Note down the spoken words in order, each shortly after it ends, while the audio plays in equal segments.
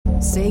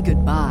Say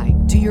goodbye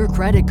to your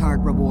credit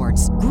card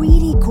rewards.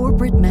 Greedy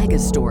corporate mega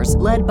stores,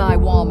 led by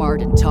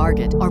Walmart and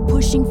Target, are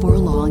pushing for a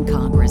law in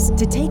Congress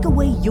to take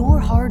away your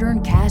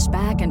hard-earned cash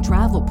back and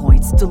travel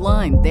points to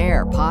line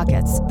their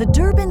pockets. The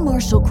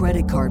Durbin-Marshall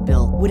credit card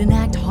bill would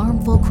enact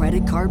harmful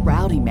credit card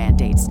routing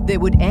mandates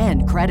that would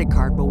end credit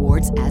card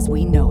rewards as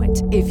we know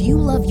it. If you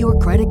love your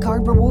credit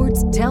card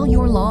rewards, tell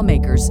your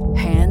lawmakers,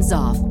 hands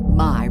off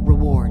my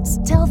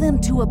rewards. Tell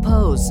them to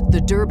oppose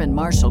the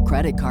Durbin-Marshall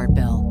credit card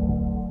bill.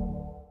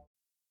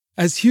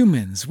 As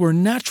humans, we're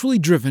naturally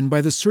driven by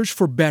the search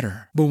for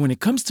better. But when it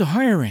comes to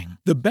hiring,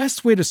 the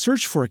best way to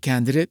search for a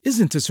candidate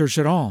isn't to search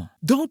at all.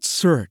 Don't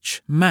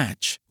search,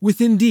 match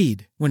with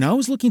Indeed. When I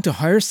was looking to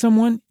hire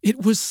someone,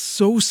 it was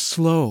so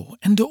slow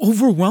and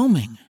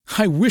overwhelming.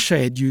 I wish I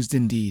had used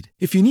Indeed.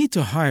 If you need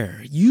to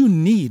hire, you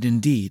need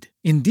Indeed.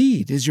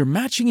 Indeed is your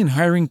matching and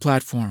hiring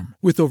platform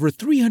with over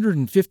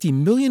 350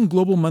 million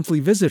global monthly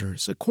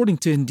visitors, according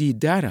to Indeed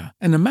data,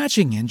 and a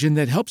matching engine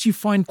that helps you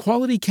find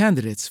quality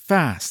candidates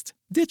fast.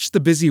 Ditch the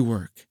busy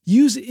work.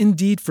 Use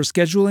Indeed for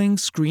scheduling,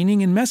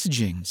 screening, and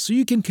messaging so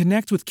you can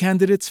connect with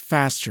candidates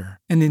faster.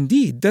 And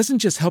Indeed doesn't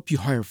just help you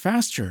hire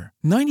faster.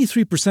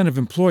 93% of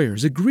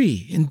employers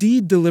agree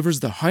Indeed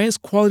delivers the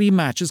highest quality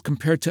matches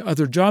compared to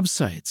other job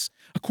sites,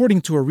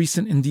 according to a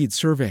recent Indeed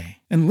survey.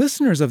 And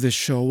listeners of this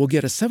show will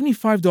get a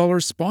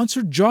 $75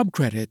 sponsored job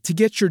credit to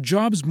get your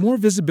jobs more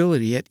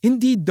visibility at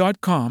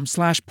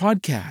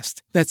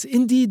Indeed.com/podcast. That's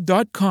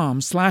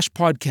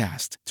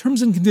Indeed.com/podcast.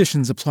 Terms and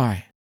conditions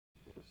apply.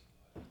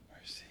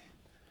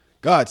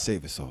 God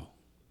save us all.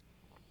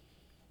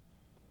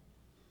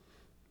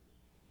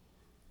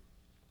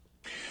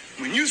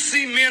 When you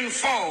see men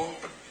fall,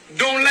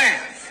 don't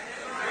laugh.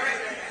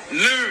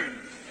 Learn.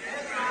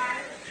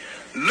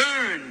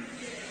 Learn.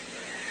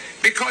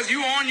 Because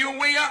you're on your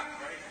way up.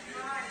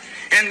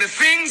 And the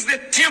things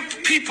that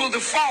tempt people to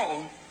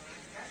fall,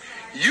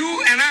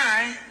 you and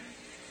I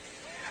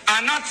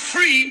are not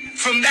free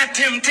from that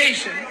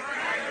temptation,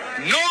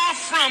 nor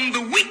from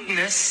the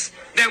weakness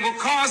that will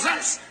cause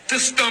us to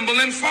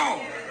stumble and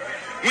fall.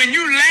 When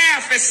you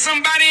laugh at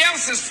somebody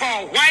else's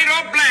fall, white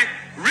or black,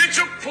 rich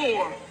or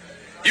poor,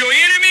 your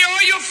enemy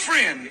or your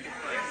friend,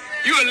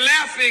 you are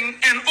laughing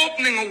and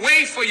opening a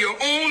way for your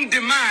own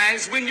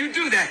demise when you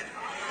do that.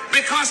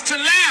 Because to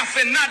laugh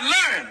and not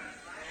learn,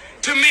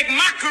 to make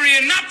mockery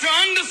and not to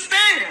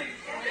understand,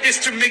 is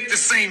to make the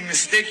same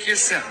mistake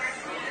yourself.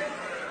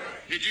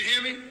 Did you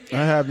hear me?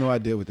 I have no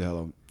idea what the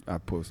hell I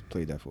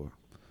played that for.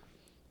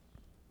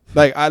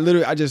 Like, I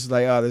just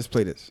like, let's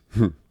play this.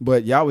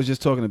 But y'all was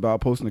just talking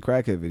about posting the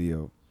Crackhead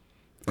video.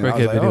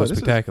 Crackhead video was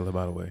spectacular,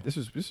 by the way. This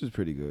was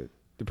pretty good.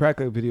 The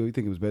Crackhead video, you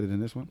think it was better than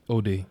this one?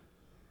 OD.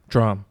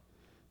 Drum.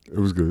 It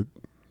was good.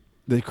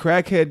 The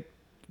Crackhead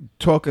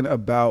talking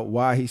about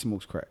why he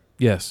smokes crack.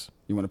 Yes.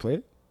 You want to play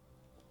it?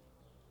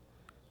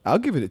 I'll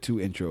give it a 2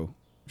 intro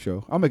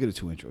show. I'll make it a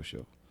 2 intro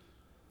show.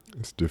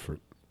 It's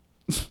different.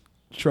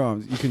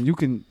 Trom,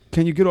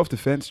 can you get off the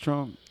fence,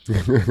 Trom?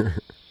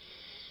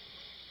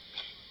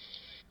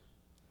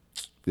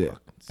 Yeah,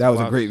 that was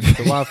a great video.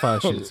 The Wi-Fi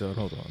shit, so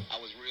hold on. I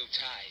was real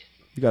tired.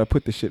 You got to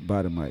put the shit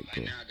by the mic,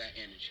 bro. Now I got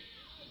energy.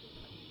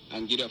 I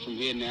can get up from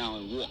here now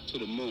and walk to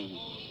the moon.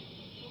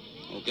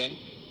 Okay?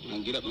 I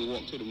can get up and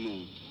walk to the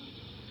moon.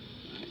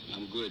 All right?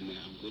 I'm good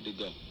now. I'm good to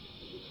go. The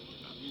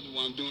reason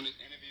why I'm doing this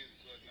interview is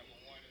because, number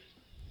one,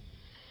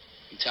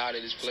 I'm tired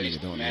of this place,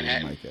 Don't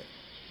Manhattan. know the mic at.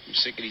 I'm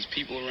sick of these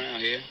people around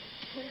here.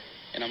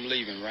 And I'm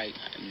leaving right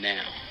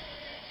now.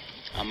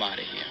 I'm out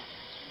of here.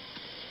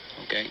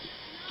 Okay?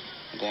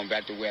 I'm going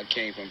back to where I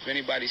came from. If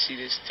anybody see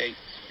this tape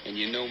and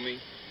you know me,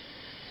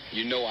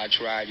 you know I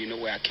tried, you know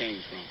where I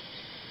came from.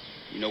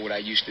 You know what I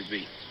used to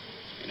be.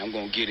 And I'm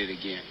going to get it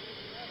again.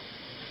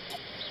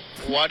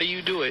 Why do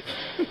you do it?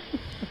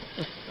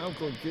 I'm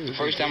going to get it. The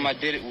first time I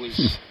did it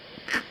was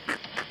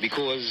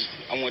because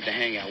I wanted to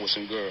hang out with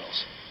some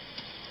girls.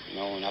 You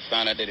know, and I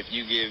found out that if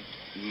you give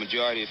the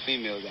majority of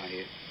females out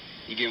here,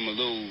 you give them a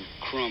little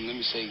crumb, let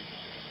me say,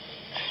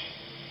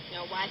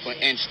 for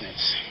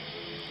instance,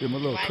 Give him a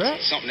little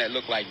crack. something that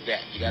looked like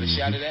that. You got a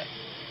shot of that?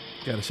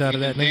 Got a shot of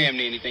that, You can nigga? damn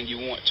near anything you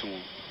want to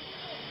them.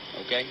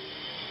 Okay?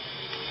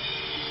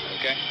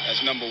 Okay?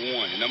 That's number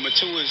one. And number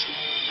two is,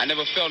 I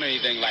never felt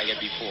anything like it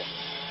before.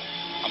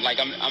 I'm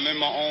in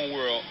my own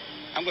world.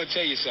 I'm going to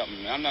tell you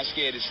something. I'm not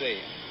scared to say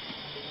it.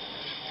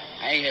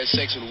 I ain't had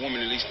sex with a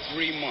woman in at least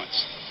 3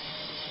 months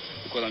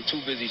because I'm too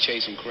busy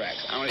chasing crack.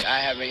 I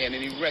haven't had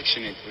an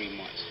erection in 3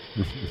 months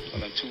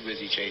because I'm too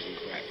busy chasing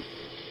crack.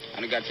 I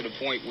done got to the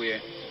point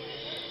where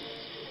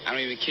I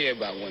don't even care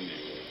about women.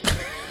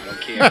 I don't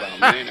care about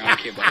men. I don't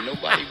care about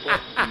nobody but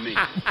me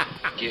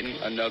getting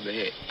another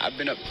hit. I've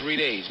been up 3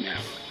 days now.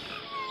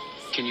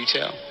 Can you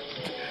tell?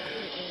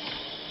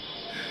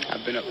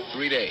 I've been up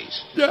 3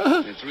 days.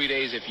 Yeah. In 3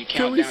 days, if you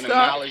count down the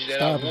stop? mileage that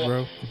Stop it, I bro.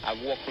 walked, I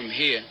walked from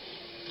here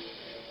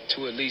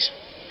to at least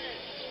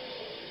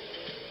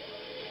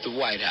the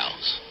White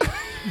House,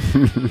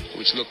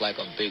 which looked like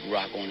a big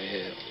rock on the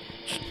hill.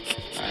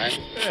 All right?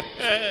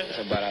 That's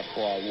about how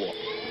far I walked.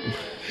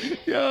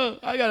 Yo,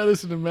 I gotta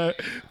listen to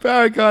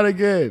Farrakhan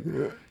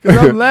again. Because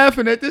I'm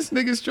laughing at this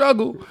nigga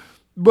struggle.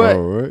 But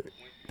All right.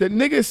 the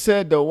nigga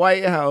said the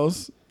White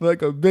House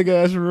like a big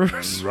ass rock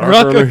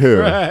on the of hill.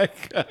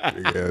 crack.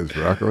 Big ass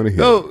rock on the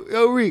hill.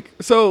 Yo, Reek.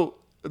 So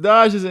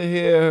Daj isn't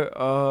here.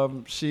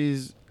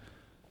 She's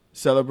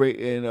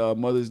celebrating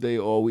Mother's Day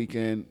all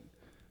weekend.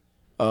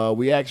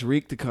 We asked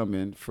Reek to come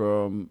in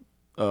from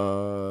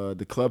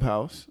the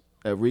clubhouse.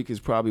 Reek is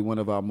probably one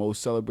of our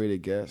most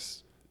celebrated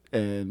guests.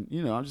 And,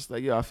 you know, I'm just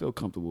like, I feel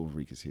comfortable if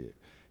Reek is here.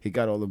 He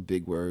got all the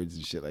big words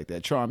and shit like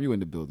that. Charm, you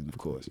in the building, of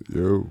course.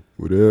 Yo,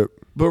 what up?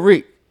 But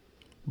Reek,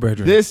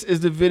 Brethren. this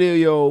is the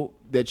video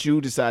that you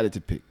decided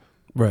to pick.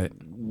 Right.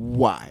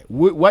 Why?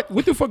 What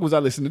the fuck was I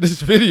listening to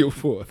this video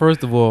for?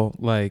 First of all,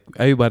 like,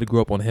 everybody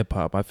grew up on hip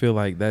hop. I feel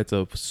like that's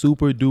a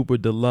super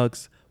duper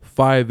deluxe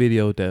fire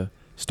video to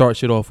start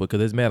shit off with, because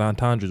there's mad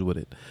entendres with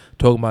it.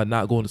 Talking about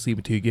not going to sleep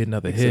until you get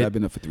another hit. I've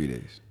been up for 3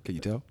 days. Can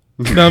you tell?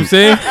 You know what I'm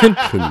saying?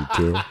 Can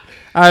you tell?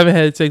 I haven't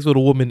had sex with a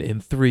woman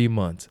in 3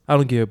 months. I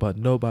don't care about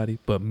nobody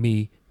but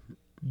me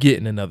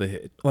getting another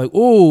hit. Like,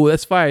 oh,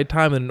 that's fire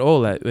timing and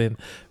all that. And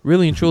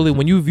really and truly,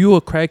 when you view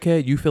a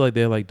crackhead, you feel like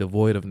they're like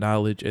devoid of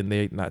knowledge and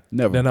they're not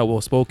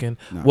well spoken.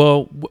 No.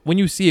 Well, when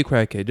you see a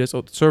crackhead, just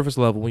on the surface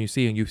level, when you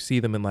see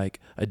them in like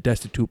a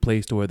destitute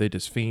place to where they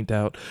just fiend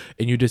out,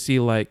 and you just see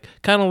like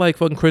kind of like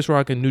fucking Chris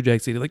Rock in New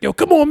Jack City, like, yo,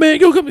 come on, man,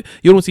 yo, come.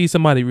 You don't see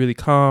somebody really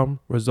calm,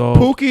 resolved,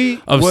 Pookie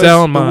of was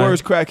sound the mind.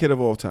 worst crackhead of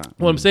all time.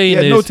 What I'm saying He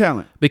had is, no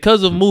talent.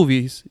 because of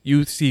movies,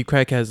 you see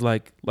crackheads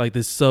like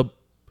this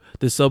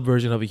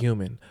subversion of a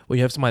human, where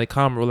you have somebody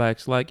calm and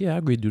relaxed, like, yeah, I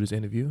agreed to do this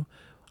interview.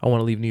 I want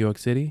to leave New York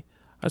City.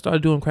 I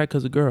started doing crack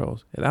because of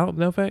girls. And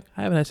matter of fact,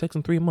 I haven't had sex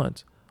in 3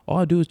 months. All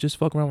I do is just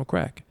fuck around with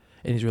crack.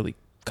 And he's really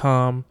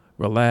calm,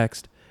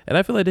 relaxed. And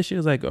I feel like this shit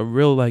is like a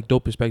real like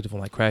dope perspective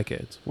on like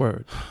crackheads.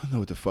 Word. I don't know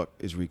what the fuck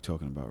is Reek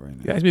talking about right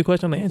You now. asked me a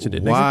question, I answered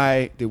it.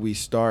 Why did we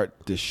start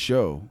the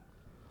show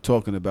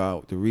talking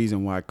about the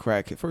reason why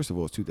crack? First of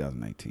all, it's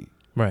 2019.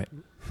 Right.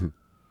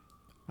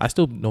 I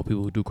still know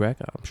people who do crack.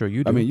 I'm sure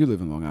you do. I mean, you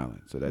live in Long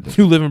Island, so that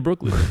doesn't. you live in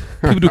Brooklyn.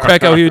 People do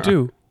crack out here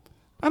too.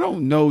 I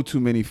don't know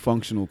too many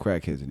functional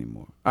crackheads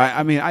anymore.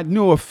 I mean, I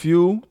know a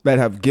few that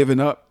have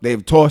given up.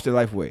 They've tossed their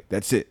life away.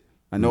 That's it.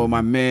 I know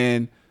my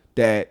man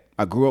that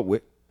I grew up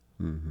with.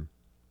 Mm-hmm.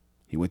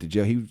 He went to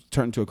jail. He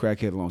turned into a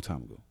crackhead a long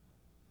time ago.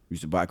 He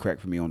used to buy crack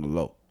for me on the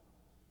low.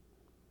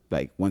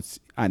 Like, once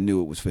I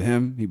knew it was for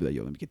him, he'd be like,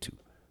 yo, let me get 2.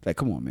 Like,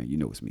 come on, man. You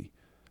know it's me.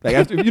 Like,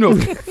 after, you know,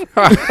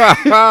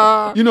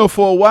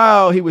 for a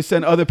while, he would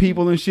send other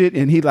people and shit,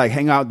 and he'd, like,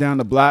 hang out down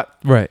the block.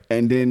 Right.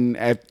 And then,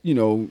 I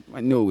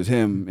knew it was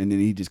him, and then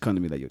he'd just come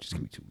to me like, yo, just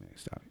give me 2, man.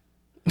 Stop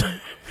it.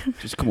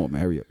 Just come on,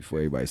 man. Hurry up before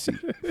everybody see.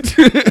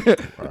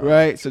 Wow.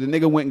 Right? So the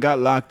nigga went and got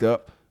locked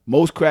up.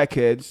 Most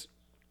crackheads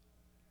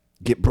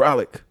get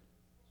brolic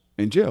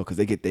in jail because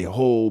they get their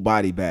whole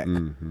body back.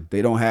 Mm-hmm.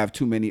 They don't have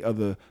too many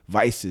other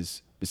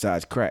vices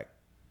besides crack.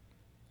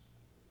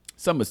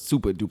 Some are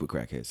super duper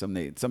crackheads.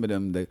 Some of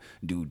them they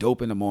do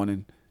dope in the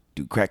morning,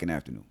 do crack in the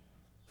afternoon.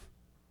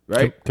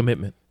 Right?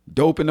 Commitment.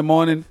 Dope in the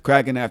morning,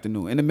 crack in the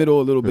afternoon. In the middle,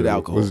 a little bit of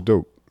alcohol. What's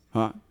dope?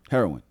 Huh?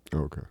 Heroin.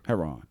 Okay.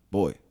 Heroin.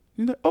 Boy.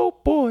 He's like, oh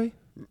boy.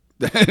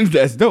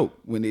 That's dope.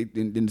 When they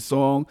in the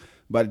song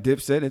by the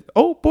Dipset, it's,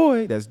 oh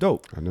boy, that's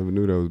dope. I never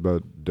knew that was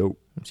about dope.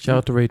 Shout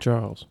out to Ray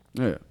Charles.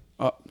 Yeah.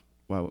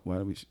 Why do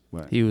we?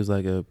 Why? He was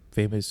like a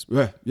famous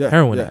Yeah.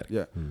 heroin addict.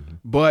 Yeah. Mm-hmm.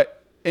 But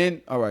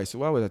all right, so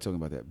why was I talking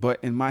about that? But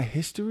in my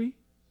history,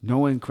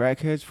 knowing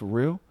crackheads for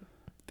real,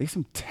 they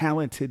some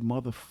talented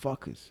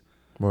motherfuckers.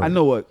 Right. I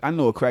know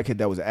a crackhead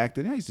that was an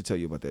actor. I used to tell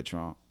you about that,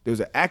 Tron. There was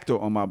an actor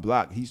on my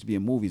block. He used to be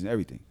in movies and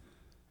everything.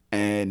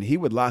 And he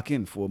would lock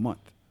in for a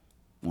month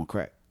on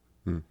crack.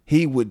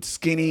 He would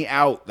skinny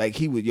out like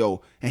he would,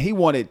 and he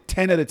wanted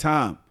 10 at a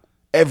time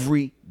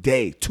every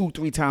day,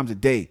 2-3 times a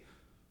day.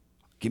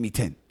 Give me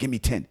 10, give me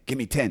 10, give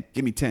me 10,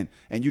 give me 10.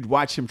 And you'd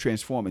watch him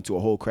transform into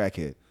a whole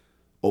crackhead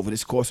over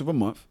this course of a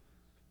month.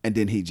 And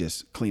then he'd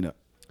just clean up.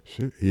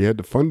 Shit, he had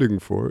the funding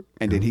for it.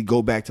 And then he'd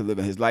go back to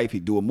living his life.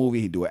 He'd do a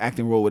movie, he'd do an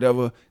acting role,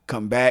 whatever,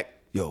 come back,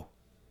 give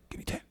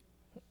me 10.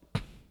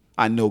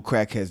 I know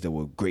crackheads that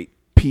were great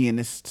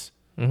pianists.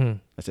 Mm-hmm.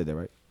 I said that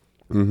right?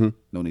 Mm-hmm.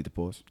 No need to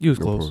pause. You was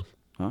close. Pause.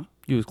 Huh?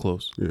 You was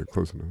close. Yeah,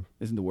 close enough.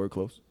 Isn't the word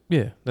close?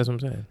 Yeah, that's what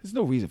I'm saying. There's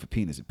no reason for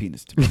penis and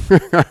penis to be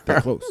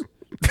that close.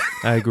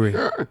 I agree.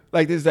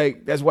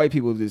 That's white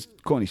people, this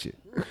corny shit.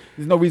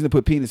 There's no reason to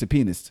put penis and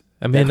penis.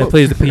 A man that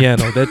plays the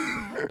piano.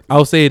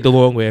 I'll say it the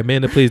long way. A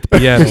man that plays the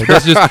piano.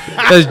 That's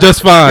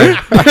just fine. You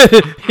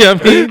know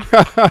what I mean?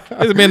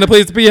 It's a man that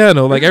plays the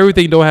piano. Like,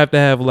 everything don't have to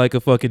have like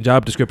a fucking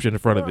job description in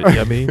front of it. You know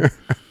what I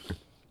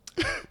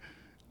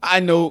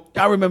mean?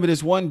 I remember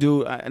this one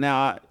dude.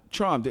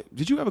 Tron,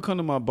 did you ever come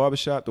to my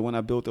barbershop, the one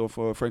I built off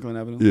Franklin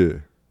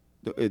Avenue?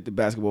 Yeah. The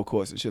basketball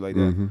courts and shit like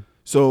that. Mm-hmm.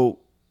 So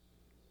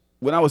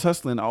when I was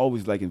hustling, I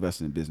always like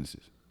investing in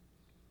businesses.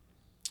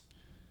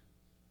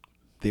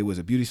 There was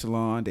a beauty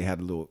salon. They had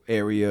a little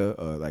area,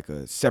 like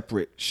a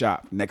separate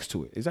shop next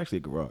to it. It's actually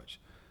a garage.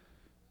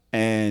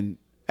 And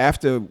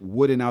after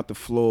wooding out the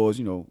floors,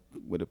 you know,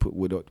 where to put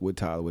wood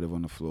tile or whatever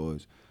on the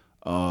floors,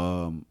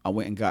 I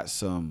went and got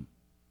some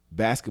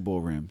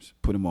basketball rims,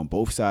 put them on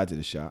both sides of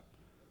the shop,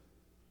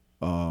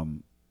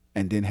 and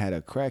then had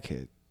a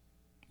crackhead,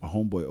 a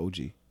homeboy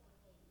OG,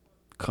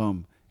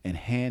 come and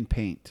hand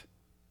paint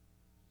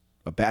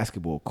a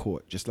basketball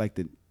court, just like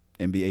the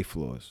NBA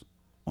floors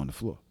on the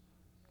floor.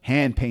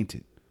 Hand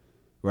painted,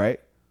 right?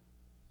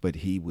 But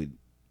he would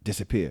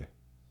disappear.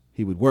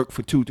 He would work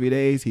for 2-3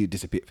 days. He would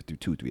disappear for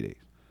 2-3 days.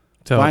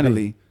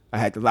 Finally, I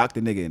had to lock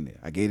the nigga in there.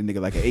 I gave the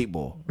nigga like an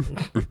 8-ball.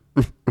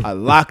 I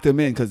locked him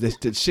in because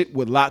the shit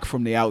would lock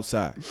from the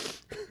outside.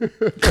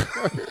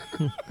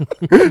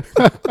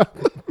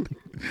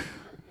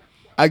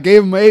 I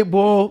gave him an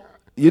 8-ball.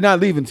 You're not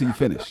leaving until you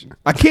finish.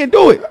 I can't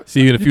do it.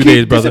 See you in a few keep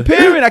days, brother.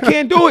 Disappearing. I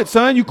can't do it,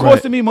 son. You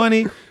costing me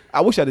money.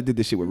 I wish I'd have did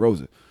this shit with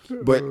Rosa.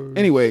 But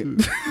anyway,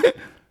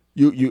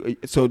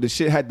 so the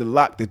shit had the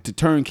lock, the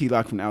turnkey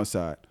lock from the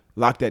outside.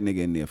 Locked that nigga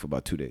in there for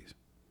about 2 days.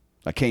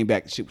 I came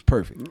back, the shit was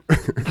perfect.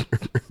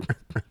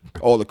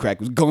 All the crack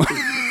was gone.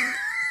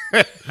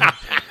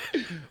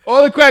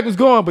 All the crack was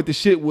gone, but the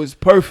shit was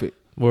perfect.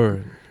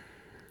 Word.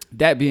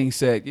 That being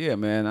said, yeah,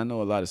 man, I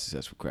know a lot of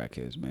successful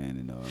crackheads, man.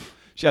 And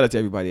shout out to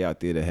everybody out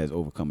there that has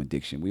overcome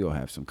addiction. We all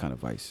have some kind of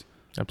vice.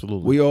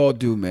 Absolutely. We all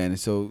do, man. And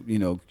so, you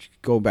know,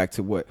 go back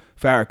to what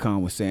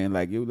Farrakhan was saying,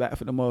 like, you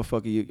laugh at the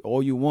motherfucker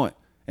all you want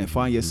and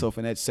find yourself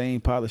in that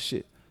same pile of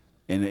shit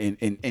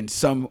in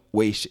some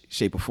way,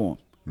 shape, or form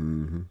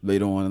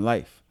later on in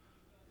life.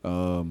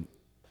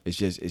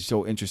 It's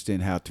so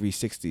interesting how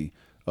 360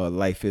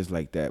 life is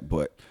like that.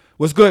 But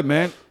what's good,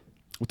 man?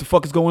 What the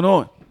fuck is going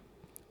on?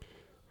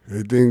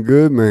 Everything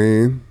good,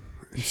 man.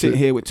 You sitting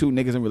here with 2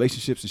 niggas in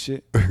relationships and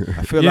shit.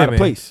 I feel out of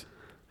place.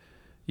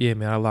 Yeah,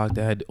 man, I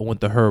went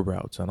the her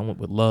route, son. I went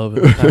with love.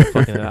 And kind of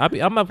fucking,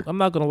 I'm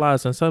not gonna lie,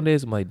 son. Some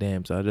days I'm like,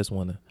 damn, son, I just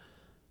want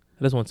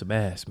some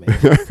ass,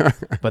 man,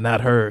 but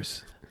not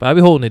hers. But I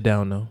be holding it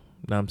down though.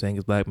 You know what I'm saying?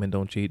 Because black men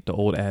don't cheat. The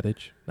old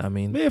adage. I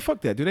mean, man,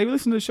 fuck that. Do they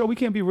listen to the show? We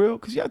can't be real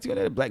because y'all think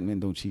that black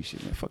men don't cheat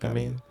shit, man. Fuck out. I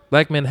mean,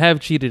 black men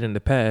have cheated in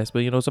the past, but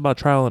you know it's about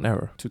trial and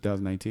error.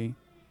 2019.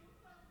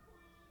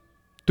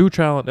 Through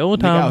trial, the only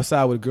Nigga time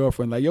outside with a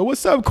girlfriend, like, yo,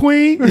 what's up,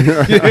 queen?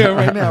 Yeah,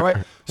 right now, right?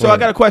 So I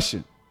got a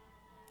question.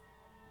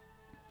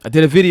 I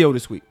did a video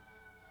this week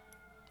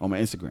on my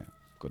Instagram.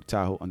 Go to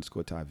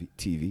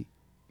Tahoe_TV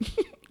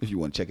if you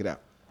want to check it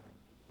out.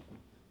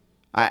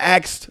 I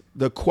asked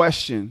the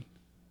question,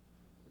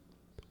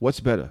 what's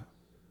better,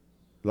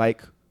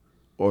 like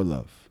or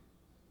love?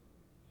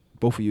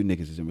 Both of you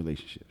niggas is in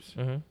relationships.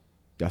 Mm-hmm.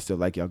 Y'all still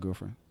like y'all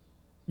girlfriend?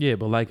 Yeah,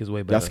 but like is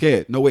way better. Y'all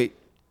scared? No, wait.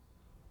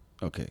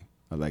 Okay.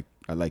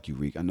 I like you,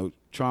 Reek. I know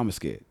Trauma's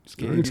scared.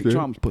 Scared.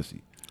 Trauma's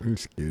pussy. I'm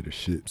scared of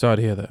shit. Sorry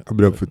to hear that. I've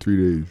been up for 3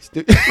 days.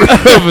 For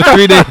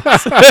 3 days.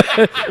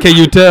 Can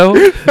you tell?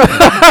 You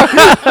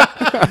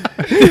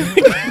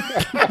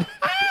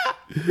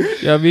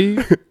know what I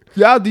mean?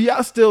 Do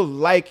y'all still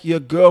like your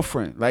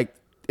girlfriend? Like,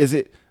 is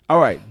it all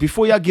right?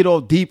 Before y'all get all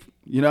deep,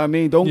 you know what I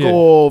mean? Don't go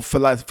all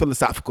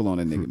philosophical on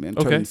a nigga, man.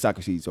 Turn these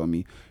soccer sheets on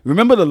me.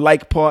 Remember the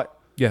like part?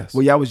 Yes.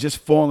 Where y'all was just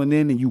falling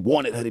in and you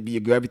wanted her to be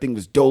your girl. Everything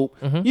was dope.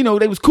 Mm-hmm. You know,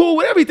 they was cool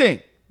with everything.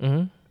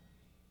 Mm-hmm.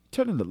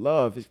 Turning to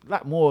love is a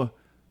lot more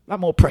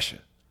pressure.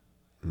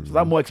 There's a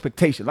lot more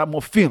expectation, a lot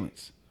more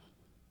feelings.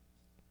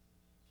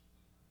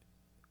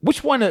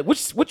 Which one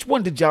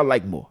did y'all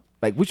like more?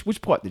 Like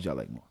which part did y'all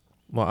like more?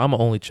 Well, I'm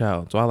an only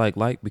child, so I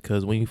like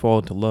because when you fall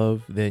into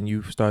love, then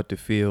you start to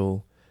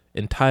feel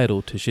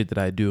entitled to shit that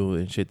I do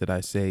and shit that I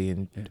say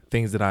and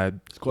things that I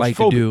like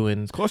to do,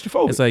 and it's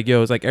claustrophobic. It's like,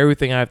 yo, it's like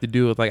everything I have to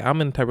do. It's like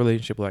I'm in a type of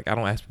relationship where, like, I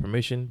don't ask for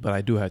permission, but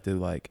I do have to,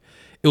 like,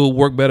 it will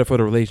work better for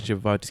the relationship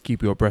if I just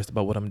keep you abreast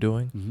about what I'm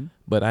doing. Mm-hmm.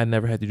 But I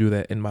never had to do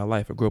that in my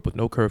life. I grew up with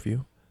no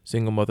curfew,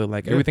 single mother.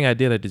 Like everything I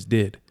did, I just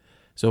did.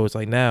 So it's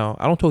like now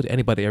I don't talk to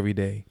anybody every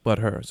day but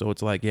her. So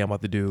it's like, yeah, I'm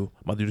about to do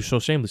Show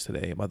Shameless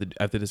today.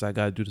 After this, I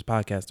got to do this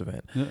podcast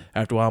event. Yeah.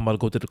 After a while, I'm about to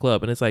go to the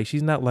club. And it's like,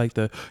 she's not like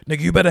the,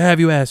 nigga, you better have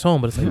your ass home.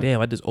 But it's like, damn,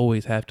 I just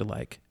always have to,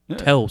 like,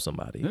 tell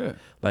somebody. Yeah.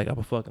 Like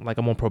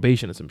I'm on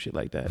probation or some shit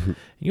like that.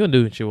 You don't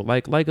do shit with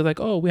like it's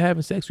like, oh, we're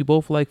having sex. We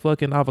both like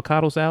fucking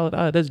avocado salad.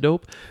 That's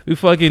dope. We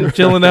fucking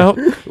chilling out.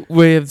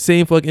 We have the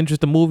same fucking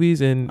interest in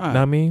movies and, know what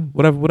I mean?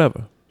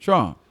 Whatever.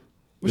 Sean,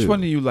 which one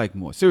do you like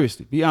more?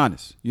 Seriously, be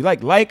honest. You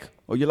like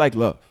or you like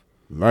love?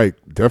 Like,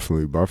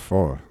 definitely, by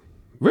far.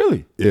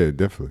 Really? Yeah,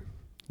 definitely.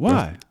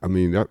 Why?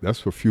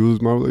 That's what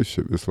fuels my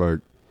relationship. It's like,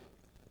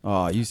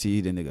 oh, you see,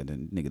 the nigga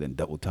done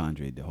double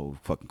tendre the whole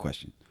fucking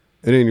question.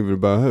 It ain't even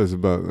about her. It's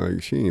about,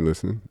 like, she ain't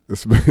listening.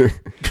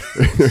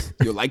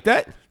 You like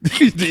that?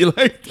 Do you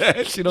like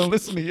that? She don't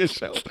listen to your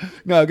show.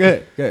 No,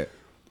 go ahead.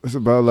 It's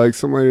about, like,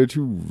 somebody that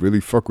you really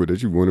fuck with,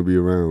 that you want to be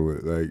around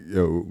with. Like,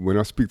 yo, when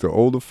I speak to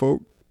older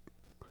folk,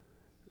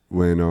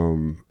 when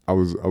I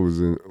was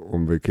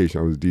on vacation,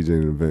 I was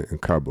DJing an event in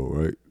Cabo,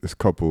 right? This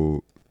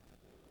couple,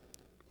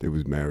 they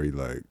was married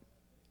like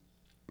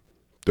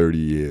 30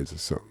 years or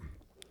something.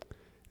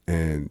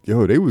 And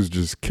yo, they was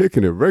just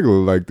kicking it regular,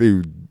 like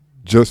they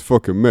just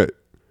fucking met.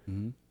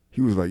 Mm-hmm.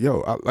 he was like,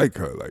 yo, I like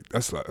her. Like,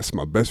 that's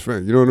my best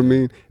friend. You know what I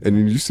mean? And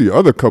then you see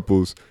other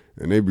couples,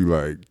 and they be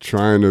like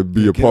trying to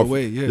be a part.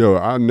 Yo,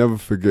 I'll never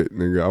forget,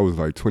 nigga. I was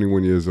like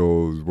 21 years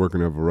old, was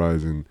working at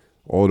Verizon.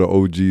 All the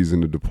OGs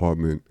in the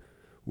department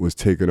was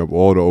taking up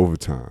all the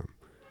overtime.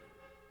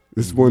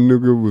 This one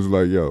nigga was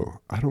like, yo,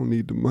 I don't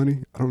need the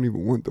money. I don't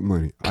even want the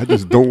money. I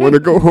just don't want to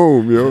go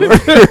home, yo.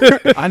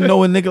 I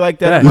know a nigga like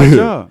that at my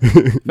job.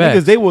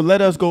 Because they will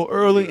let us go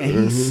early and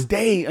he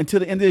stay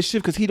until the end of the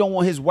shift because he don't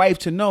want his wife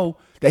to know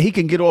that he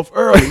can get off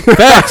early.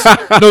 Facts.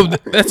 No,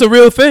 that's a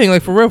real thing.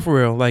 Like, for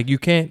real. Like, you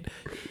can't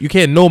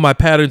know my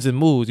patterns and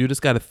moves. You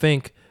just got to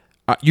think.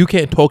 You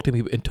can't talk to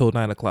me until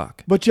 9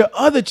 o'clock. But your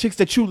other chicks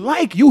that you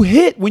like, you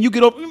hit when you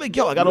get up. You're like,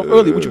 yo, I got up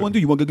early. What you want to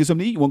do? You want to go get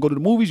something to eat? You want to go to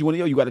the movies? You want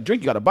to, you got a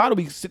drink? You got a bottle?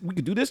 We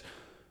could do this.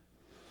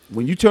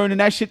 When you turn in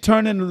that shit,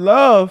 turn into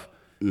love,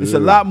 it's a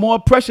lot more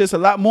pressure. It's a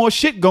lot more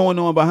shit going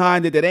on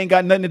behind it that ain't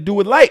got nothing to do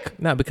with like.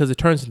 Nah, because it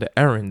turns into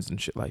errands and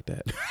shit like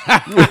that.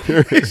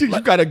 You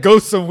got to go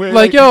somewhere.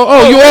 Like, yo,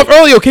 you off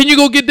early. Yo, can you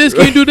go get this?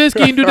 Can you do this?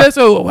 Can you do that?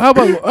 So how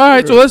about, all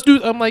right, so let's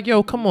do. I'm like,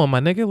 yo, come on,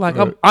 my nigga. Like,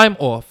 I'm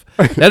off.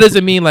 That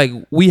doesn't mean like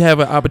we have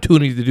an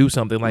opportunity to do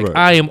something. Like,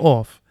 I am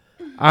off.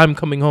 I'm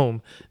coming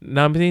home.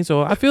 Know what I'm saying?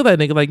 So I feel that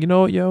nigga like, you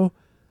know what, yo,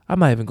 I'm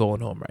not even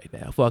going home right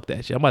now. Fuck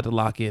that shit. I'm about to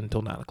lock in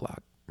until 9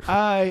 o'clock.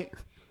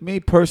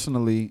 Me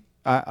personally,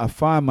 I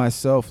find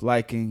myself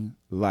liking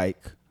what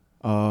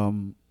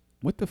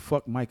the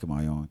fuck mic am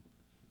I on?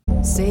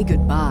 Say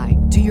goodbye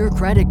to your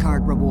credit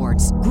card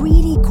rewards.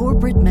 Greedy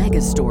corporate mega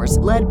stores,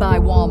 led by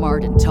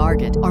Walmart and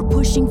Target, are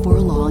pushing for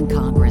a law in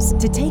Congress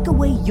to take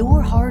away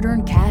your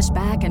hard-earned cash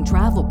back and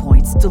travel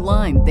points to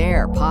line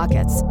their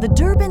pockets. The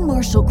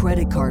Durbin-Marshall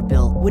credit card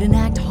bill would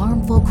enact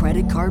harmful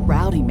credit card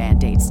routing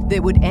mandates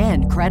that would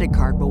end credit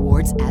card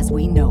rewards as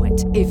we know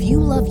it. If you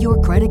love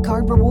your credit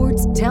card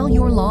rewards, tell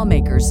your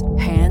lawmakers,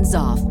 hands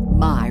off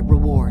my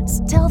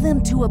rewards. Tell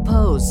them to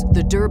oppose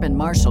the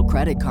Durbin-Marshall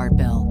credit card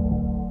bill.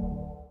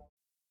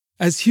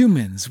 As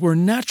humans, we're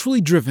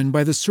naturally driven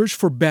by the search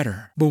for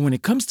better. But when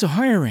it comes to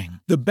hiring,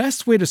 the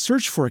best way to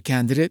search for a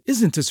candidate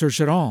isn't to search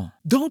at all.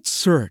 Don't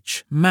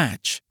search,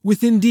 match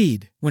with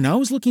Indeed. When I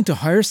was looking to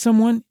hire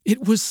someone,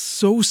 it was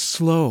so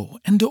slow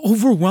and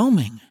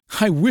overwhelming.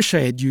 I wish I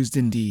had used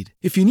Indeed.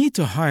 If you need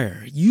to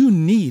hire, you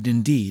need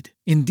Indeed.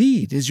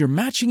 Indeed is your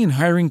matching and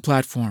hiring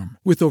platform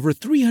with over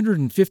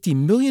 350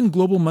 million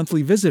global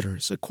monthly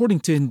visitors,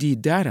 according to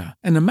Indeed data,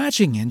 and a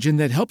matching engine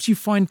that helps you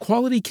find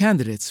quality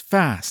candidates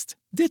fast.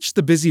 Ditch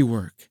the busy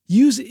work.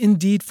 Use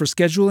Indeed for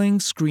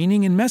scheduling,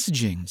 screening, and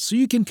messaging so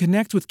you can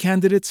connect with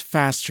candidates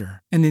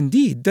faster. And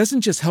Indeed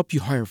doesn't just help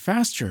you hire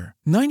faster.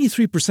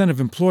 93%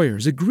 of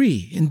employers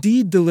agree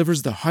Indeed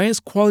delivers the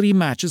highest quality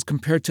matches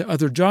compared to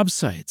other job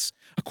sites,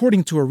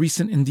 according to a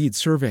recent Indeed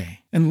survey.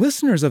 And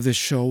listeners of this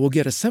show will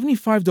get a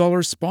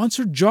 $75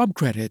 sponsored job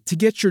credit to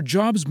get your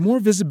jobs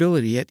more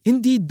visibility at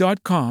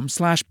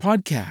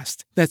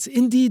Indeed.com/podcast. That's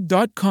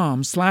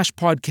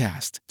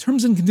Indeed.com/podcast.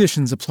 Terms and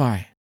conditions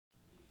apply.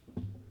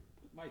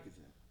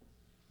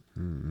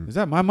 Is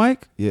that my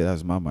mic? Yeah,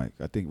 that's my mic.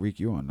 I think, Reek,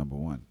 you're on number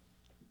one.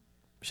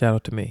 Shout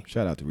out to me.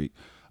 Shout out to Reek.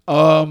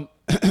 I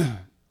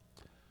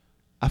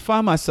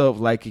find myself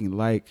liking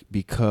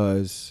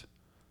because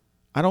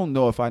I don't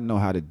know if I know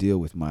how to deal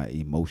with my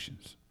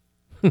emotions.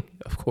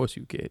 Of course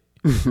you get.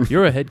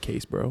 You're a head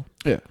case, bro.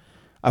 Yeah.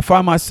 I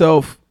find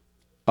myself,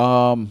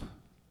 I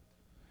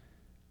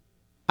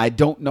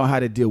don't know how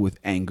to deal with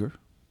anger.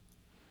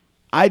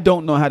 I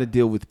don't know how to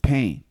deal with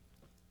pain.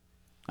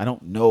 I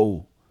don't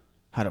know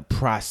how to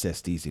process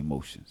these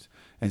emotions.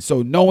 And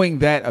so knowing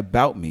that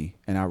about me,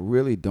 and I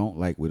really don't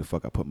like where the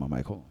fuck I put my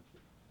mic. Hold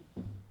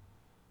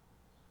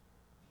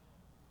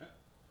on.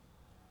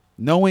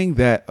 Knowing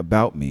that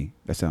about me,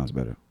 that sounds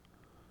better.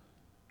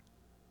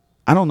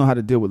 I don't know how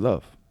to deal with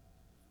love.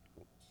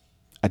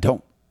 I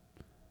don't.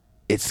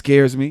 It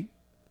scares me.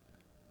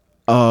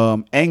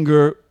 With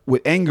anger,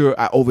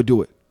 I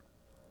overdo it.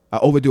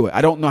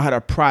 I don't know how to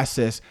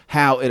process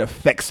how it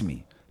affects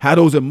me, how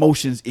those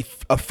emotions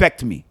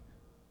affect me.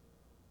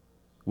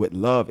 With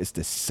love, it's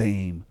the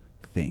same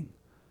thing.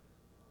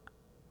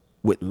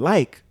 With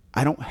like,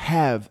 I don't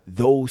have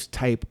those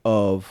type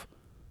of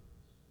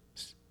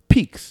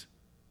peaks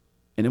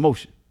in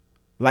emotion.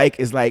 Like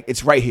is like,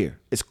 it's right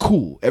here. It's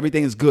cool.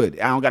 Everything is good.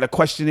 I don't got to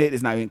question it.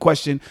 It's not even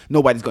questioned.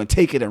 Nobody's going to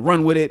take it and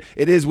run with it.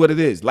 It is what it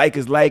is. Like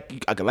is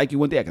like. I can like you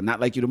one day. I can not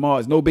like you tomorrow.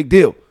 It's no big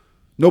deal.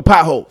 No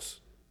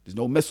potholes. There's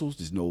no missiles.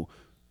 There's no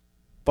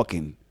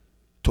fucking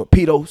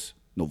torpedoes.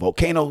 No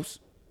volcanoes.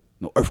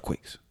 No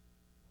earthquakes.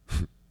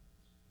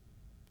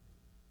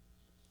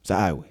 It's a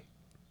highway.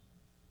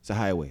 It's a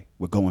highway.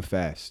 We're going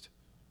fast.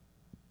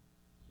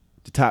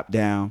 The top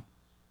down.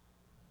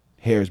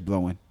 Hair is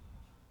blowing.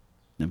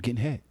 And I'm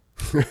getting head.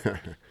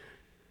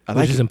 I like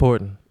Which is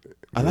important.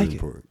 I like it.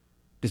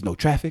 There's no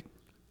traffic.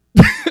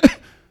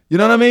 You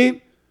know what I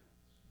mean?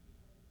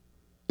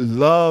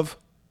 Love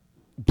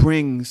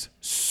brings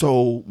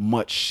so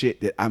much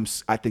shit that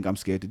I think I'm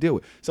scared to deal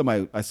with.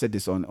 Somebody, I said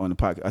this on the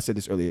podcast. I said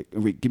this earlier.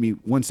 Give me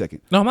 1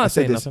 second. No, I'm not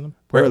saying nothing. I'm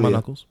wearing my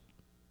knuckles.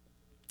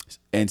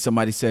 And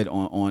somebody said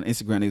on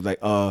Instagram, they was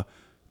like,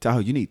 Tahoe,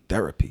 you need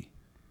therapy.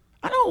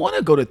 I don't want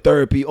to go to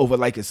therapy over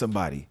liking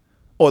somebody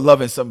or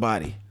loving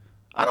somebody.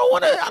 I don't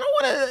want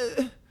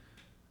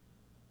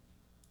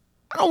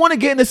to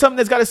get into something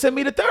that's got to send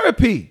me to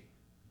therapy.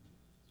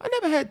 I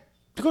never had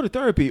to go to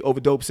therapy over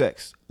dope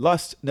sex.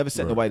 Lust never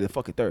sent nobody to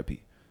fucking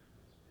therapy.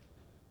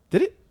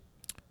 Did it?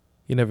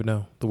 You never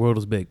know. The world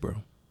is big,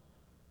 bro.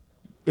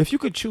 If you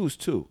could choose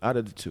two out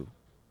of the two,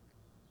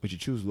 would you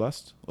choose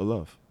lust or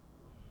love?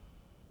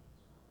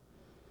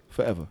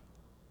 Forever.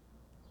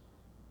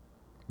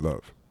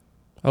 Love.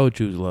 I would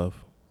choose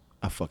love.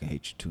 I fucking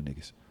hate you two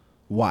niggas.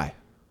 Why?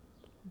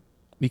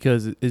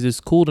 Because it's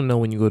just cool to know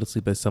when you go to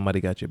sleep that somebody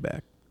got your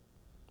back.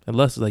 And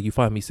lust is like, you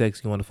find me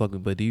sexy, you want to fuck me,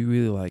 but do you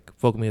really like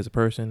fuck me as a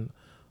person?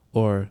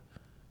 Or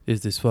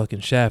is this fucking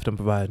shaft I'm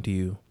providing to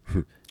you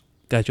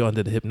got you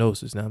under the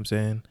hypnosis, know what I'm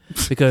saying?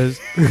 Because,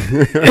 you know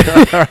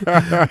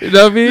what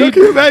I mean? Yo,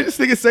 can you imagine this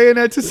nigga saying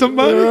that to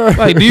somebody?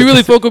 Like, do you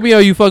really fuck with me or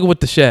are you fucking with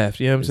the shaft?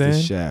 You know what I'm saying?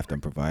 The shaft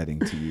I'm providing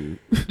to you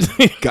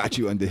got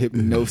you under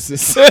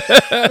hypnosis. You know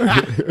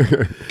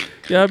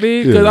what I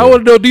mean? Because I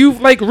want to know, do you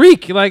like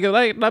reek? Like,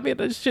 I mean,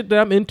 that shit that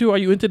I'm into, are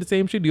you into the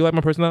same shit? Do you like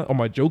my personality? Are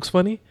my jokes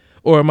funny?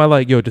 Or am I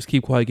like, yo, just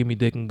keep quiet, give me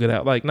dick and get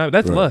out? Like, no,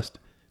 that's lust.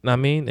 Know what I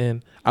mean?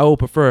 And I will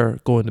prefer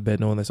going to bed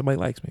knowing that somebody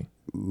likes me.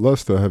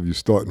 Lust will have you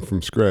starting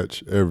from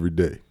scratch every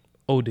day.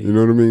 OD. You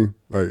know what I mean?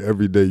 Like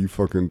every day you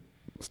fucking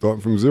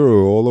start from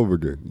zero all over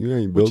again. You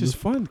ain't building. Which is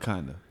fun,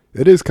 kind of.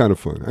 It is kind of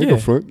fun. I ain't no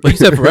front. But you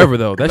said forever,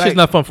 though. That Like, shit's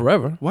not fun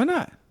forever. Why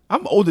not?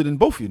 I'm older than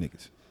both of you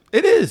niggas.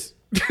 It is.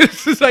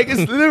 It's just like,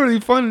 it's literally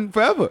fun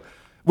forever.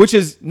 Which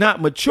is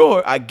not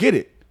mature. I get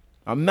it.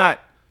 I'm not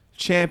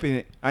championing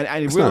it. I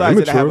realize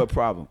that I have a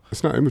problem.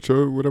 It's not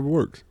immature. Whatever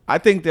works. I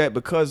think that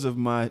because of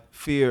my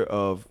fear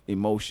of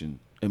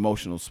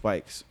emotional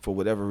spikes, for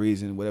whatever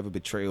reason, whatever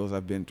betrayals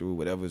I've been through,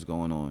 whatever's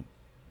going on.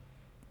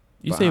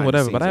 You saying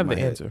whatever, but I have the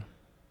head. answer.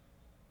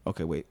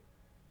 Okay, wait.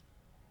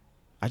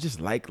 I just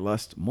like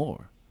lust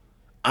more.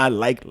 I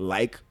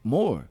like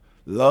more.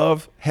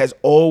 Love has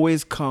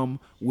always come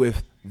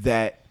with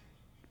that.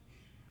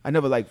 I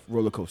never liked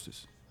roller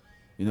coasters,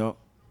 you know?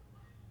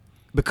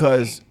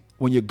 Because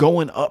when you're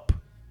going up,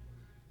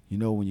 you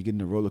know, when you get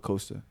in a roller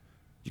coaster,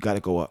 you got to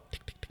go up.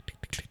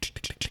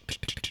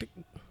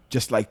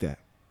 Just like that.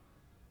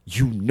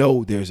 You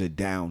know there's a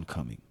down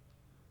coming.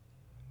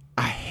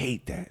 I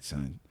hate that,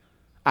 son.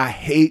 I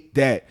hate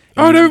that.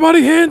 All right,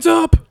 everybody, hands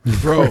up.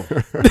 Bro.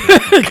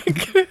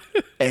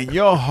 And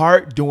your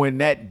heart doing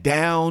that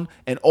down,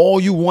 and all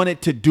you want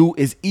it to do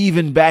is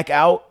even back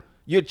out.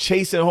 You're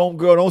chasing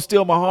homegirl. Don't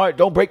steal my heart.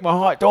 Don't break my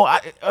heart.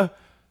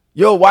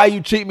 Yo, why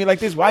you treat me like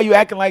this? Why you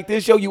acting like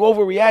this? Yo, you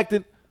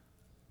overreacted.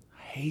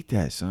 I hate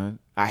that, son.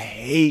 I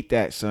hate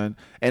that, son.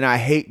 And I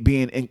hate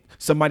being in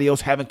somebody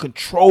else having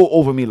control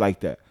over me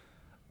like that.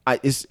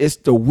 It's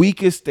the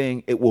weakest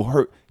thing. It will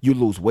hurt. You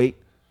lose weight.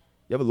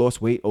 You ever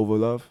lost weight over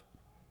love?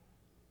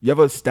 You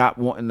ever stop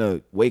wanting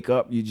to wake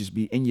up? You just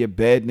be in your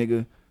bed,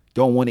 nigga.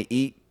 Don't want to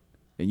eat.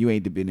 And you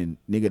ain't been in,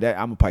 nigga, that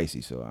I'm a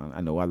Pisces, so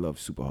I know I love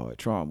super hard.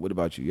 Trom, what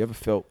about you? You ever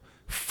felt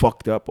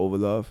fucked up over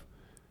love?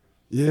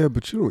 Yeah,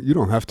 but you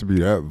don't have to be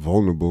that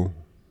vulnerable.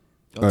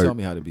 Don't tell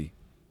me how to be.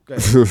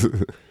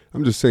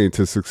 I'm just saying,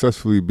 to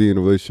successfully be in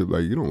a relationship,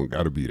 like, you don't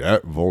got to be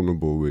that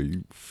vulnerable where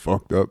you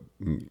fucked up.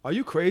 Are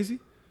you crazy?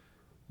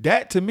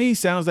 That to me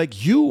sounds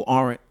like you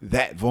aren't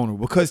that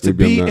vulnerable, because to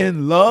be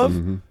in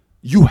love,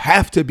 you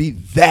have to be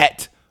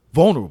that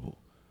vulnerable.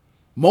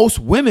 Most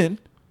women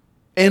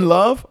in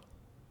love,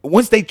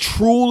 once they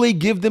truly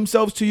give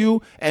themselves to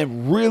you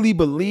and really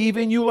believe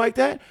in you like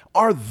that,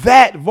 are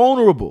that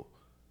vulnerable.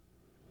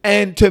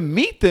 And to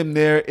meet them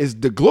there is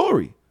the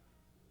glory.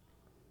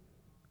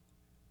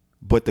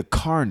 But the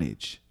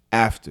carnage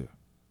after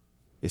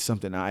is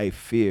something I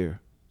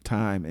fear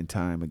time and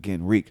time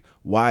again. Reek,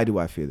 why do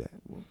I fear that?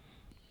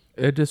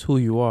 It's just who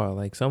you are.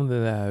 Like, something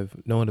that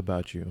I've known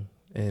about you,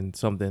 and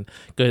something,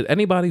 because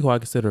anybody who I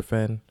consider a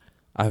friend,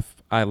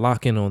 I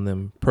lock in on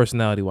them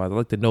personality wise. I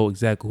like to know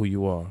exactly who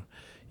you are.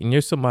 And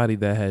you're somebody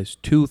that has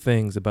two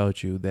things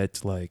about you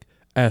that's like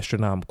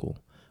astronomical.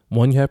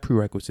 One, you have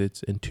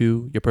prerequisites, and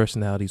two, your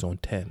personality's on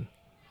 10.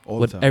 All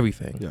with the time.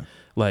 Everything. Yeah.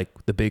 Like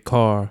the big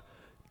car,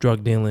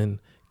 drug dealing,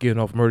 getting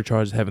off murder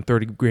charges, having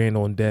 30 grand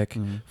on deck,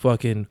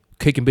 fucking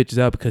kicking bitches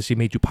out because she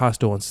made you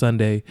pasta on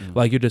Sunday.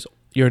 Like,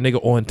 you're a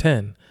nigga on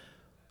 10.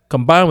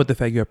 Combined with the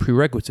fact you have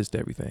prerequisites to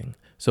everything.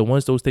 So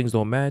once those things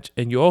don't match,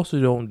 and you also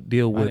don't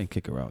deal with... I didn't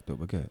kick her out, though,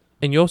 but good.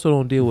 And you also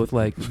don't deal with,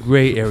 like,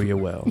 gray area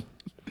well.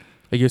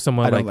 Like, you're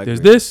someone like there's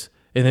this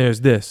and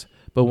there's this.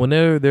 But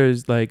whenever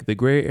there's, like, the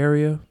gray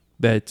area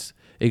it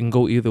can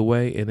go either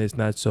way, and it's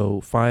not so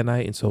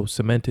finite and so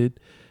cemented,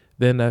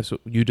 then that's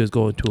you just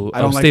go into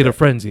a state of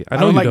frenzy. I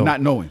know you don't.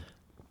 Not knowing.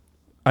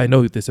 I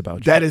know this about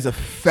you. That is a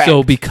fact.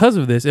 So because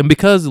of this, and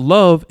because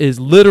love is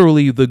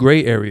literally the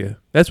gray area,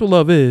 that's what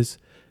love is.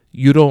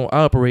 You don't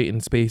operate in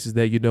spaces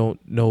that you don't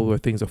know where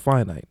things are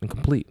finite and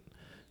complete.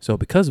 So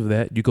because of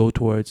that, you go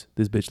towards,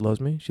 this bitch loves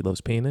me, she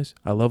loves penis,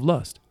 I love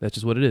lust. That's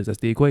just what it is. That's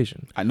the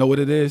equation. I know what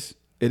it is.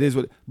 It is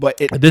what,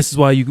 this is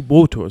why you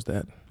go towards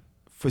that.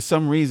 for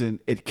some reason,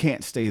 it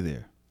can't stay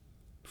there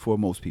for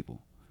most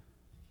people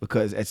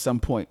because at some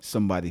point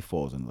somebody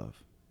falls in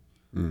love.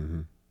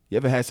 Mm-hmm. You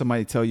ever had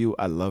somebody tell you,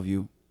 I love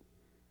you,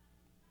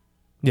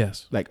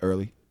 Yes. like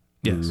early?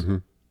 Yes. Mm-hmm.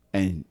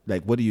 And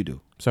like, what do you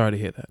do? Sorry to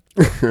hear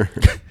that.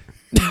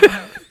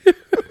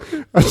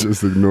 I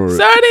just ignore it.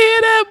 Sorry to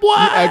hear that, boy. You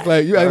act I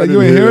like you didn't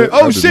ain't hear hear it. it. I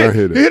Oh did shit! not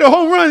hear You that. hit a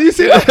home run. You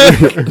see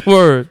that?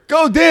 Word.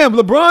 Go damn,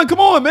 LeBron! Come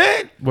on,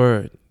 man.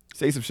 Word.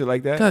 Say some shit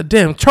like that. God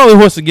damn. Charlie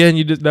Horse again.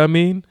 You just, know what I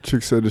mean?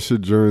 Chick said this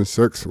shit during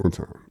sex one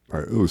time.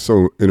 Like, it was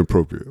so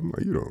inappropriate. I'm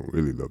like, you don't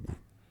really love me.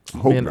 I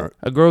hope Man, not.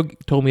 a girl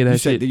told me that You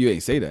shit. said you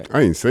ain't say that.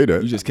 I ain't say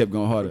that. You just kept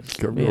going harder.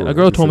 Kept Man, going. a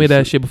girl I told me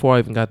said that shit before I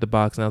even got the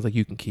box, and I was like,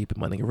 "You can keep it,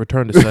 my nigga.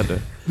 Return to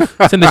sender.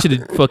 Send that shit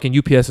to fucking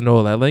UPS and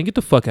all that. Like, get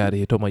the fuck out of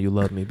here. Talking about you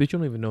love me, bitch. You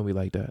don't even know me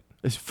like that.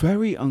 It's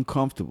very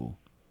uncomfortable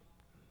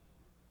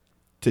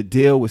to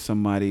deal with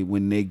somebody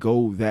when they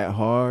go that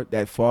hard,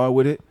 that far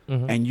with it,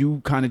 Mhm. and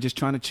you kind of just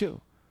trying to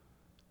chill.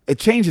 It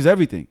changes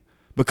everything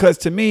because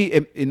to me,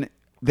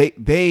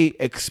 they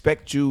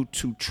expect you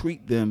to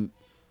treat them.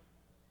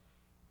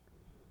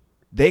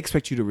 They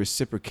expect you to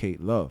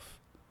reciprocate love.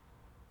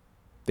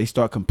 They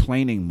start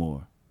complaining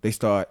more. They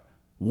start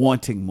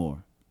wanting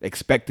more,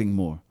 expecting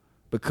more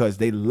because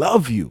they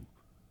love you.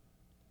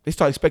 They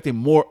start expecting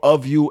more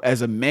of you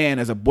as a man,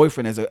 as a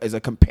boyfriend, as a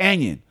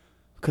companion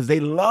because they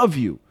love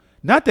you.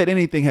 Not that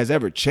anything has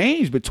ever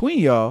changed between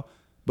y'all,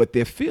 but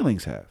their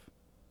feelings have.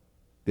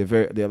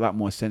 They're a lot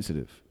more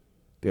sensitive.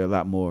 They're a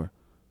lot more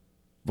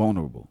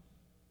vulnerable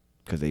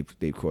because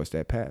they've crossed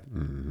that path.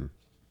 Mm-hmm.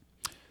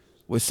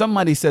 When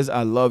somebody says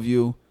I love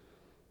you,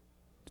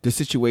 the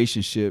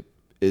situationship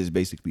is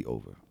basically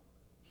over.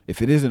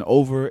 If it isn't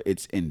over,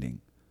 it's ending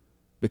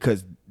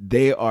because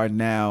you are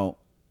now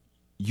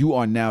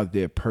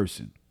their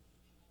person.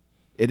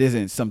 It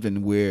isn't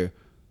something where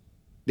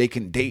they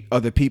can date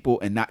other people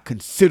and not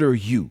consider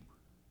you.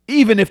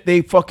 Even if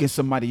they fucking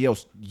somebody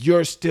else,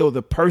 you're still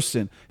the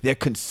person they're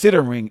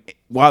considering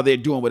while they're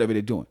doing whatever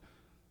they're doing.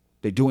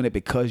 They're doing it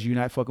because you're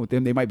not fucking with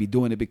them. They might be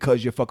doing it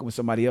because you're fucking with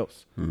somebody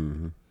else.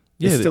 Mm-hmm.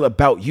 It's still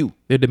about you.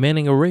 They're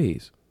demanding a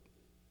raise.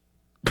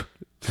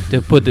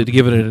 to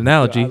give it an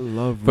analogy I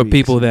love for raise.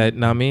 people that,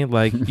 know what I mean,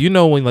 like, you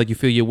know, when like you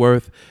feel your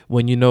worth,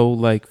 when you know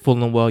like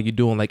full and well you're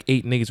doing like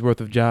 8 niggas worth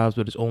of jobs,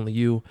 but it's only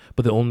you,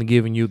 but they're only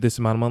giving you this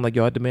amount of money. Like,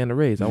 yo, I demand a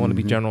raise. I want to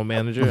be general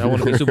manager. I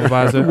want to be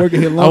supervisor.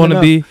 Working here I long want to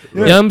enough. be.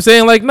 You know what I'm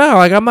saying? Like, nah,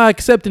 like I'm not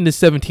accepting this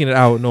 17 an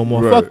hour no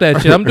more. Right. Fuck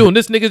that shit. I'm doing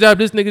this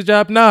nigga's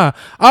job. Nah,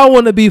 I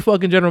want to be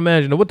fucking general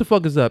manager. Now, what the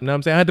fuck is up? Know what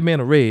I'm saying? I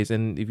demand a raise,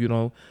 and if you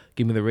don't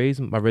give me the raise,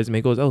 my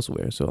resume goes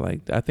elsewhere. So like,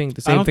 I think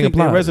the I same don't thing think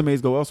their applies.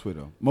 resumes go elsewhere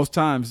though. Most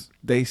times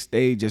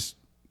they just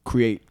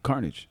create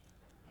carnage.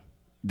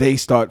 They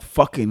start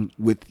fucking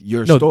with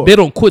your No, store. they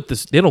don't quit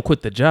this. They don't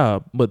quit the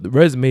job, but the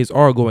resumes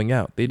are going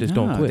out. They just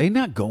don't quit. They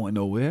not going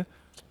nowhere.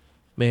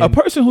 Man, A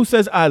person who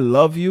says I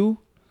love you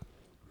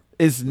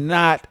is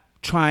not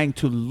trying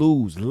to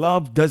lose.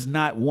 Love does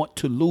not want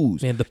to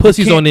lose. man, the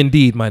pussy's can't- on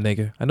Indeed, my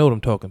nigga. I know what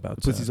I'm talking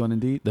about. Pussy's son. on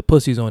Indeed. The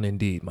pussy's on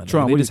Indeed, my nigga.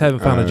 Tron, They what do just you haven't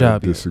found a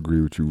job I yet.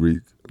 disagree with you,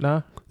 Reek.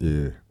 Nah,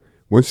 Yeah.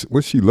 Once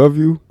she love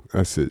you,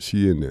 that's it.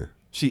 She in there.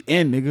 She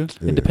in, nigga.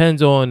 Yeah. it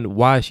depends on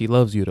why she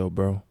loves you, though,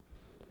 bro.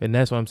 And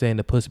that's why I'm saying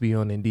the pussy be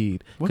on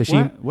Indeed. What,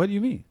 Because what do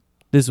you mean?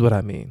 this is what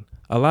I mean.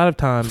 A lot of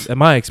times, in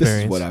my This is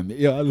experience, what I mean.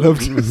 Yeah, I love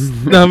this.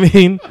 you know what I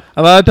mean?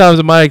 A lot of times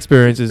in my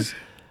experiences,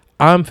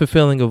 I'm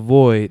fulfilling a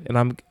void,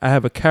 and I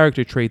have a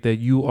character trait that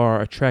you are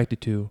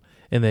attracted to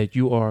and that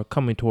you are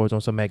coming towards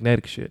on some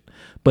magnetic shit.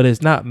 But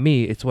it's not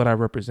me, it's what I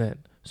represent.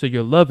 So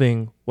you're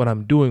loving what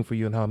I'm doing for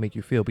you and how I make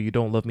you feel, but you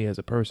don't love me as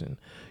a person.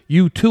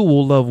 You too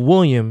will love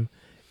William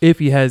if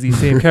he has these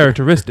same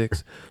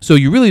characteristics. So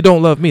you really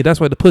don't love me. That's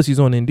why the pussy's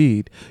on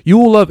Indeed. You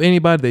will love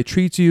anybody that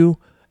treats you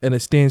in a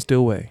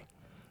standstill way.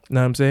 You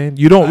know what I'm saying?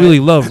 You don't really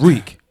love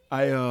Reek.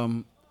 I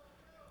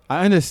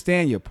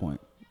understand your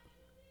point,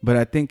 but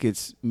I think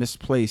it's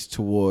misplaced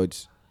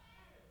towards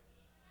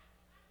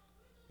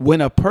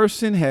when a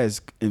person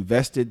has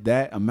invested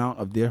that amount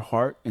of their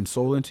heart and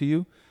soul into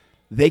you,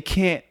 they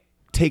can't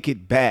take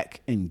it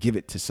back and give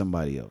it to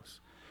somebody else.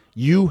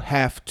 You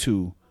have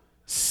to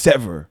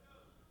sever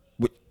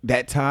with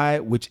that tie,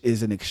 which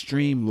is an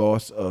extreme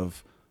loss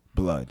of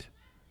blood.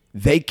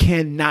 They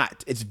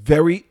cannot. It's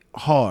very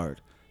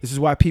hard. This is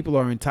why people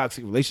are in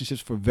toxic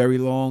relationships for a very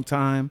long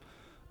time.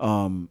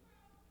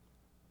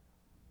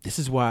 This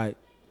is why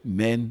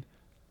men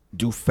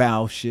do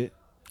foul shit.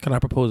 Can I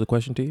propose a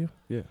question to you?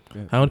 Yeah.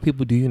 How many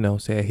people do you know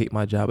say I hate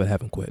my job but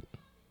haven't quit?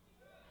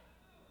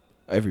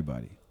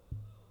 Everybody.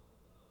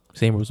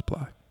 Same rules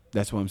apply.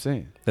 That's what I'm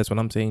saying. That's what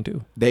I'm saying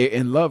too. They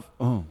in love.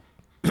 Oh,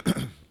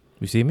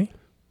 You see me?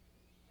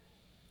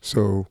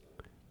 So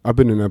I've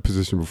been in that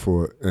position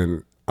before,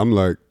 and I'm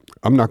like,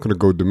 I'm not going to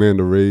go demand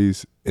a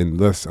raise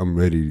unless I'm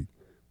ready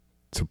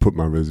to put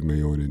my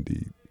resume on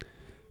Indeed,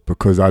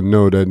 because I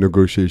know that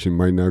negotiation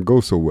might not go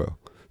so well.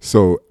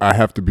 So I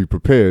have to be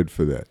prepared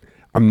for that.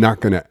 I'm not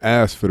going to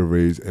ask for the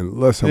raise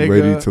unless I'm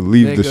ready to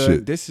leave the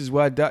shit. This is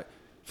why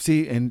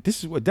see, and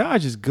this is what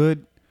Dodge is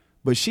good,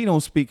 but she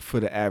don't speak for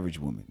the average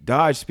woman.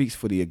 Dodge speaks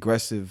for the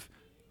aggressive,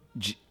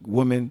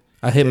 woman.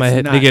 I hit my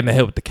head, nigga in the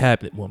head with the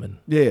cabinet woman.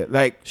 Yeah,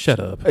 like shut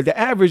up. The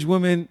average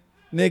woman,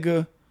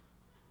 nigga,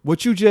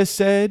 what you just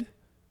said,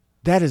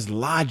 that is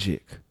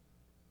logic.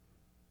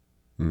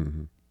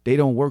 Mm-hmm. They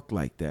don't work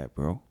like that,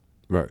 bro.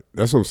 Right.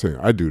 That's what I'm saying.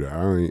 I do that.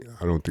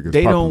 I don't think it's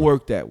they popular. don't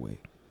work that way.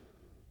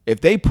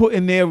 If they put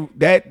in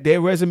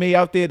their resume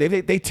out there,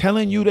 they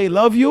telling you they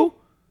love you,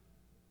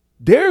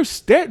 they're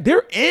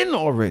in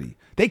already.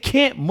 They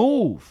can't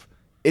move.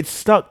 It's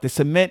stuck. The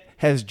cement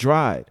has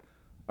dried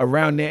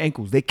around their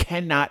ankles. They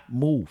cannot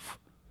move.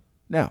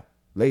 Now,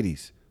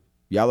 ladies,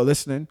 y'all are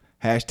listening.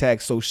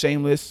 Hashtag So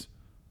Shameless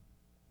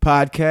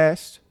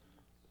podcast.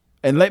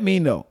 And let me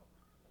know.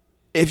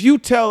 If you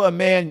tell a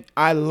man,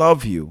 I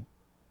love you,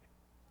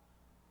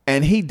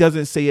 and he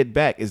doesn't say it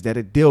back, is that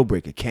a deal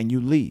breaker? Can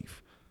you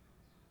leave?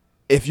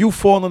 If you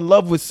fall in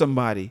love with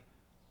somebody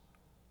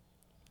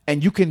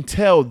and you can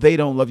tell they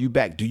don't love you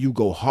back, do you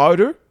go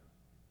harder?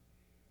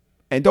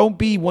 And don't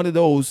be one of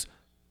those,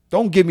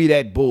 don't give me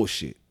that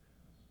bullshit.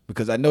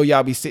 Because I know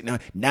y'all be sitting there,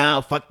 nah,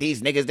 fuck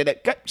these niggas.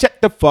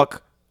 Shut the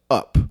fuck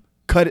up.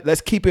 Cut it.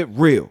 Let's keep it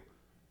real.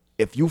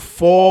 If you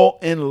fall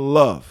in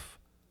love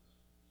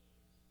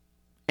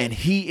and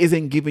he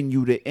isn't giving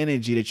you the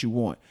energy that you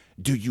want,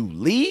 do you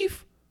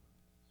leave?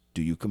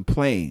 Do you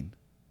complain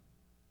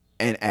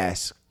and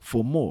ask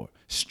for more?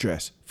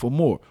 Stress for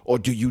more? Or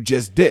do you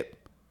just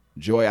dip?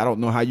 Joy, I don't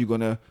know how you're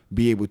going to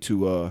be able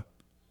to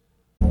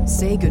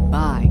say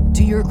goodbye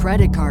to your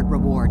credit card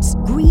rewards.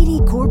 Greedy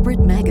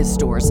corporate mega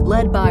stores,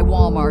 led by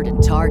Walmart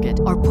and Target,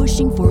 are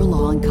pushing for a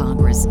law in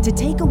Congress to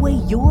take away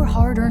your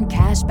hard-earned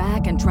cash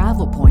back and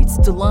travel points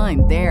to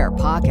line their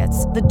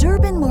pockets. The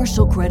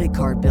Durbin-Marshall credit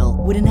card bill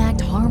would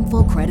enact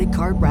harmful credit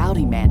card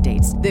routing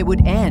mandates that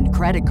would end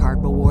credit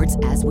card rewards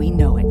as we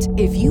know it.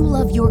 If you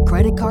love your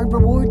credit card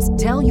rewards,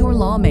 tell your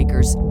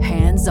lawmakers,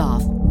 hands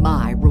off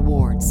my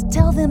rewards.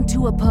 Tell them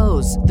to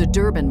oppose the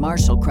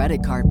Durbin-Marshall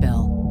credit card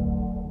bill.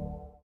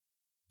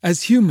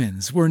 As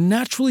humans, we're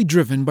naturally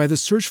driven by the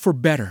search for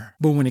better.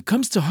 But when it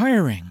comes to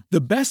hiring,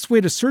 the best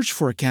way to search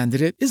for a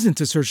candidate isn't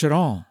to search at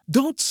all.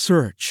 Don't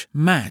search,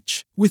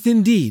 match with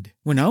Indeed.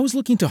 When I was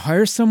looking to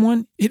hire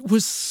someone, it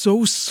was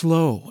so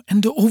slow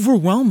and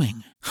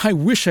overwhelming. I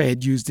wish I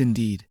had used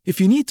Indeed.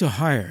 If you need to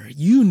hire,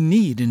 you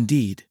need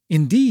Indeed.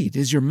 Indeed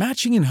is your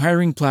matching and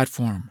hiring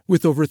platform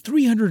with over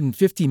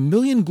 350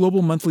 million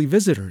global monthly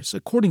visitors,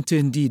 according to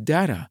Indeed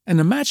data, and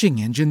a matching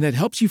engine that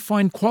helps you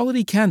find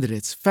quality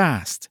candidates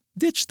fast.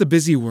 Ditch the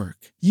busy work.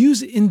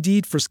 Use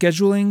Indeed for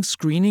scheduling,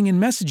 screening,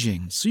 and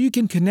messaging so you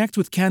can connect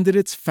with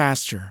candidates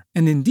faster.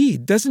 And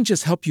Indeed doesn't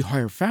just help you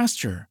hire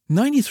faster.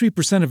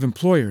 93% of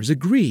employers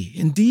agree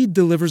Indeed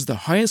delivers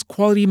the highest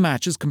quality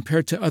matches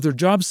compared to other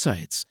job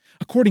sites,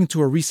 according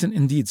to a recent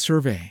Indeed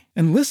survey.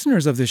 And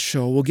listeners of this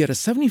show will get a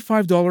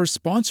 $75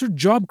 sponsored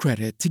job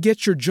credit to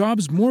get your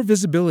jobs more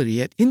visibility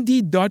at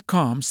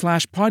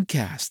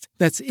Indeed.com/podcast.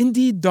 That's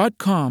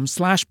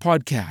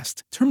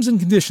Indeed.com/podcast. Terms and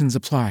conditions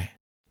apply.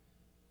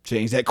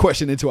 Change that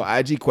question into an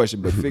IG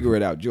question, but figure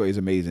it out. Joy is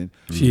amazing.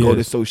 Go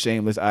to So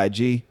Shameless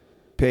IG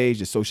page,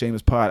 the So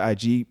Shameless Pod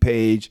IG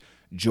page.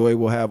 Joy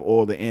will have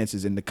all the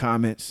answers in the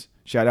comments.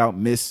 Shout out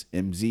Miss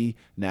MZ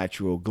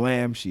Natural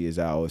Glam. She is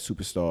our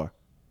superstar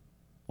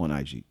on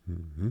IG.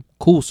 Mm-hmm.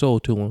 Cool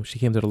soul too. When she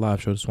came to the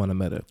live show, just when I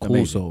met her.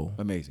 Cool soul.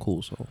 Amazing.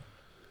 Cool soul.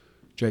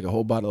 Drank a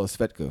whole bottle of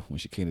Svedka when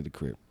she came to the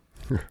crib.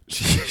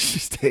 she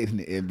stayed in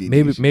the MD.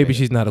 Maybe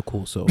she's not a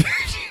cool soul.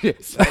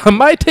 I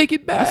might take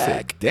it back. I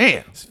said,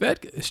 damn.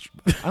 Svedka.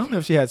 I don't know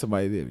if she had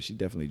somebody there, but she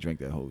definitely drank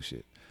that whole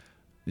shit.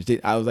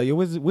 I was like, yo,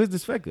 where's the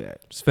Svedka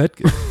at?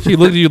 Svedka. She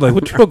looked at you like,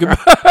 what you talking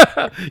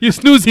about? You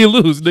snooze, you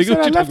lose, nigga. She said,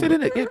 I left it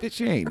in it.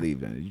 She ain't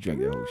leave that. You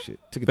drank that whole shit.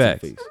 Took it to the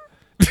face.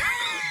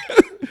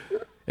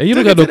 And you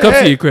don't got no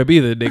cups in your crib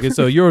either, nigga.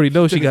 So you already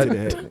know she got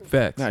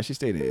facts. Nah, she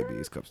stayed in the head.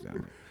 It's cups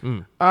down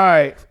there. All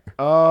right.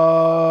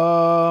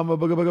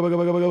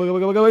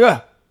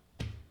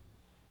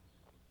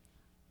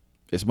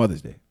 It's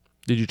Mother's Day.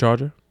 Did you charge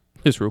her?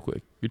 Just real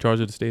quick. You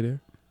charged her to stay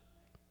there?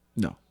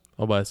 No.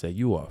 I'm about to say,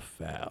 you are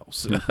foul.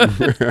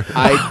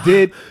 I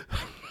did.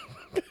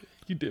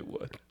 You did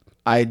what?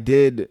 I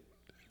did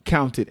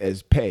count it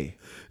as pay.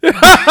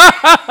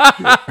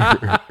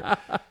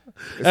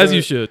 As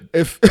you should.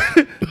 If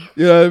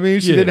you know what I mean,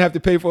 she didn't have to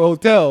pay for a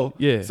hotel.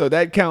 Yeah. So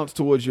that counts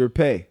towards your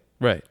pay.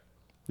 Right.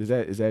 Is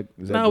that?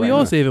 No, we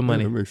all saving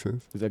money. That makes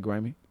sense. Is that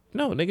grimy?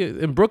 No, nigga.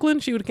 In Brooklyn,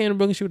 she would have came to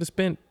Brooklyn. She would have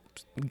spent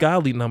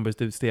godly numbers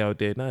to stay out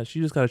there. Nah, she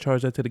just got to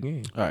charge that to the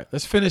game. All right.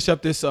 Let's finish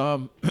up this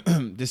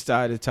this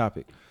side of the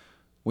topic.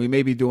 We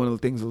may be doing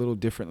things a little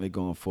differently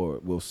going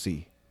forward. We'll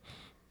see.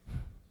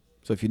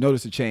 So if you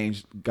notice a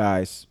change,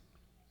 guys,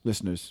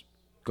 listeners,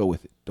 go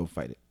with it. Don't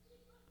fight it.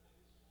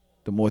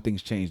 The more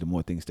things change, the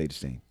more things stay the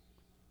same.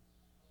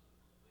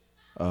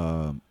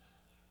 To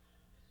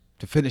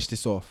finish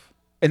this off,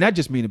 and I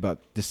just mean about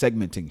the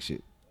segmenting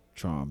shit.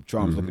 Trom's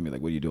looking at me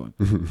like, what are you doing?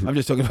 I'm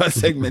just talking about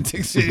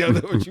segmenting shit. I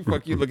don't know what you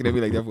fuck you looking at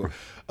me like that for.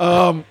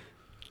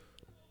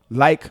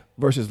 Like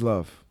versus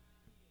love.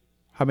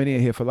 How many are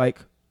here for like?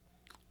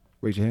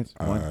 Raise your hands.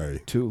 1,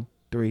 2,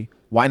 3.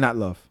 Why not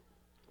love?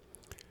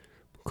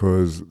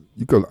 Cause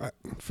you could,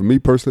 for me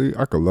personally,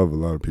 I could love a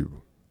lot of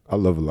people. I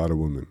love a lot of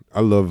women.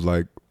 I love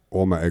like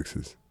all my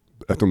exes.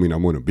 That don't mean I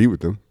want to be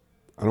with them.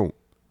 I don't.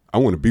 I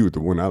want to be with the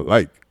one I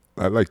like.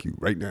 I like you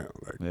right now.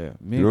 Like, yeah,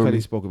 me and Cuddy I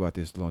mean? spoke about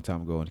this a long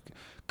time ago. And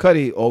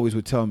Cuddy always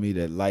would tell me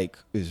that like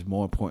is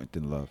more important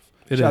than love.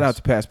 Shout out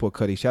to Passport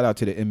Cuddy. Shout out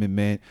to the M in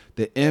Man.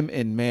 The M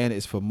in Man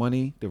is for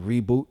money. The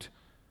reboot.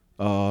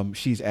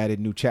 She's added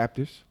new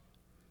chapters.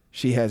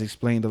 She has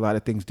explained a lot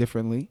of things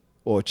differently,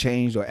 or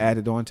changed, or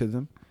added on to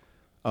them.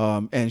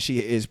 And she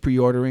is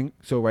pre-ordering.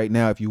 So right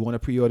now, if you want a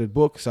pre-ordered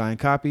book, signed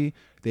copy,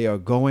 they are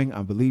going.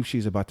 I believe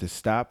she's about to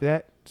stop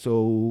that.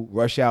 So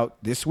rush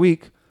out this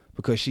week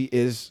because she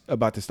is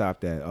about to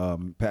stop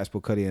that.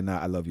 Passport Cuddy and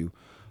I love you.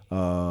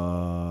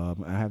 I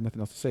have nothing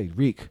else to say.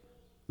 Reek,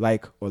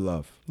 like or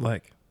love?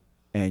 Like.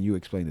 And you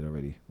explained it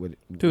already.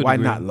 To Why a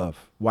degree. not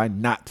love? Why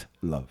not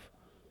love?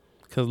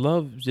 Because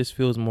love just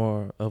feels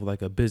more of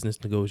like a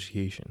business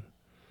negotiation.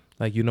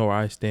 Like, you know where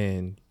I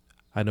stand.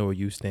 I know where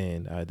you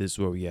stand. This is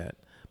where we at.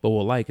 But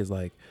what like is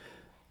like,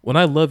 when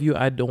I love you,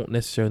 I don't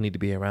necessarily need to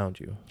be around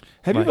you.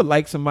 Have you ever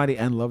liked somebody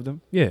and loved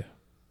them? Yeah.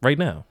 Right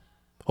now.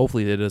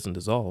 Hopefully that doesn't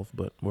dissolve,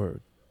 but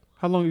word.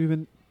 How long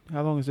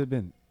has it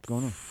been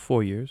going on?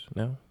 4 years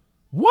now.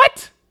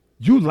 What?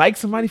 You liked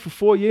somebody for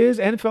 4 years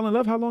and fell in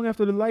love? How long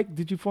after the like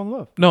did you fall in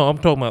love? No, I'm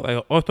talking about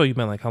like, I thought you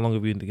meant like how long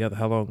have we been together?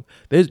 How long?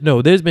 There's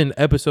been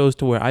episodes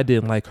to where I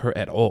didn't like her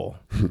at all.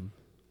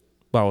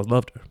 But I always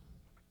loved her.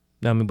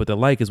 I mean, but the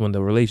like is when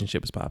the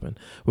relationship is popping.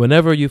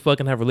 Whenever you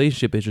fucking have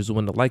relationship issues is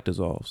when the like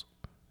dissolves.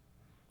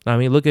 I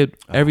mean, look at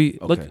every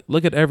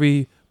look at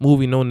every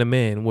movie known to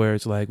man where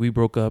it's like we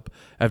broke up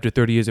after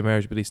 30 years of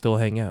marriage, but they still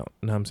hang out.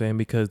 You know what I'm saying?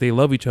 Because they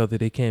love each other,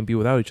 they can't be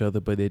without each other,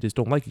 but they just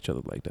don't like each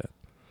other like that.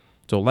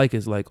 So like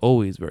is like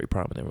always very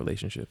prominent in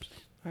relationships.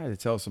 I had to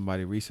tell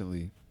somebody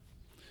recently,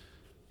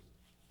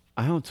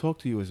 I don't talk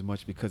to you as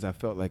much because I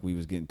felt like we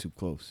was getting too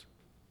close.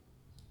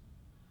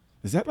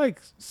 Is that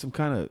like some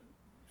kind of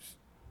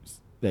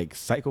like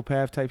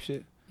psychopath type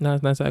shit? No,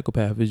 it's not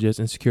psychopath. It's just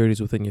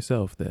insecurities within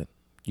yourself that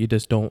you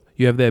just don't.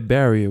 You have that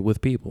barrier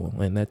with people,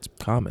 and that's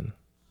common.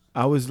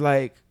 I was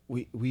like,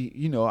 we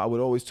you know, I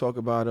would always talk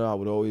about her. I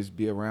would always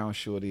be around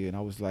Shorty, and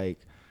I was like,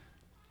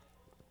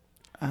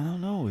 I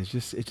don't know. It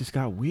just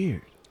got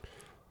weird.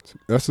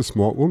 That's a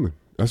smart woman.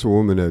 That's a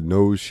woman that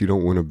knows she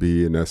don't want to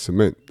be in that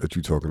cement that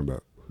you're talking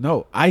about.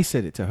 No, I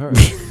said it to her.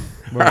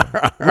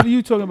 What are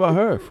you talking about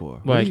her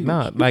for? Like,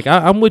 like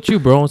I'm with you,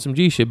 bro, on some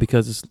G shit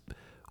because it's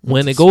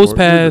when That's it a goes smart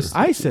past. nigga.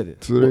 I said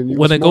it. So then you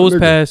When a it smart goes nigga.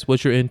 past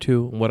what you're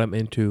into and what I'm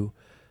into,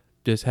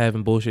 just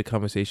having bullshit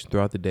conversation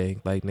throughout the day,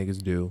 like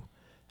niggas do,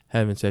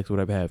 having sex,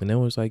 whatever have. And then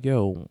it was like,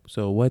 yo,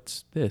 so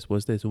what's this?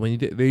 What's this? And when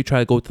they try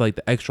to go to like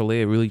the extra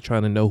layer, really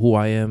trying to know who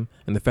I am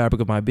and the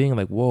fabric of my being,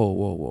 like,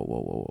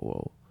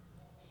 whoa.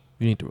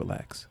 You need to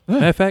relax.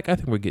 Matter of fact, I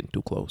think we're getting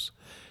too close.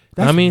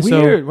 That's I mean,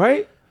 weird, so,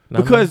 right? I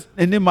mean- Because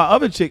and then my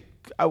other chick,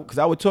 because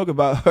I would talk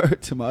about her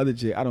to my other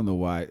chick. I don't know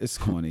why. It's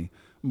corny,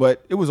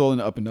 but it was all in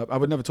the up and up. I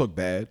would never talk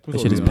bad. It was That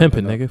all shit in is the up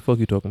pimping, and up. nigga. Fuck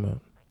you talking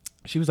about.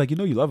 She was like, you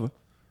know, you love her.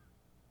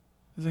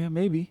 I was like, yeah,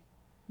 maybe,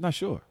 not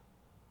sure.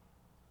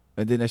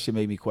 And then that shit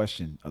made me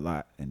question a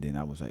lot. And then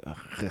I was like,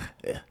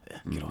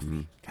 get off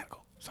me, gotta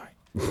go. Sorry,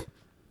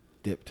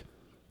 dipped.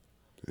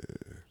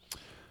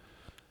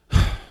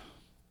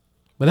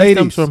 But that Ladies.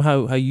 comes from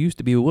how you used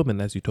to be with women,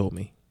 as you told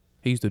me.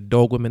 He used to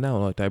dog women out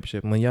and all that type of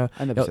shit. When y'all,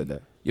 I never said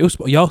that.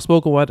 y'all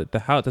spoke about it, the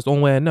house. That's the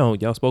only way I know.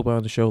 Y'all spoke about it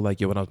on the show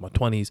like, yo, when I was in my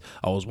 20s,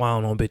 I was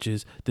wild on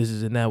bitches. This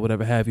is and that,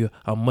 whatever have you.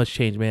 I'm a much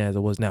changed man as I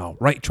was now.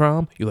 Right,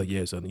 Trom? You're like,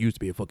 yeah, son, you used to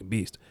be a fucking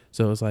beast.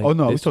 So it's like, Oh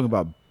no, I was talking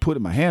about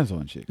putting my hands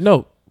on chicks.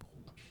 no.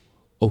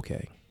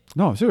 Okay.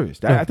 No, I'm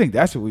serious. I think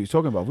that's what we were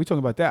talking about. If we talking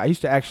about that, I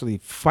used to actually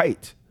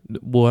fight.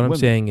 What I'm Women.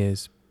 saying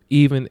is,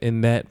 even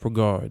in that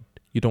regard,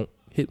 you don't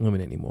hit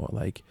women anymore.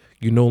 Like,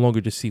 you no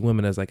longer just see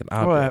women as like an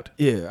object.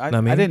 I Know what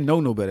I mean? didn't know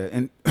no better.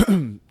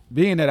 And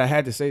being that I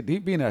said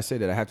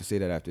that, I have to say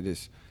that after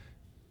this,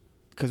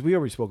 because we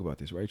already spoke about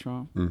this, right,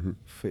 Tron?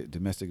 Mm-hmm.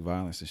 Domestic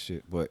violence and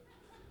shit. But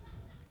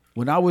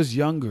when I was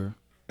younger,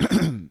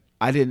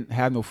 I didn't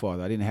have no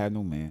father. I didn't have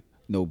no man,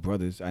 no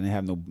brothers. I didn't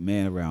have no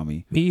man around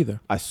me. Me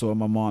either. I saw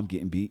my mom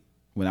getting beat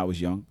when I was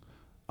young.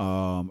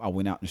 I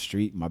went out in the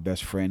street. My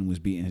best friend was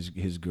beating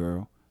his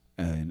girl,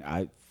 and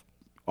I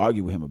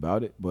argued with him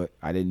about it, but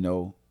I didn't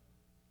know.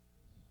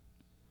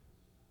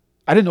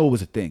 I didn't know it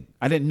was a thing.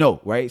 I didn't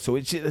know, right? So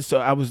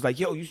I was like,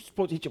 "Yo, you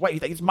supposed to hit your wife?"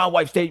 He's like, "It's my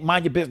wife. Stay,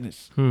 mind your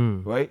business,"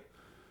 right?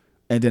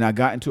 And then I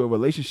got into a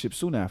relationship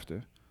soon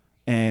after,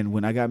 and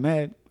when I got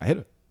mad, I hit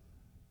her.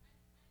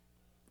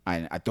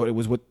 I thought it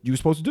was what you were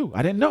supposed to do.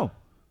 I didn't know,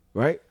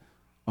 right?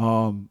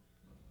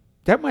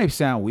 That might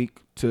sound weak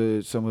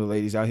to some of the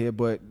ladies out here,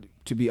 but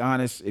to be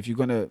honest, if you're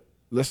gonna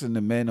listen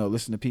to men or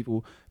listen to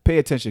people, pay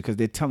attention because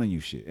they're telling you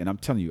shit. And I'm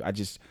telling you, I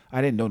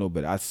didn't know no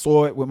better. I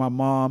saw it with my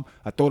mom.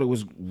 I thought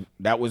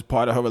that was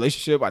part of her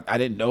relationship. I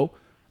didn't know.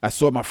 I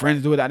saw my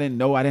friends do it. I didn't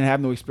know. I didn't have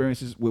no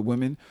experiences with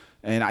women,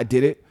 and I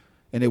did it.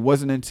 And it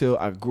wasn't until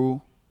I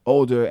grew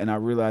older and I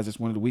realized it's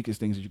one of the weakest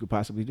things that you could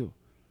possibly do.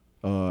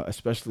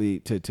 especially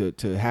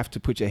to have to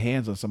put your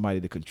hands on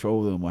somebody to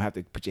control them, or have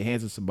to put your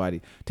hands on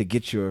somebody to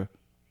get the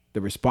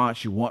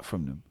response you want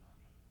from them.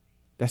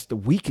 That's the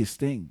weakest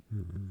thing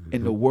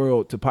in the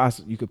world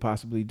you could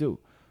possibly do.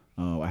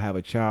 I have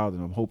a child,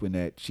 and I'm hoping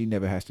that she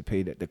never has to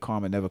pay that. The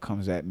karma never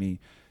comes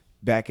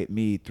back at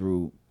me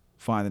through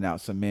finding out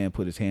some man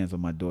put his hands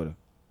on my daughter.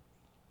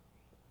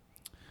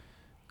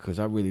 Because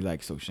I really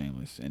like So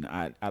Shameless, and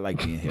I like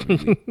being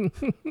heavy,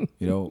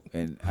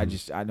 and I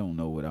don't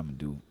know what I'm gonna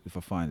do if I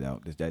find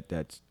out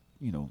that's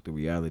the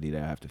reality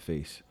that I have to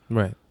face.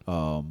 Right.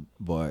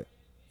 But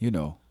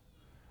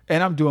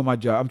and I'm doing my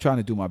job. I'm trying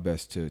to do my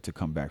best to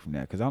come back from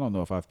that, because I don't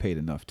know if I've paid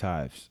enough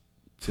tithes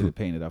to the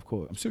pain that I've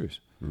caused. I'm serious.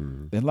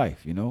 In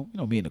life, me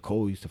and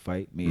Nicole used to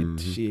fight. Me and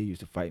Tashia used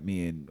to fight.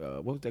 Me and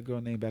what was that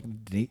girl name back in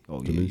Denise?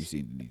 Oh yeah, you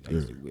seen Denise? I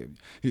used to wear.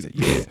 He's like,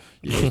 yeah.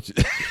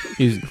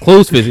 He's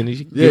close fishing.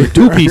 Yeah,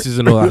 2 pieces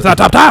and all.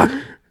 Top.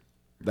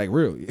 Like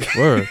really,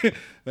 Word.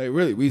 like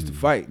really, we used to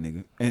fight,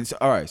 nigga. And so,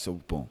 all right, so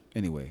boom.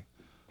 Anyway,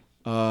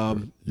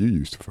 You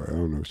used to fight. I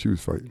don't know. She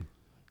was fighting.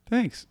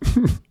 thanks.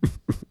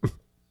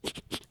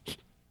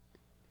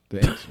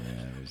 Thanks,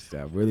 man.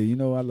 I really,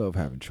 I love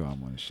having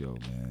trauma on the show,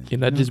 man.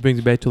 And that just brings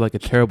me back to like a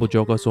terrible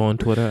joke I saw on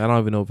Twitter. I don't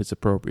even know if it's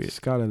appropriate.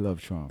 Scott, I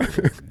love trauma.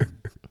 Man.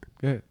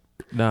 Go ahead.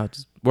 Nah,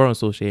 we're on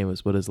So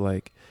Shameless, but it's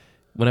like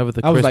whenever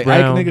the I was Chris like,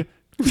 Brown, Ike,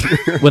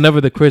 nigga. whenever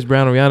the Chris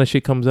Brown and Rihanna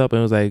shit comes up, and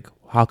it was like,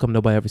 how come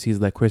nobody ever sees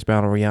that Chris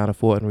Brown and Rihanna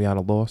fought and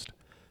Rihanna lost?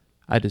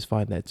 I just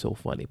find that so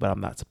funny, but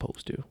I'm not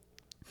supposed to.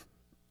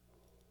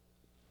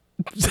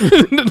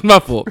 My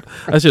fault.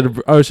 I should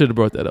have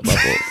brought that up. My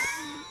fault.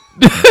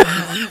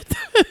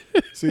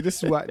 See,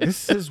 this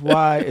is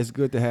why it's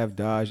good to have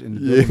Dodge in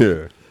the building.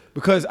 Yeah.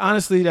 Because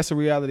honestly, that's a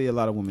reality a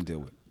lot of women deal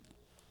with.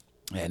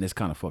 And it's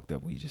kind of fucked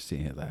up when you just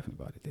sitting here laughing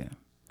about it. Damn.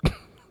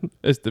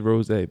 It's the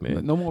rose,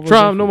 man. No more rosé.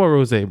 Try no more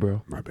rose,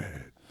 bro. My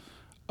bad.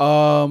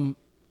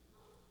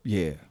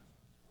 Yeah.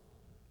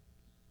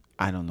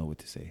 I don't know what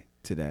to say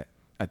to that.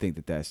 I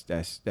think that's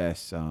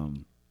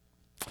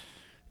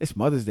it's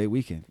Mother's Day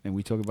weekend, and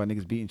we talk about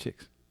niggas beating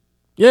chicks.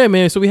 Yeah,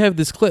 man. So we have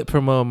this clip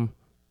from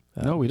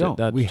No, we don't.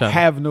 We trying-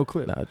 have no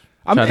clip. Nah,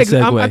 I trying to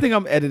segue. think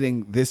I'm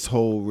editing this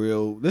whole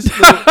reel.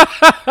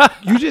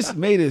 You just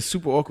made it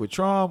super awkward.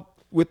 Trom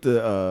with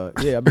the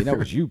that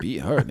was you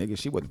beating her, nigga.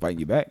 She wasn't fighting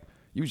you back.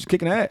 You was just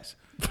kicking ass.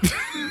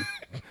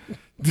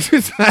 Just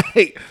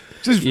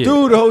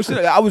do the whole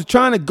shit. I was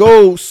trying to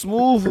go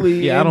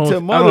smoothly Yeah, I into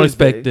don't Mother's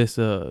expect Day. this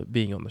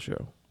being on the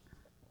show.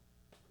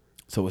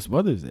 So it's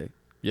Mother's Day.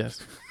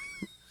 Yes.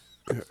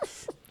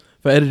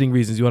 For editing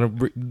reasons, you want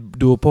to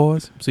do a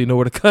pause so you know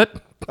where to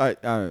cut? All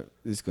right.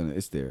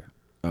 It's there.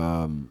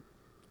 Damn,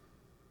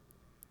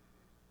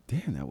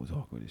 that was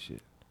awkward as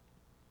shit.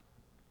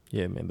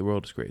 Yeah, man. The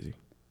world is crazy.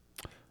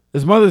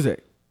 It's Mother's Day.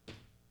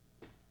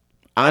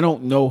 I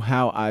don't know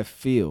how I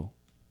feel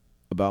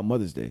about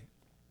Mother's Day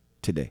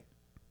today.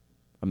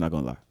 I'm not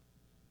gonna lie.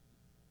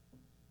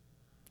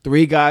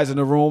 3 guys in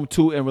the room,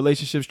 2 in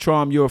relationships.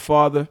 Trom, you're a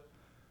father.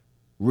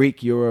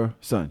 Reek, you're a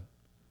son.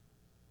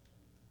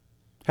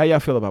 How y'all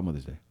feel about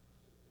Mother's Day?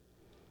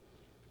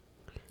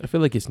 I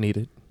feel like it's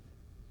needed.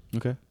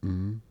 Okay.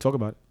 Talk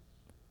about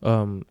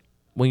it.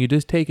 When you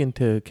just take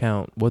into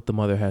account what the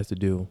mother has to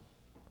do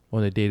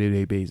on a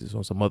day-to-day basis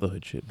on some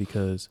motherhood shit,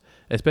 because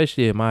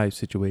especially in my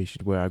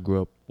situation where I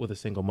grew up with a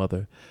single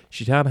mother,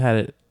 she kind of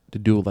had to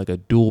do like a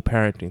dual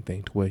parenting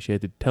thing to where she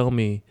had to tell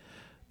me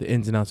the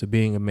ins and outs of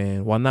being a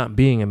man while not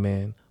being a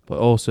man, but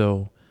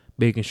also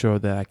making sure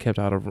that I kept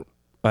out of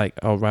like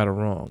right or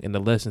wrong, and the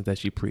lessons that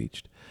she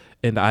preached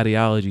and the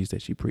ideologies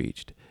that she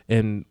preached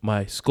and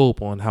my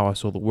scope on how I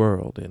saw the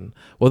world, and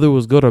whether it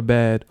was good or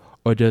bad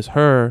or just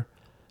her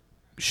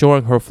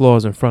showing her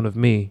flaws in front of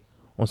me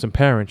on some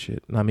parent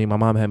shit. I mean, my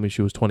mom had me when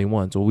she was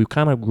 21, so we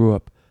kind of grew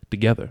up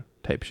together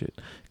type shit.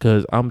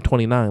 Because I'm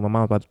 29, my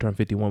mom's about to turn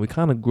 51. We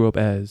kind of grew up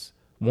as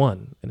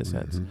one in a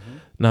sense. Know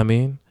what I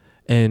mean?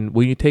 And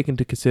when you take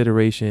into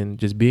consideration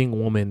just being a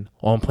woman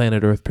on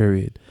planet Earth,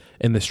 period,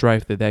 and the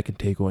strife that can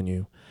take on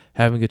you,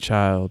 having a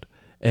child,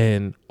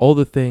 and all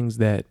the things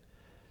that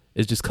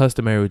is just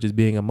customary with just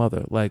being a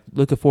mother. Like,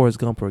 look at Forrest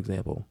Gump, for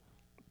example.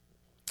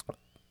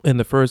 In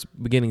the first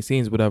beginning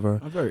scenes, whatever.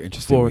 I'm very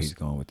interested where he's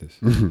going with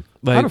this.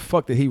 Like, how the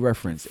fuck did he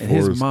reference in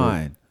his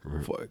mind?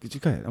 Could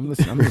you go ahead? I'm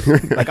listening.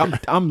 Like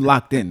I'm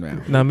locked in now. Know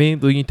what I mean?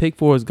 When you take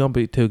Forrest Gump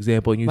to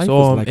example, and you Life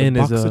saw is him like in a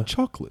box as of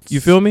chocolates.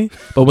 you feel me?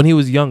 But when he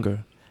was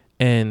younger,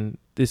 and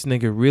this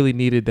nigga really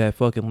needed that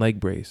fucking leg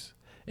brace,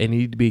 and he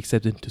needed to be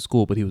accepted into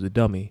school, but he was a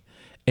dummy,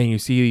 and you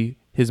see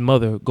his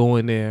mother go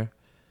in there,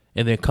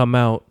 and then come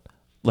out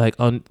like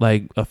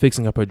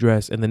fixing up her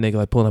dress, and the nigga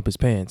like pulling up his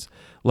pants,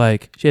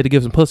 like she had to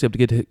give some pussy up to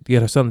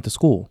get her son into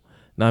school.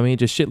 Know what I mean?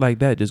 Just shit like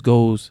that just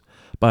goes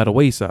by the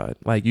wayside.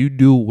 Like, you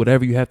do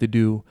whatever you have to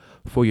do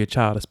for your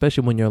child,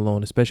 especially when you're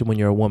alone, especially when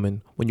you're a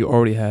woman, when you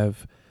already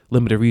have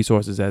limited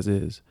resources as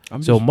is.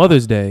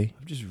 Mother's Day.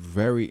 I'm just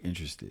very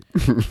interested.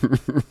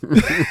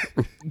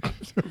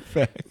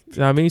 Fact. You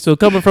know what I mean? So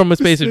coming from a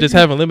space of just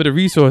having limited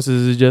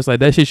resources is just like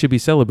that shit should be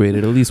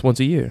celebrated at least once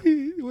a year.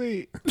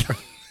 Wait.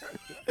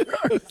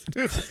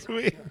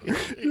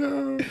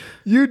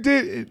 You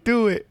didn't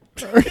do it.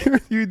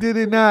 You did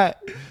it not.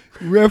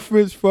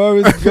 Reference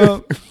Forrest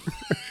Gump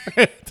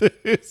to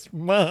his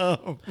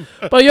mom.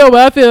 But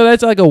I feel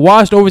that's like a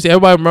washed over.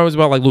 Everybody remembers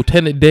about like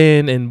Lieutenant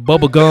Dan and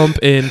Bubba Gump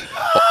and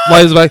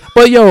like.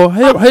 But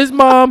his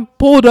mom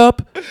pulled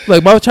up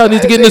like, my child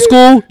needs to get into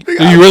school.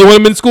 Do you really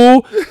want him in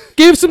school?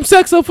 Give some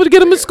sex up to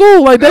get him in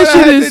school. Like that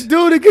shit is.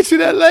 Do to get you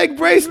that leg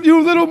brace,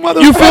 you little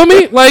motherfucker. You feel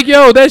me? Like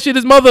that shit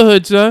is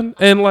motherhood, son.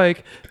 And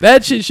like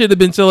that shit should have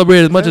been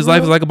celebrated as much as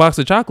life is like a box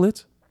of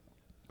chocolates.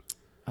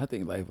 I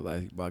think life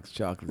like box of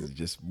chocolates is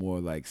just more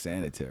like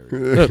sanitary. You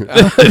know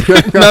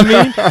what I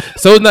mean?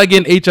 So it's not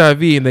getting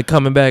HIV and then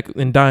coming back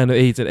and dying of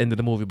AIDS at the end of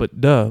the movie.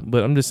 But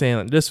But I'm just saying,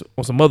 like, just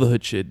on some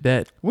motherhood shit.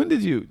 When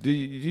did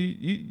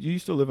you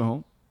still live at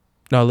home?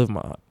 No, I live with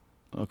my aunt.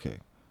 Okay.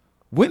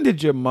 When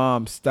did your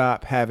mom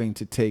stop having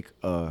to take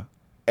a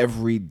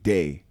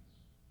everyday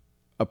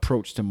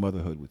approach to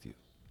motherhood with you?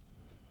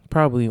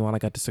 Probably when I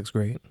got to 6th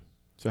grade.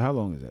 So how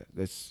long is that?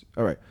 That's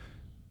all right.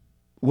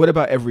 What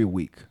about every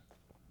week?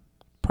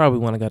 Probably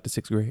when I got to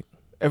 6th grade.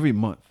 Every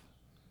month?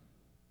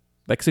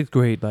 Like 6th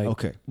grade, like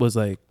okay, was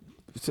like.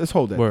 Let's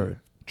hold that.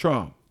 Word.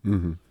 Trom.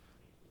 Mm-hmm.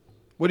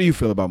 What do you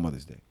feel about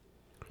Mother's Day?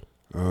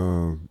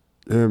 Yeah,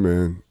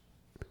 man.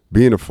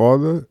 Being a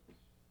father,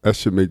 that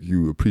should make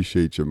you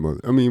appreciate your mother.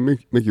 I mean,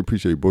 make you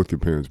appreciate both your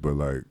parents, but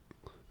like,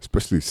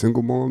 especially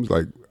single moms,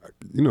 like,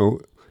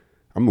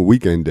 I'm a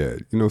weekend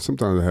dad.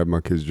 Sometimes I have my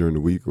kids during the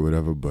week or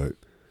whatever, but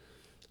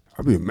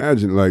I be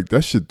imagining like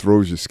that shit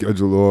throws your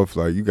schedule off.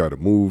 Like you got to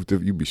move,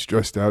 you be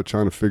stressed out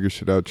trying to figure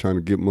shit out, trying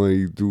to get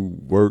money, do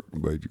work,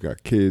 but you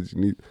got kids. You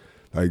need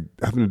like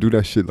having to do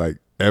that shit like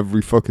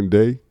every fucking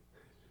day,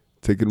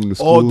 taking them to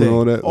school all day, and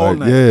all that. All like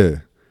night. Yeah,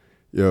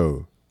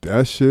 yo,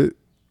 that shit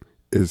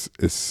is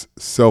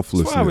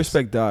selflessness. That's why I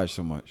respect Dodge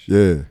so much.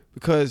 Yeah,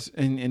 because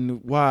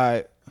and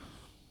why,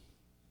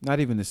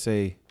 not even to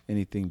say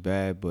anything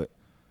bad, but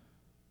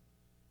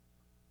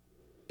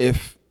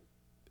if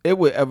it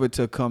would ever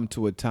to come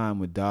to a time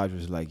where Dodge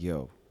was like,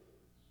 yo,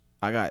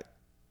 I got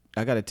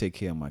to take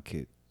care of my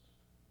kid.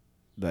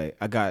 Like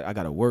I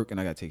got to work and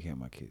I got to take care of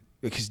my kid.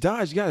 Because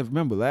Dodge, you got to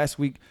remember, last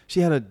week she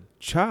had a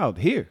child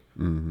here.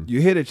 Mm-hmm.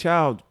 You hear the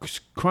child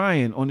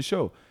crying on the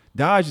show.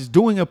 Dodge is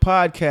doing a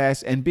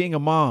podcast and being a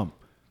mom,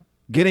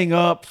 getting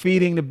up,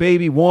 feeding the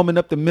baby, warming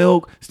up the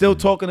milk, still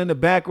talking in the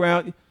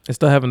background. And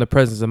still having the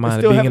presence of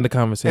mind of being in the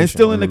conversation. And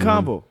still in the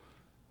combo.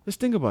 Let's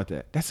think about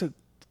that. That's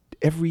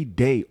every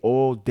day,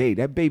 all day.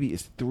 That baby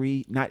is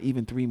not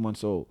even 3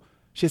 months old.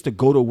 She has to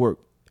go to work.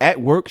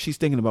 At work, she's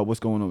thinking about what's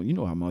going on. You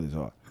know how mothers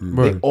are.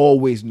 Right. They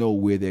always know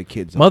where their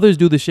kids are. Mothers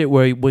do the shit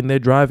where when they're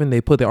driving,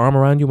 they put their arm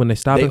around you when they're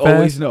stopping They fast.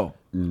 always know.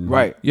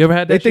 Right. You ever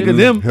had that They think shit? of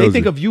them. Hell's They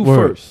think it. of you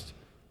Word. first.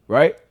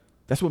 Right?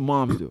 That's what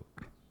moms do.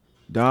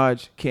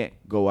 Dodge can't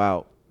go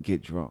out,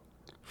 get drunk.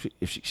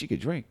 She could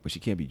drink, but she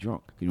can't be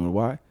drunk. You know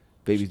why?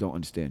 Babies don't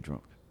understand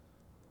drunk.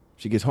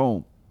 She gets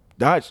home.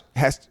 Dodge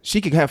she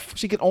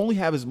can only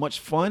have as much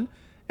fun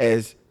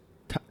as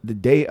the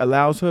day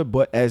allows her,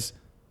 but as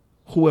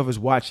whoever's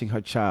watching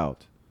her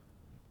child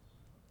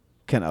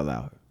can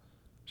allow her.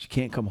 She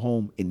can't come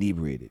home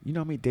inebriated. You know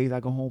how many days I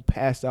go home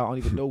passed out? I don't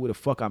even know where the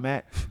fuck I'm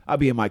at. I'll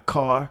be in my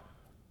car.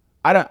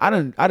 I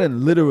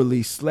done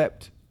literally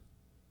slept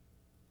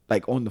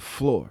like on the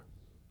floor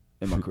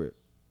in my crib.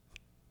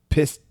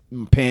 Pissed in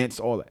my pants,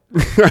 all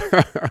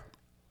that.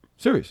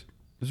 Serious.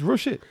 It's real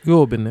shit. You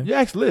all been there. You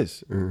ask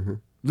Liz.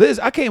 Liz,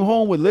 I came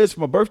home with Liz for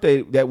my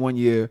birthday that one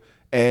year,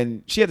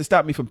 and she had to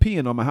stop me from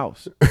peeing on my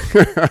house.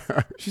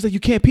 She's like, you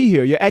can't pee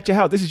here. You're at your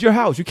house. This is your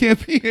house. You can't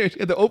pee here. She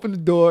had to open the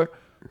door.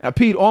 I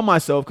peed on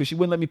myself because she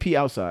wouldn't let me pee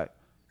outside.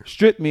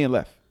 Stripped me and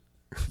left.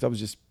 So I was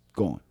just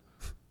gone.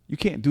 You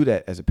can't do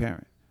that as a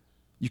parent.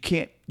 You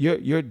can't.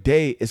 Your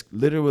day is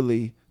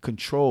literally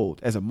controlled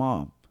as a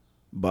mom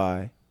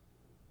by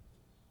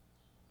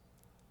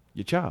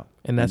your child.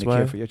 And that's the why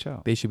care for your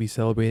child. they should be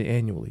celebrated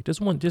annually. Just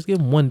give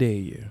them one day a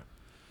year.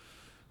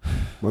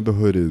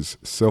 motherhood is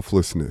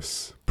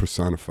selflessness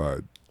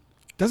personified.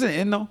 Doesn't it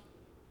end though?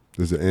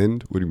 Does it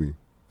end? What do you mean?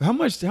 How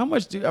much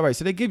do all right,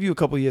 so they give you a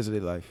couple of years of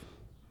their life.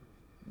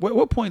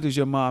 What point does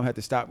your mom have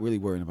to stop really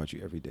worrying about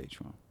you every day,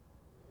 Trump?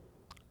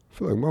 I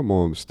feel like my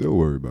mom's still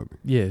worried about me.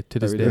 Yeah, to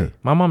this Every day. day.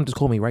 My mom just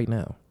called me right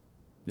now.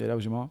 Yeah, that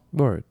was your mom?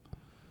 Word.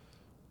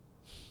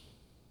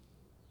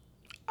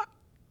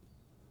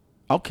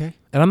 Okay.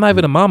 And I'm not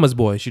even a mama's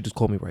boy. She just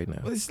called me right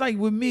now. Well, it's like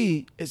with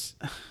me, is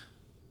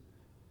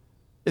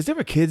there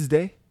a kid's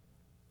day?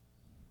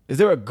 Is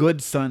there a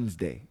good son's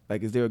day?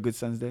 Like, is there a good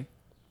son's day?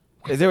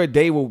 Is there a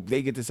day where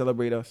they get to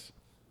celebrate us?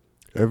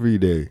 Every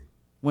day.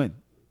 When?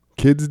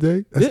 Kids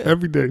Day? That's Yeah.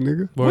 every day,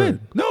 nigga. Word.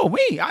 When? No,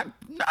 me. I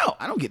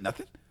don't get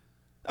nothing.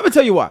 Let me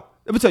tell you why.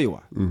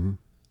 Mm-hmm.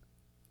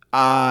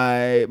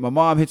 My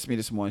mom hits me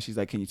this morning. She's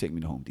like, "Can you take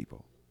me to Home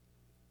Depot?"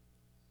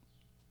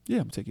 Yeah,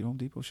 I'm gonna take you to Home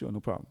Depot. Sure,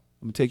 no problem.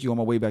 I'm gonna take you on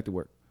my way back to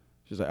work.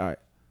 She's like, "All right."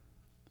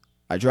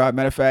 I drive.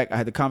 Matter of fact, I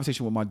had the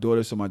conversation with my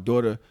daughter. So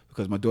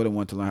because my daughter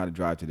wanted to learn how to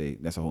drive today.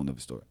 That's a whole nother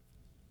story.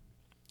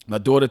 My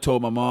daughter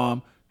told my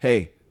mom,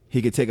 "Hey,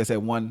 he could take us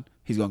at 1.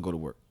 He's gonna go to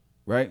work."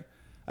 right?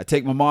 I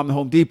take my mom to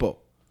Home Depot.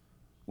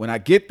 When I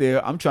get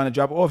there, I'm trying to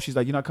drop her off. She's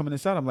like, "You're not coming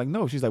inside?" I'm like,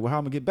 "No." She's like, "Well, how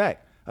am I gonna get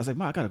back?" I was like,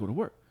 "Ma, I gotta go to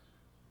work."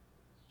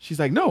 She's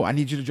like, "No, I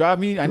need you to drive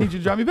me. I need you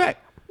to drive me back.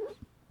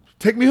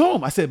 Take me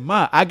home." I said,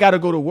 "Ma, I gotta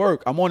go to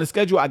work. I'm on a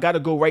schedule. I gotta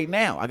go right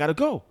now. I gotta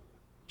go."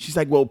 She's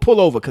like, "Well,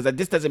 pull over because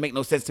this doesn't make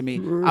no sense to me."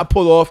 I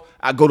pull off.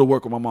 I go to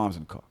work with my mom's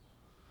in the car.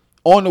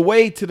 On the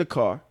way to the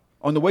car,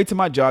 on the way to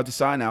my job to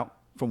sign out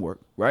from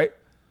work, right?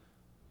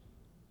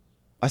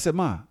 I said,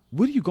 "Ma,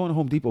 what are you going to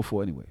Home Depot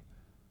for anyway?"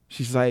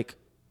 She's like,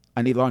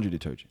 "I need laundry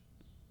detergent."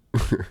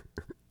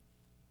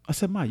 I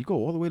said, "Ma, you go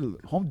all the way to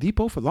Home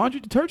Depot for laundry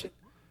detergent?"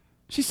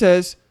 She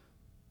says,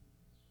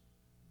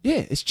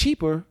 "Yeah, it's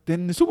cheaper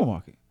than the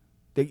supermarket.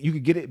 You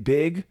could get it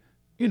big,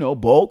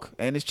 bulk,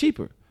 and it's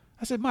cheaper."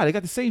 I said, "Ma, they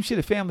got the same shit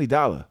at Family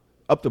Dollar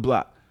up the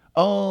block."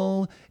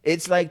 "Oh,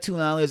 it's like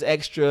 $2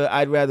 extra.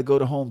 I'd rather go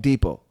to Home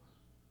Depot."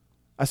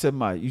 I said,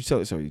 "Ma, you're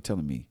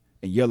telling me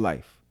in your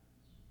life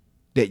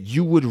that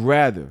you would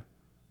rather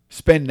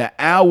spend the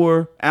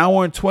hour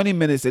and 20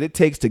 minutes that it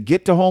takes to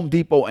get to Home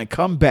Depot and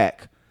come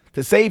back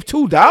to save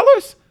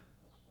 $2?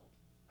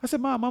 I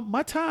said, "Mom,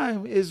 my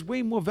time is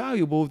way more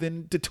valuable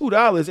than the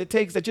 $2 it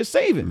takes that you're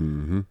saving."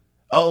 Mm-hmm.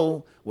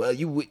 "Oh, well,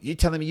 you're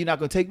telling me you're not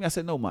going to take me?" I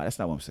said, "No, Ma, that's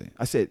not what I'm saying."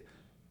 I said,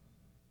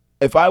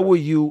 if I were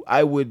you,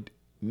 I would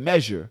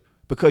measure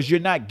because you're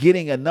not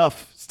getting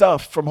enough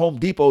stuff from Home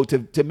Depot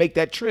to make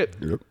that trip.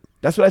 Yep.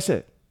 That's what I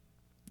said.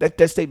 That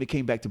statement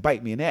came back to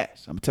bite me in the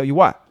ass. I'm going to tell you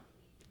why.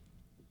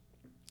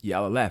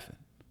 Y'all are laughing.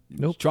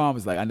 Nope. Charm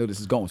is like, I know this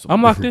is going somewhere.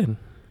 I'm locked in.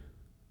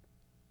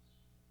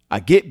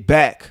 I get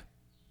back.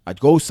 I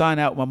go sign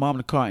out with my mom in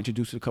the car,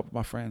 introduce her to a couple of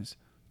my friends.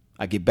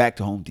 I get back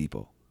to Home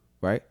Depot,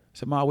 right? I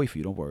said, "Ma, I'll wait for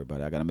you. Don't worry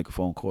about it. I got to make a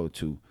phone call or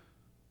two.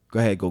 Go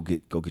ahead, go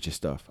get your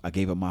stuff." I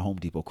gave her my Home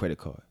Depot credit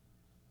card.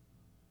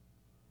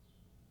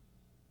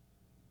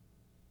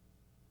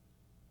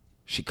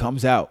 She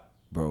comes out,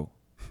 bro.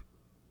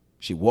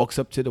 She walks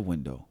up to the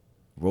window,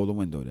 roll the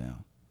window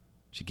down.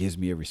 She gives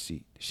me a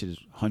receipt. This shit is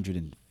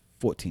 $114.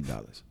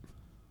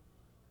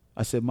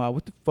 I said, "Ma,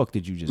 what the fuck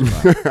did you just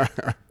buy?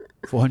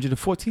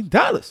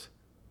 $414.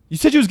 You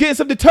said you was getting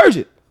some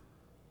detergent."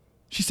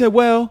 She said,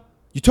 "Well,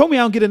 you told me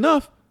I don't get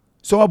enough,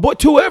 so I bought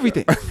 2 of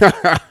everything."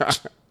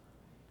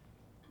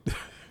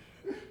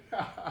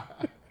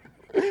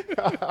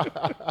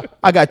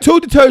 I got 2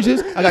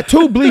 detergents. I got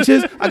 2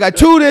 bleaches. I got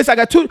 2 this. I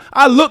got 2.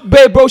 I look,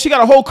 babe, bro. She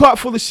got a whole cart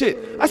full of shit.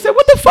 I said,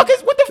 "What the fuck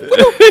is?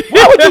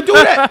 Why would you do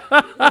that?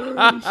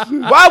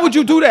 Why would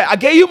you do that? I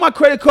gave you my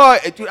credit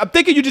card. I'm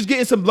thinking you're just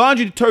getting some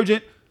laundry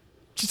detergent."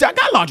 She said, "I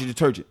got laundry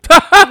detergent."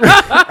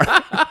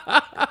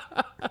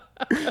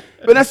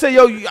 But I said,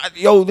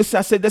 yo, listen.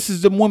 I said, this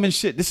is the woman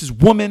shit. This is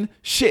woman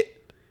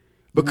shit.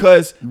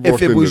 Because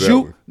if it was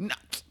you,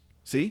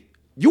 see,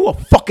 you a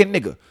fucking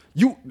nigga.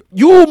 You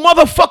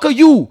motherfucker,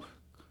 you.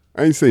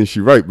 I ain't saying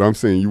she right, but I'm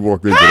saying you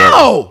walked into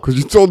How? that. Because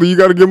you told her you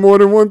got to get more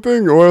than one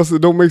thing, or else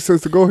it don't make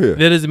sense to go here.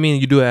 That doesn't mean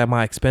you do it at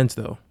my expense,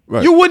 though.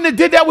 Right. You wouldn't have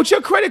did that with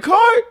your credit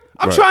card.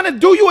 I'm Right. trying to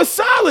do you a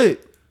solid.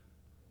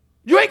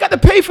 You ain't got to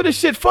pay for this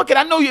shit. Fuck it.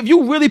 I know if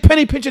you really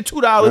penny pinching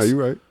 $2 Nah,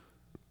 you right.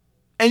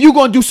 and you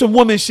gonna do some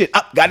woman shit.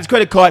 Got his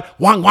credit card.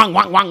 Wang, wang,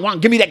 wang, wang, wang.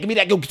 Give me that. Give me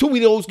that. Give me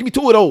those. Give me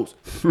 2 of those.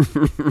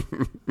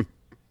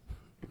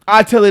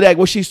 I tell her that.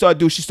 What she start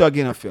doing? She start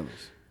getting her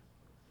feelings.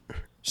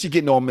 She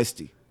getting all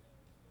misty.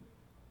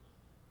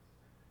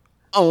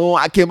 "Oh,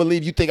 I can't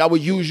believe you think I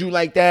would use you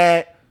like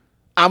that.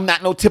 I'm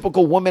not no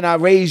typical woman. I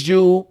raised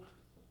you."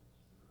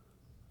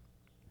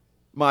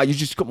 Ma, you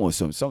just come on,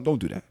 son. Don't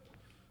do that.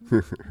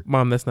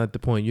 Mom, that's not the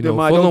point. You Yeah, know,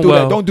 Ma, full don't and do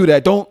well, that. Don't do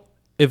that. Don't.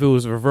 if it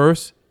was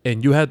reverse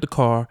and you had the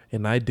car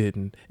and I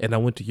didn't, and I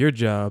went to your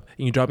job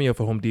and you dropped me off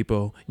at Home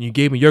Depot and you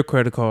gave me your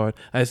credit card,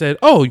 I said,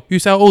 "Oh, you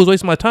said I always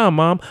waste my time,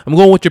 Mom. I'm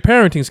going with your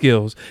parenting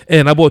skills."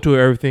 And I bought to her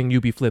everything,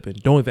 you be flipping.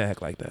 Don't even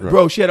act like that.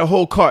 Bro, she had a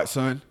whole cart,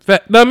 son.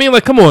 I mean,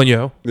 like, come on,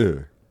 yo. Yeah.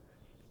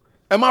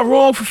 Am I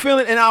wrong for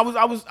feeling? And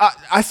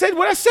I said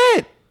what I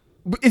said.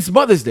 It's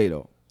Mother's Day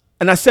though,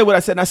 and I said what I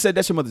said. And I said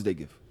that's your Mother's Day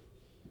gift.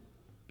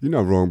 You're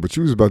not wrong, but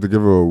you was about to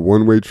give her a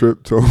one-way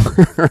trip to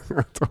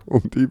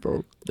Home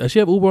Depot. Does she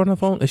have Uber on her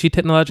phone? Is she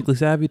technologically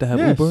savvy to have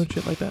Yes. Uber and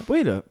shit like that?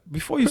 Wait up,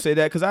 before you say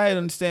that, because I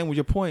understand with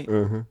your point.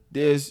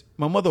 There's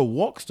my mother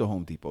walks to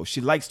Home Depot.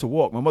 She likes to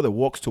walk. My mother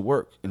walks to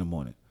work in the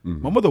morning.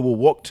 My mother will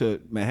walk to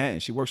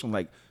Manhattan. She works on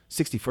like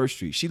 61st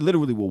Street. She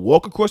literally will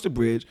walk across the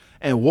bridge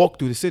and walk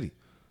through the city.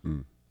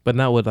 But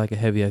not with like a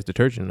heavy ass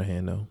detergent in her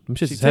hand, though. Them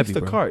shits She is takes heavy,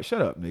 the bro. cart.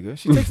 Shut up, nigga.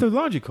 She takes the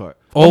laundry cart.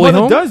 All the My way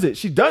mother home? does it.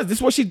 She does. This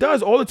is what she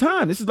does all the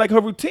time. This is like her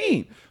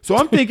routine. So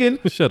I'm thinking,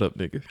 Shut up,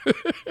 nigga.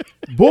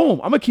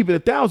 boom, I'm gonna keep it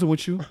 1,000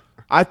 with you.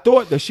 I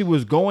thought that she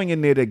was going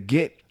in there to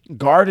get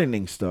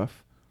gardening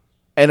stuff,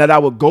 and that I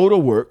would go to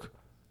work,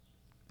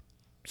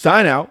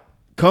 sign out,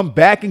 come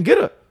back and get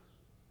her.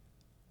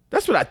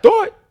 That's what I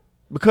thought,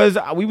 because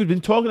we've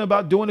been talking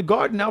about doing the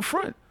garden out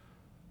front.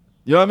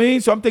 You know what I mean?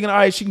 So I'm thinking, all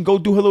right, she can go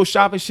do her little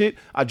shopping shit.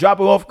 I drop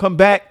her off, come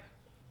back,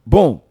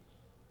 boom.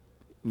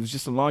 It was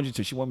just a laundry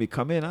trip. She wanted me to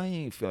come in. I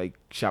ain't feel like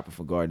shopping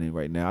for gardening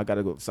right now. I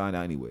gotta go sign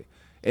out anyway.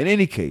 In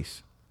any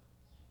case,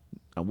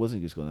 I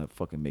wasn't just gonna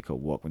fucking make her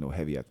walk with no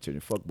heavy after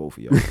children. Fuck both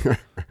of y'all.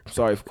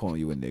 Sorry for calling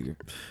you a nigger.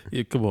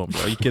 Yeah, come on,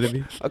 bro. Are you kidding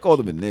me? I called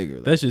him a nigger.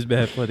 Like, That's just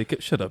bad funny.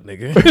 Shut up,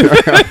 nigga.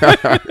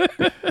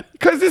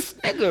 Cause this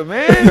nigga,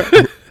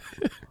 man,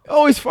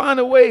 always find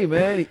a way,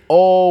 man. He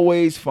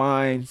always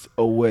finds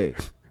a way.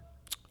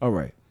 All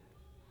right.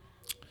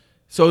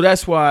 So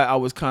that's why I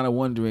was kind of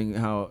wondering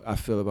how I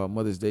feel about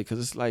Mother's Day, because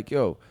it's like,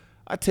 yo,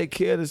 I take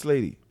care of this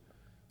lady.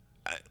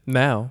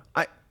 Now,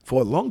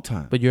 For a long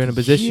time. But you're in a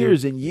position.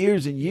 Years and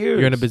years and years.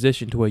 You're in a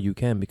position to where you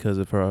can because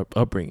of her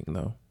upbringing,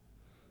 though.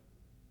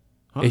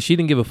 Huh? If she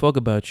didn't give a fuck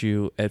about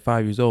you at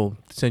 5 years old,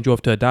 send you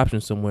off to adoption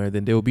somewhere,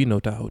 then there will be no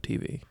Tahoe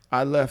TV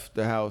I left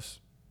the house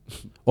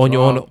on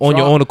your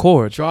own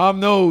accord. Trom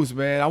knows,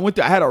 man.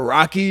 I had a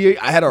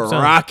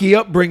rocky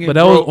upbringing. But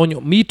that bro. was on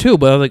your. Me too.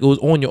 But like it was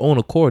on your own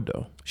accord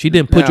though. She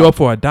didn't put you up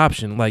for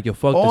adoption. Like yo,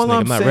 fuck this all nigga. I'm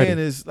I'm not saying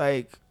ready. is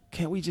like,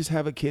 can't we just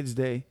have a kids'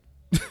 day?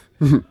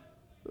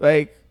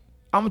 Like,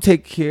 I'm gonna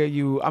take care of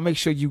you. I'll make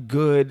sure you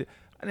good.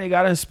 And they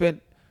gotta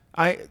spend.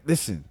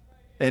 Listen,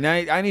 and I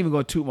ain't even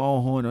gonna toot my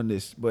own horn on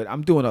this, but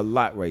I'm doing a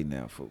lot right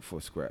now for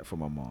Scrap, for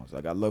my moms.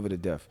 Like, I love her to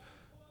death.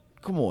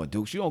 Come on,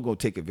 Dukes. You don't go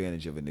take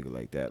advantage of a nigga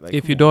like that. Like,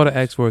 If your daughter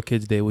asks for a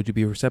kid's day, would you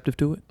be receptive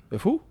to it?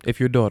 If who?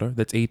 If your daughter,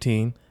 that's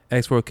 18,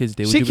 asks for a kid's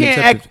day, would She you be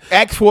can't receptive?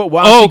 ask for it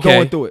while she's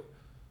going through it.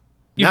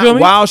 You Not feel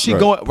me? while she Right.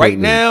 going right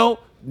Totally.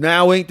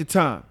 now ain't the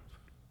time.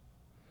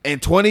 In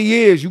 20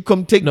 years, you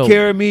come take No.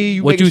 care of me,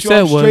 you What making you sure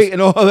I'm said was- straight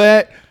and all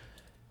that.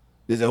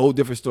 There's a whole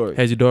different story.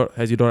 Has your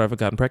daughter ever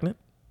gotten pregnant?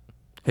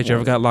 Has you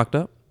ever got locked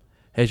up?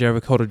 Has you ever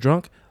caught her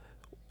drunk?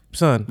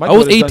 Son, My I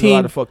was daughter's done a lot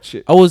 18. of fuck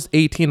shit. I was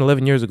 18,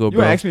 11 years ago, You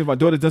bro. asked me if my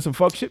daughter's done some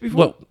fuck shit before?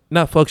 Well,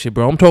 not fuck shit,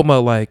 bro. I'm talking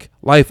about like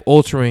life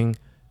altering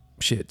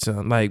shit,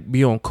 son. Like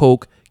be on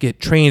coke, get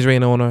trains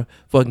ran on her,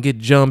 fucking get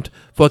jumped,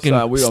 fucking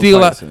Son, we don't steal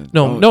fight, out. son.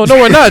 No, Don't-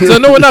 we're not, son.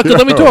 No, we're not. Cause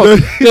let me talk.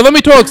 Yeah, let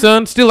me talk,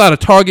 son. Steal out of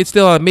Target,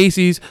 steal out of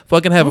Macy's,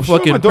 fucking have I'm a sure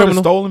fucking my daughter's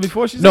criminal. stolen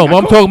before. She's No, like, but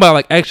I'm I talking about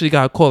like actually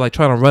got caught like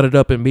trying to run it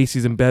up in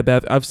Macy's and Bed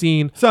Bath. I've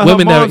seen Son,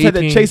 women her that are moms had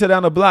 18. to chase her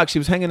down the block. She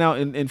was hanging out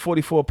in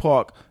 44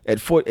 Park at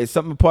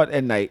something Park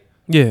at night.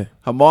 Yeah,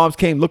 Her moms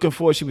came looking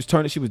for her. She was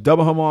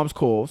double her mom's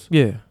calls.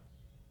 yeah.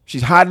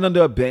 She's hiding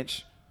under a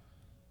bench.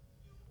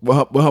 When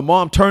her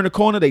mom turned the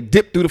corner, they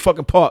dipped through the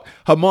fucking park.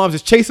 Her mom's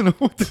is chasing her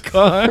with the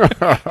car.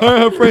 Her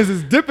and her friends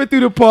is dipping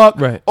through the park,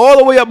 Right. all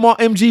the way up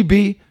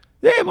MGB.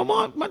 Yeah,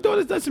 my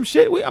daughter's done some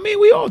shit. We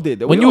all did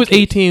that. When We you all was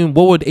kids. 18,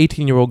 what were the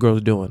 18-year-old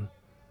girls doing?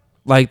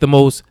 Like the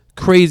most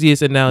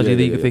craziest analogy Yeah,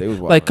 that you yeah, could they think. was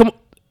wild. Like, come on,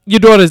 your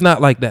daughter's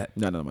not like that.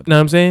 No, Know what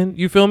I'm saying?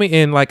 You feel me?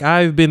 And like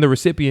I've been the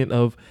recipient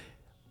of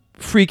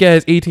freak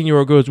ass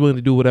 18-year-old girls willing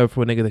to do whatever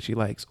for a nigga that she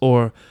likes.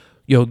 Or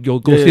yo,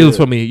 go Yeah, steal this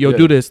yeah, from me. Yo, yeah.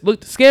 do this.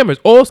 Look, scammers.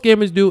 All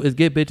scammers do is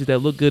get bitches that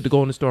look good to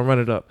go in the store and run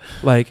it up.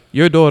 Like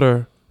your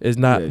daughter is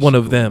not Yeah, one she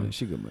of good them. money.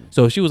 She good money.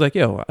 So she was like,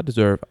 yo,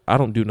 I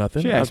don't do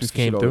nothing. She I asks me just for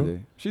came shit all through.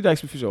 day. She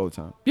asks me for shit all the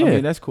time. Yeah. I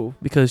mean, that's cool.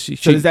 Because she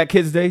So is that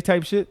Kids Day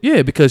type shit?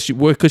 yeah, because she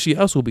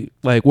else will be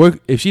like work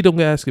if she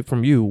don't ask it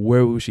from you,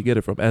 where will she get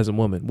it from as a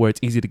woman? Where it's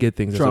easy to get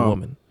things as a Trump.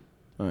 woman.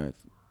 All right.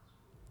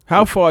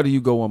 How far do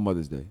you go on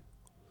Mother's Day?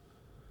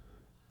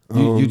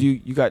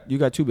 You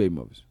got two baby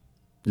mothers.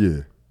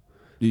 Yeah.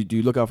 Do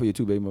you look out for your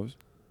two baby mothers?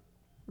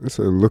 I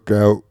said, look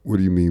out. What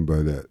do you mean by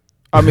that?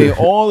 I mean,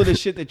 all of the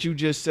shit that you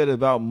just said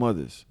about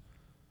mothers.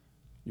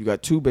 You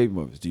got two baby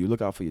mothers. Do you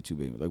look out for your two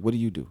baby mothers? Like, what do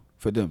you do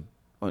for them?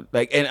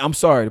 Like, and I'm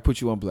sorry to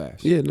put you on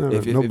blast. Yeah, no,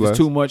 if no it's blast.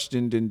 too much,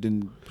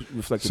 then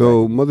reflect.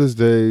 So it back. Mother's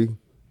Day,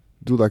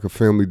 do like a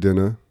family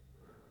dinner.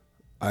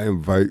 I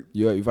invite.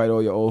 You invite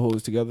all your old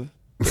hoes together.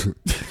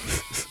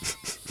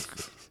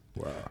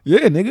 Wow. Yeah,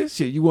 nigga.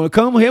 Shit, you want to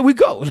come? Here we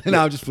go. And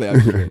I'll just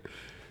play.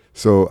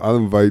 So I'll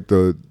invite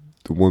the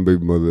one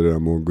baby mother that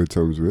I'm on good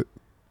terms with.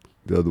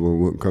 The other one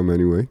wouldn't come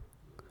anyway.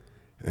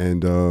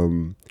 And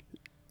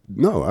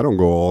no, I don't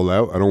go all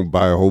out. I don't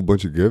buy a whole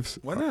bunch of gifts.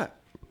 Why not?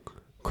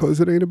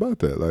 Cause it ain't about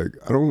that. Like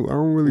I don't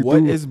really. What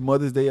do. is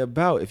Mother's Day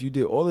about? If you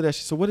did all of that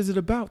shit, so what is it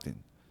about then?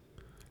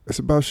 It's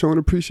about showing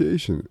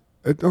appreciation.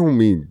 It don't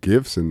mean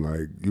gifts and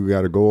like you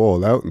got to go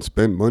all out and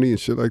spend money and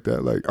shit like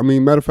that. Like I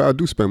mean, matter of fact, I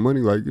do spend money.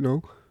 Like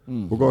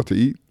we'll go out to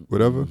eat,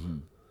 whatever.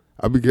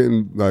 I be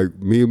getting like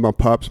me and my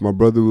pops, my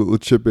brother will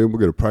chip in. We'll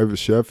get a private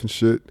chef and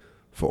shit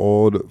for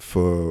all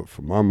for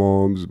my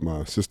moms,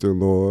 my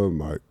sister-in-law,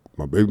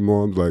 my baby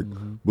moms. Like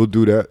we'll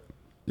do that.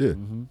 Yeah,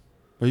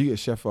 But you get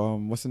Chef.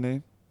 What's the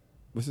name?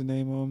 What's the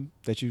name?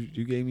 That you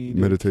gave me.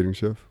 meditating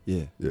chef.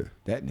 Yeah. Yeah,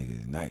 That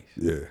nigga is nice.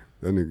 yeah.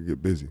 That nigga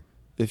get busy.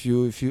 If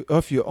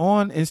you're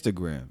on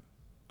Instagram,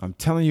 I'm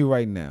telling you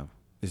right now,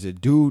 there's a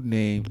dude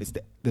named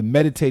the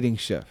meditating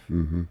chef.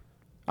 Mm-hmm.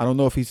 I don't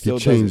know if he He still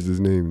changed does it. his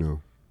name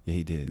though. Yeah,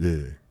 he did.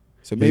 Yeah,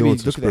 So He maybe on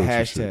some look at the spiritual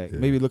hashtag. shit, yeah.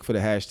 Maybe look for the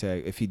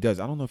hashtag if he does.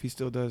 I don't know if he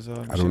still does. I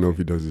don't know if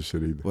he does this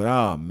shit either. But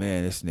oh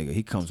man, this nigga,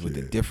 he comes with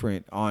the Yeah.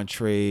 different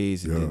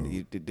entrees, and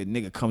then the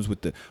nigga comes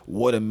with the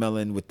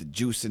watermelon with the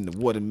juice and the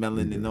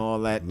watermelon and all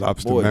that.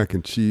 Lobster Boy, mac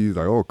and cheese,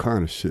 like all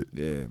kind of shit.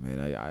 Yeah,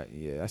 man.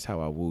 Yeah, that's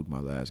how I wooed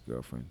my last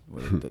girlfriend.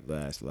 Well, the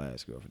last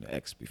girlfriend, the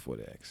ex before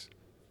the ex.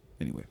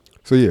 Anyway,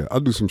 So yeah, I'll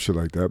do some shit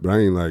like that, but I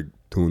ain't like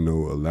doing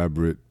no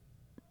elaborate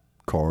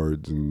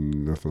cards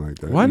and nothing like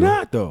that. Why you know?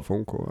 not though?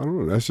 Phone call. I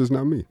don't know. That's just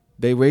not me.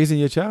 They raising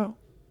your child?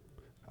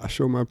 I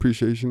show my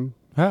appreciation.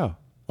 How?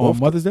 On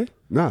Often. Mother's Day?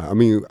 Nah, I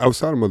mean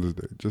outside of Mother's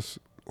Day, just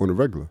on the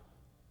regular.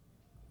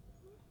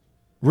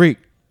 Reek,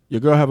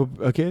 your girl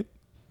have a kid?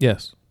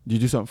 Yes. Did you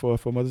do something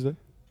for Mother's Day?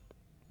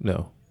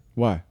 No.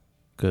 Why?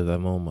 Because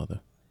I'm my own mother.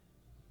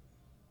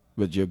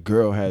 But your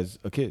girl has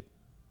a kid.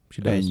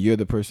 She does. And you're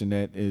the person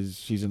that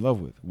she's in love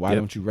with. Why Yep.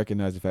 don't you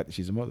recognize the fact that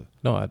she's a mother?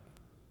 No,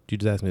 you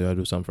just asked me, do I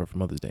do something for her for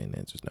Mother's Day? And the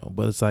answer's no.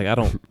 But it's like, I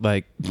don't,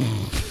 like,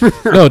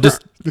 no,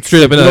 just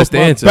straight up and that's the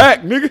answer.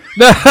 Back, nigga.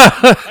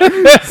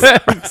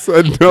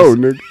 Said no,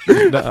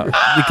 nigga.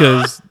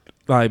 Because,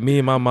 like, me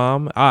and my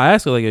mom, I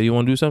asked her, like, you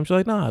want to do something? She's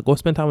like, nah, go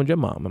spend time with your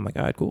mom. I'm like,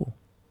 all right, cool.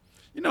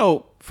 You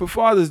know, for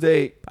Father's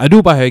Day, I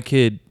do buy her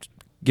kid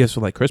gifts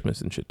for, like, Christmas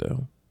and shit,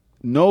 though.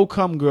 no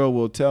cum girl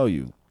will tell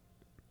you.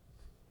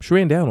 She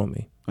ran down on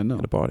me I know.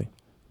 at a party.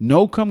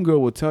 No cum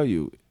girl will tell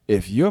you,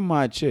 if you're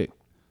my chick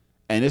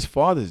and it's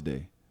Father's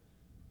Day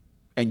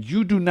and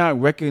you do not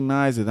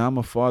recognize that I'm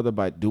a father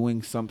by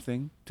doing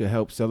something to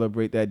help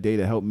celebrate that day,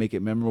 to help make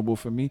it memorable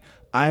for me,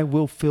 I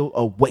will feel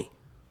away.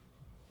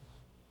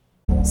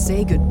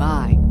 Say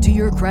goodbye to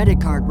your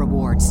credit card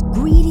rewards.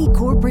 Greedy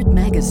corporate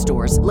mega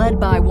stores, led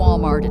by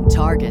Walmart and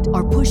Target,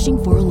 are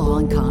pushing for a law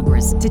in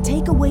Congress to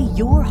take away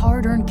your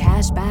hard-earned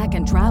cash back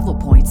and travel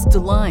points to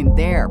line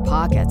their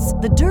pockets.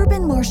 The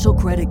Durbin-Marshall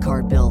credit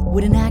card bill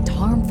would enact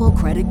harmful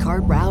credit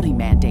card routing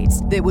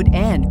mandates that would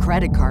end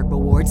credit card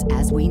rewards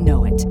as we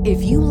know it.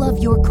 If you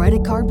love your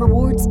credit card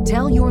rewards,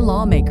 tell your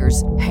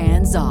lawmakers,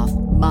 hands off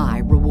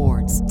my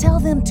rewards. Tell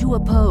them to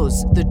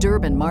oppose the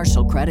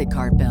Durbin-Marshall credit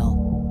card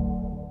bill.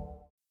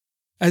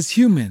 As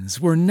humans,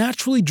 we're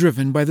naturally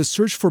driven by the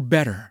search for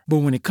better. But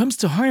when it comes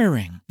to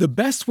hiring, the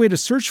best way to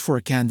search for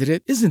a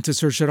candidate isn't to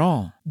search at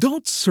all.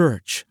 Don't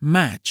search,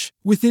 match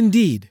with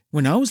Indeed.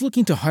 When I was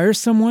looking to hire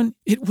someone,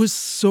 it was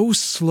so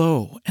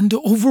slow and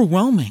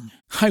overwhelming.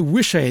 I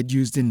wish I had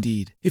used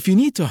Indeed. If you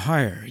need to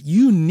hire,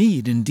 you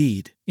need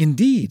Indeed.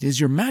 Indeed is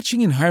your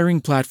matching and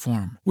hiring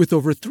platform with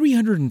over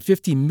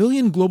 350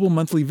 million global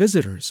monthly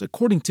visitors,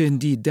 according to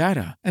Indeed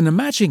data, and a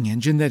matching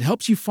engine that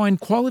helps you find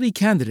quality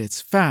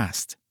candidates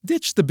fast.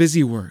 Ditch the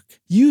busy work.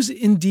 Use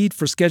Indeed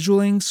for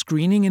scheduling,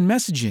 screening, and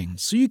messaging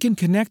so you can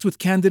connect with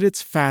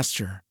candidates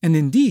faster. And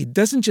Indeed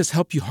doesn't just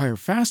help you hire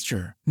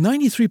faster.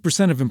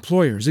 93% of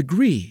employers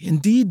agree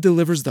Indeed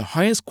delivers the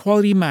highest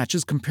quality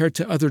matches compared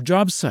to other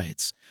job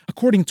sites,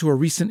 according to a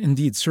recent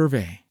Indeed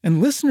survey.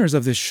 And listeners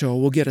of this show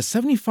will get a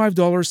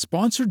 $75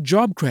 sponsored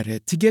job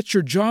credit to get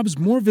your jobs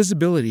more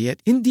visibility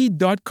at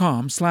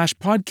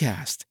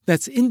Indeed.com/podcast.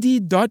 That's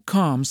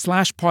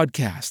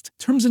Indeed.com/podcast.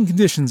 Terms and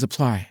conditions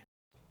apply.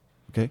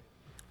 Okay.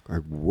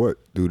 Like, what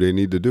do they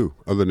need to do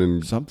other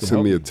than Something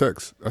send me a help me.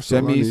 text? That's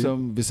Send all I me need.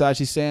 some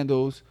Versace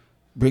sandals.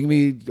 Bring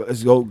me,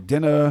 let's go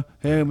dinner.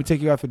 Hey, let me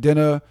take you out for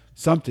dinner.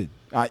 Something.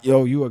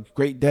 Yo, you a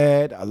great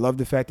dad. I love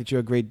the fact that you're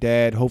a great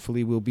dad.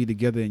 Hopefully we'll be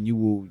together and you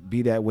will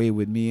be that way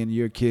with me and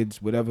your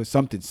kids, whatever.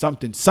 Something.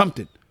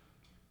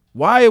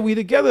 Why are we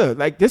together?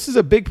 Like, this is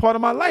a big part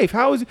of my life.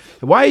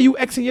 Why are you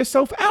Xing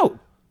yourself out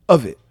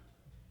of it?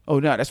 Oh,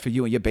 no, that's for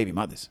you and your baby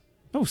mothers.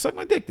 No, suck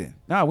my dick then.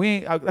 Nah, we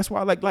ain't. That's why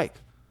I like.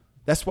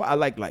 That's why I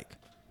like.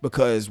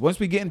 Because once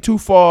we getting too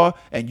far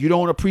and you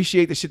don't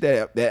appreciate the shit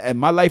that and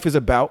my life is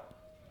about,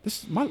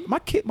 this my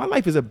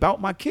life is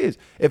about my kids.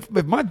 If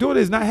my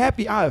daughter is not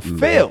happy, I have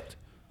failed.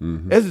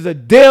 This is a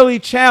daily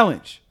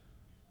challenge.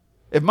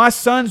 If my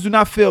sons do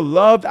not feel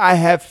loved, I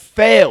have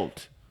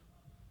failed.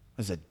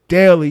 It's a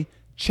daily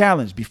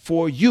challenge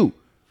before you.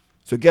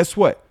 So guess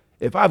what?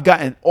 If I've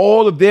gotten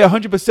all of their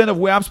 100% of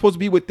where I'm supposed to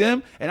be with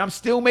them and I'm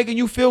still making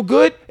you feel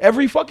good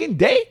every fucking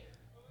day,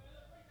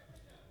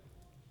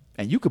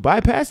 and you could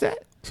bypass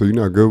that? So you're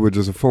not good with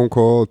just a phone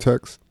call,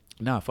 text?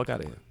 Nah, fuck out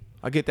of here.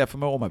 I get that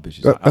from all my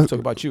bitches. I'm talking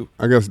about you.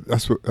 I guess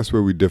that's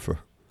where we differ.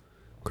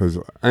 Cause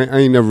I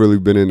ain't never really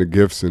been into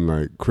gifts and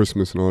like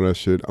Christmas and all that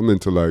shit. I'm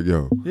into like,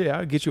 yo. Yeah,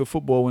 I get you a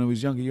football when I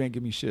was younger. You ain't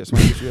give me shit. So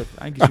I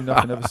ain't get you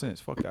nothing ever since.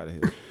 Fuck out of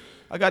here.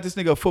 I got this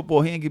nigga a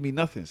football. He ain't give me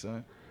nothing,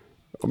 son.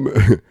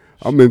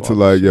 I'm into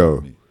like,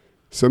 yo,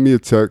 send me a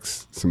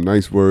text, some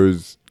nice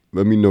words.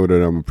 Let me know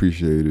that I'm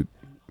appreciated.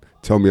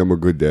 Tell me I'm a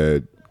good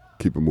dad.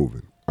 Keep it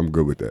moving. I'm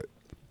good with that.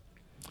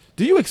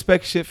 Do you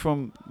expect shit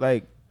from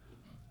like?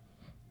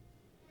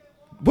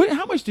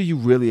 How much do you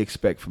really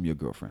expect from your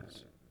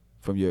girlfriends?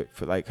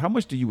 How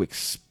much do you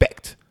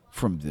expect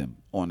from them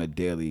on a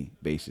daily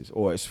basis,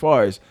 or as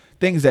far as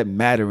things that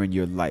matter in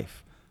your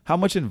life? How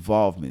much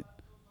involvement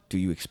do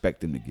you expect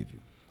them to give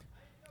you?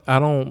 I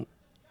don't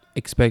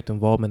expect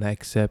involvement. I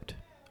expect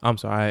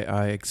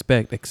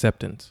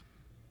acceptance.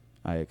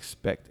 I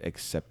expect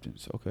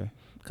acceptance. Okay.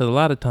 Because a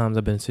lot of times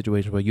I've been in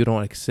situations where you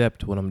don't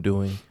accept what I'm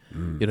doing.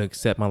 You don't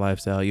accept my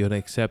lifestyle. You don't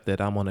accept that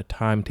I'm on a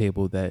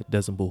timetable that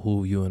doesn't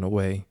behoove you in a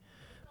way.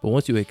 But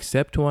once you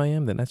accept who I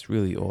am, then that's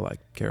really all I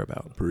care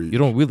about. Preach. You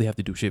don't really have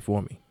to do shit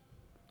for me.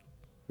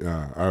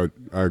 Yeah,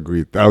 I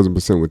agree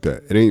 1,000% with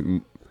that.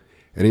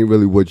 it ain't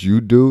really what you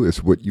do,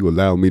 it's what you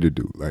allow me to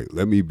do. Like,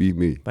 let me be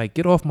me. Like,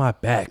 get off my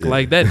back.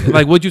 Like that,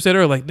 like what you said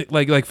earlier,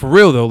 like for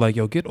real though, like,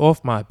 yo, get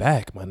off my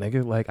back, my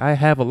nigga. Like, I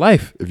have a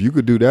life. If you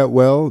could do that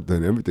well,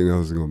 then everything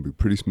else is gonna be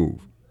pretty smooth. You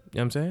know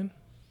what I'm saying?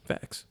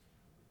 Facts.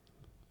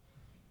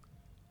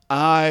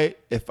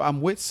 If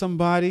I'm with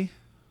somebody,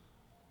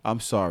 I'm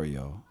sorry,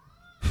 yo.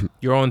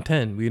 You're on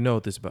 10. We know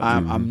this about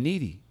you. I'm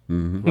needy.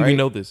 Mm-hmm. Right? We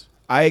know this.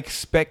 I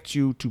expect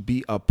you to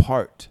be a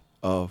part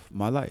of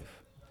my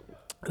life.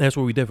 And that's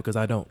where we differ, because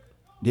I don't.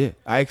 Yeah.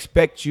 I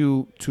expect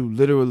you to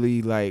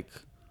literally, like,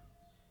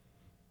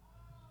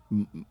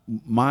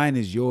 mine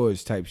is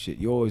yours type shit.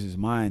 Yours is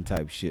mine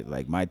type shit.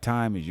 Like, my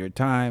time is your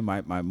time.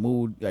 My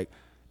mood, like,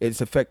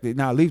 it's affected.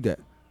 Nah, leave that.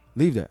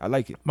 Leave that. I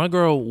like it. My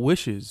girl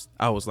wishes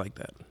I was like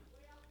that.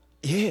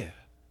 Yeah.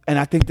 And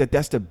I think that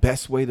that's the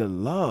best way to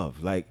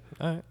love. Like,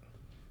 All right.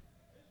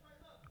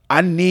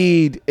 I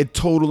need a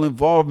total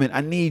involvement. I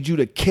need you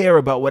to care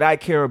about what I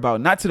care about.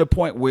 Not to the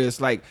point where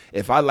it's like,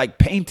 if I like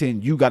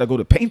painting, you got to go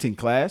to painting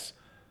class.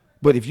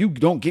 But if you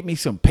don't get me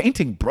some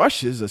painting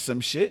brushes or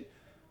some shit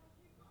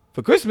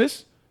for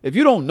Christmas, if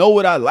you don't know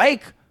what I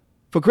like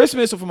for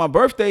Christmas or for my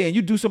birthday and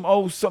you do some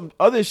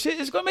other shit,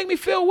 it's going to make me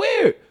feel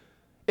weird.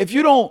 If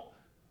you don't,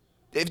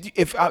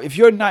 if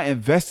you're not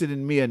invested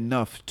in me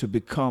enough to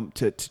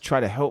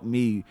try to help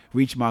me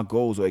reach my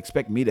goals or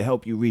expect me to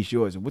help you reach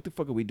yours, and what the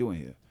fuck are we doing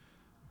here?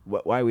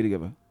 Why are we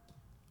together?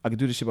 I can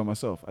do this shit by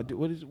myself.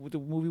 What the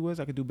movie was?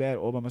 I could do bad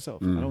all by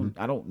myself.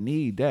 Mm-hmm. I don't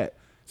need that.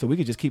 So we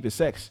could just keep it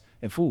sex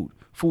and food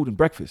and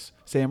breakfast.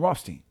 Sam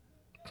Rothstein.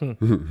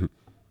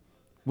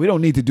 We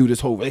don't need to do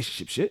this whole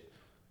relationship shit.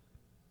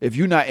 If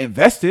you're not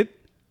invested,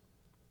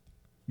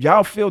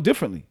 y'all feel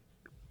differently.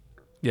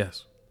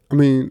 Yes. I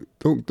mean,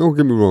 don't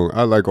get me wrong.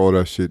 I like all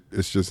that shit.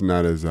 It's just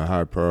not as a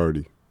high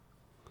priority.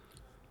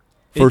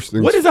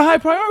 What is a high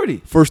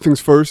priority? First things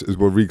first is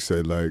what Reek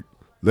said. Like,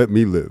 let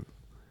me live.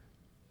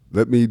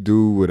 Let me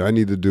do what I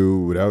need to do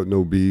without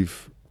no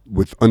beef,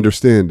 with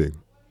understanding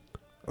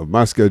of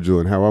my schedule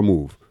and how I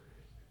move.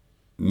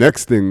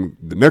 The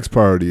next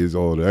priority is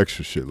all the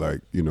extra shit, like,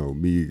 you know,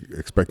 me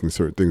expecting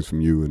certain things from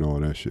you and all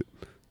that shit.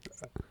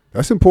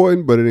 That's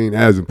important, but it ain't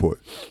as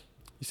important.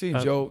 You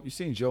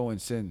seen Joe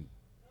and Sin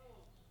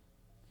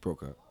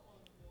broke up.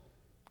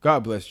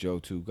 God bless Joe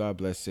too. God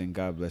bless Sin.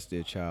 God bless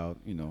their child.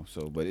 You know,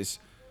 so but it's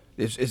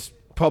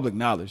public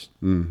knowledge.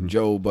 Mm-hmm.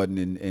 Joe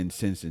Budden and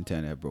Sin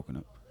Santana have broken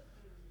up.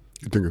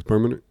 You think it's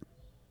permanent?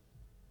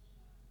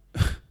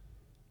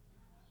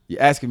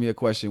 You're asking me a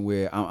question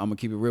where I'm gonna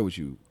keep it real with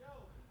you.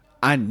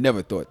 I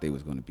never thought they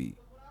was gonna be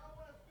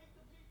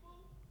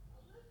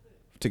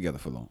together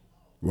for long.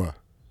 Why?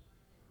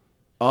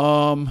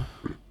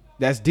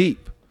 That's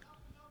deep.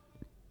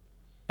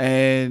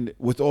 And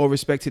with all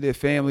respect to their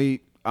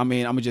family, I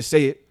mean, I'm gonna just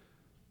say it.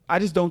 I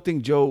just don't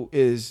think Joe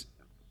is.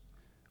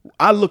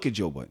 I look at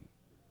Joe Budden,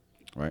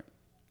 right?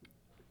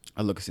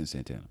 I look at Sin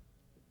Santana.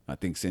 I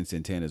think Sin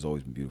Santana has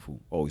always been beautiful,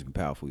 always been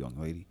powerful young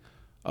lady.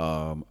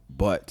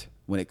 But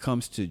when it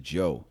comes to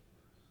Joe,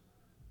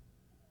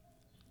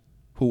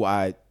 who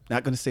I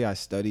not gonna say I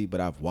study, but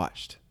I've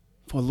watched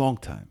for a long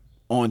time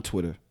on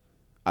Twitter.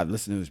 I've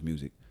listened to his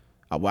music.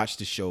 I watch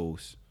the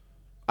shows.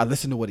 I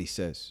listen to what he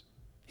says.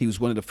 He was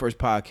one of the first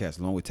podcasts,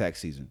 along with Tax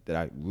Season, that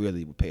I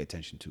really would pay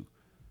attention to,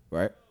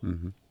 right?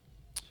 Mm-hmm.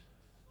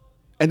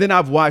 And then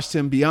I've watched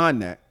him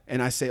beyond that,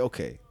 and I say,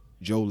 okay,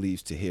 Joe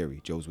leaves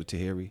Tahiri. Joe's with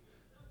Tahiri.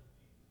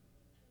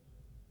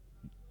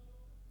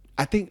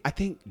 I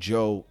think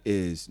Joe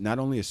is not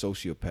only a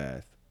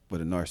sociopath, but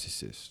a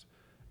narcissist.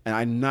 And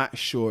I'm not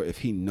sure if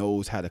he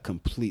knows how to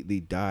completely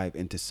dive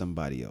into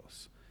somebody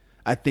else.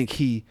 I think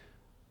he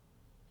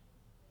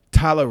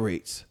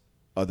tolerates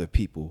other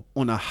people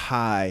on a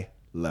high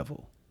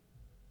level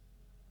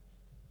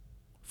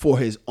for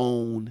his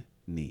own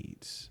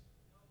needs.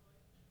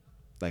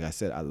 Like I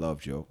said, I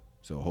love Joe,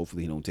 so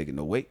hopefully he don't take it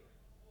no weight.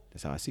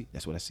 That's how I see.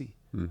 That's what I see.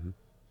 Mm-hmm.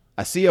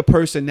 I see a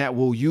person that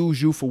will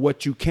use you for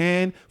what you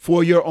can,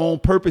 for your own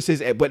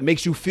purposes, but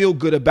makes you feel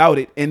good about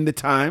it in the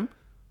time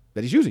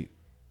that he's using you,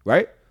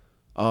 right?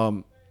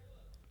 And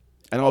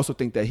I also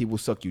think that he will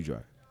suck you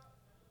dry,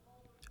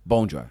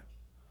 bone dry.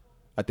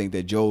 I think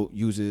that Joe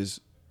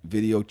uses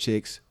video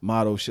chicks,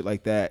 models, shit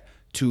like that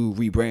to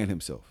rebrand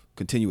himself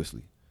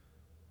continuously.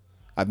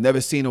 I've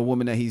never seen a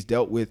woman that he's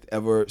dealt with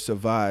ever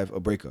survive a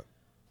breakup.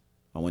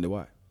 I wonder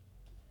why.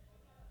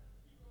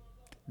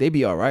 They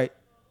be all right,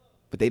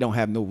 but they don't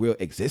have no real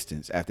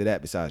existence after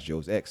that besides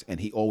Joe's ex, and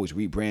he always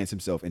rebrands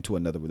himself into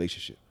another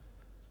relationship.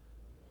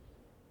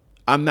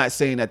 I'm not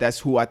saying that that's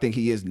who I think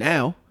he is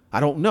now. I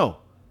don't know.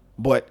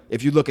 But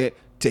if you look at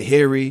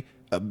Tahiri,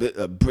 a bit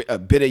of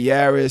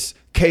Yaris,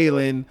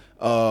 Kaylin,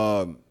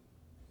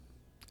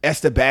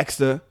 Esther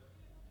Baxter,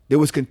 there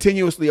was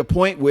continuously a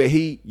point where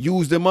he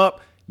used them up,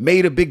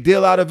 made a big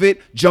deal out of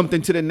it, jumped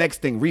into the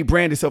next thing,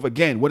 rebranded himself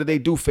again. What do they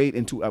do? Fade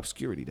into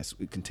obscurity. That's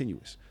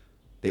continuous.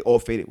 They all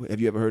faded.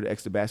 Have you ever heard of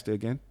Esther Baxter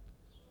again?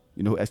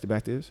 You know who Esther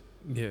Baxter is?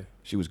 Yeah.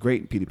 She was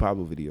great in Petey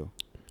Pablo video.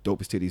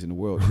 Dopest titties in the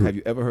world. Have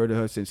you ever heard of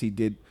her since he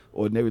did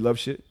Ordinary Love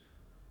shit?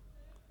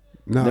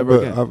 No, Never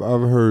but again.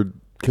 I've heard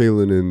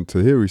Kaylin and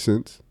Tahiri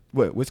since.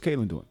 What's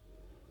Kaylin doing?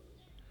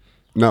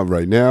 Not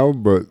right now,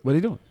 but What are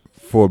they doing?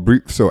 for a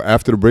brief. So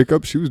after the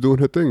breakup, she was doing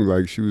her thing.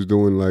 Like she was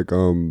doing like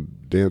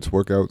dance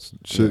workouts,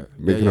 shit,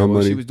 making her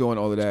money. She was doing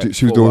all of that.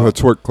 She was doing her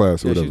twerk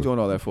class or Yeah, whatever. she was doing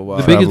all that for a while.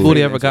 The biggest Traveling.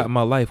 booty I ever got in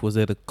my life was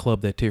at a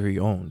club that Terry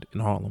owned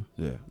in Harlem.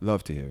 Yeah,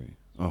 love to hear it.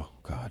 Oh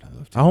God, I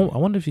love to. I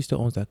wonder if she still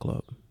owns that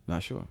club.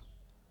 Not sure.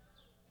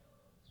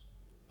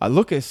 I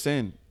look at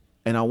Sin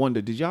and I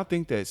wonder, did y'all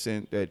think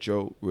that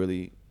Joe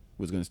really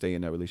was gonna stay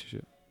in that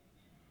relationship?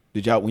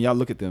 Did y'all, when y'all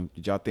look at them,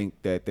 did y'all think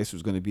that this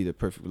was gonna be the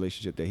perfect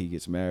relationship, that he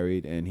gets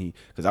married and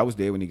because I was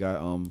there when he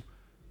got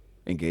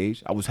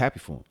engaged. I was happy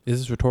for him. Is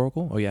this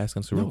rhetorical or are you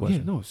asking a real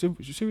question? No,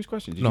 serious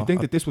question. Did No, you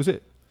think that this was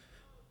it?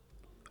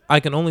 I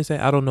can only say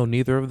I don't know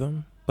neither of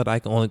them, but I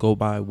can only go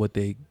by what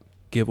they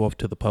give off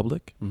to the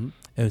public. Mm-hmm.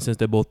 And since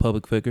they're both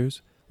public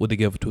figures, what they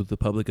give to the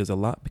public is a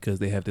lot because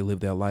they have to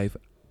live their life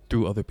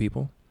through other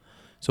people.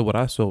 So what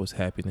I saw was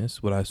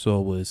happiness. What I saw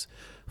was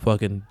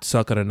fucking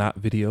suck it or not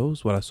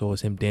videos. What I saw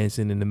was him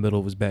dancing in the middle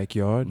of his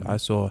backyard.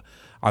 Mm-hmm.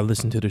 I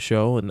listened to the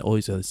show and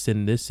always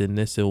send this and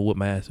this and whip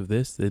my ass for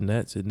this and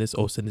that and this.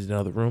 Oh, send it in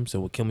another room. So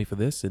will kill me for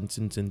this and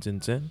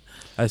send.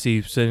 I see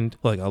you send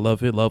like I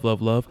love it,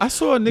 love. I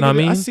saw a nigga. Know what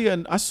I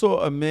mean? I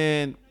saw a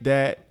man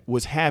that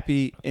was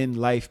happy in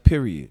life.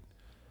 Period.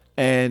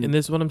 And And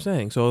this is what I'm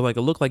saying. So like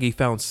it looked like he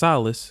found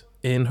solace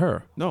in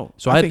her. no,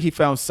 So I think he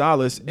found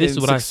solace This in is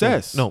what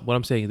success. I saw. No, what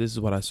I'm saying, this is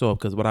what I saw.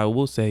 Because what I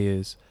will say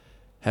is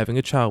having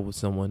a child with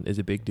someone is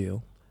a big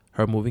deal.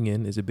 Her moving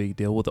in is a big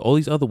deal. With all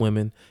these other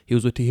women, he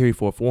was with Tahiri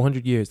for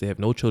 400 years. They have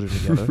no children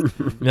together.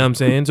 You know what I'm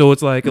saying? So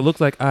it's like, it looks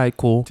like, all right,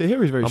 cool.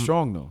 Tahiri's very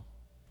strong though.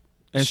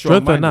 And Strength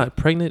or strong-minded. not,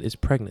 pregnant is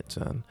pregnant,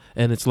 son.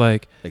 And it's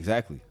like,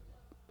 Exactly.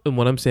 and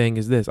what I'm saying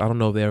is this. I don't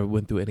know if they ever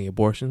went through any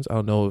abortions. I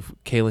don't know if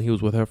Kaylin, he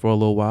was with her for a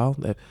little while.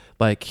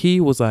 Like,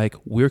 he was like,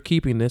 we're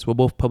keeping this. We're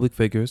both public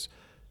figures.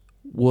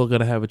 We're going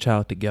to have a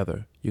child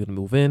together. You're going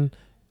to move in.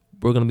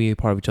 We're going to be a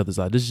part of each other's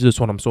life. This is just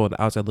what I'm saw on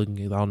the outside looking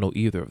in. I don't know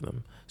either of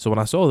them. So when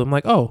I saw them, I'm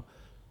like, oh,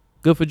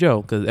 good for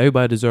Joe, because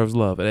everybody deserves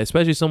love. And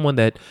especially someone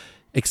that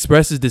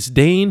expresses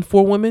disdain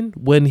for women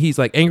when he's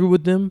like angry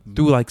with them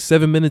through like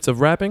 7 minutes of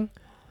rapping.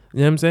 You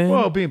know what I'm saying?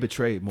 Well, being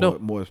betrayed more,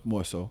 No.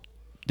 more so.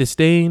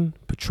 Disdain,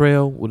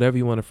 betrayal, whatever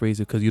you want to phrase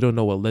it, because you don't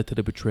know what led to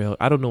the betrayal.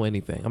 I don't know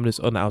anything. I'm just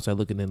on the outside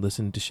looking in,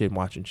 listening to shit and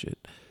watching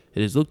shit. It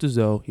just looked as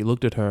though he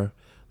looked at her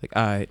like,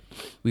 all right,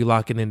 we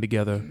locking in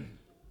together.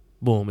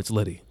 Boom, it's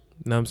Liddy.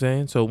 You know what I'm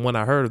saying? So when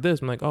I heard of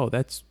this, I'm like, oh,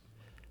 that's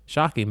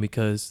shocking,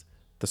 because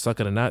the Suck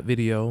It or Not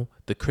video,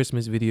 the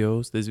Christmas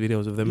videos, there's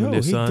videos of them Yo, and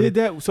their he son. did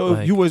that. So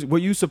Like- were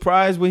you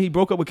surprised when he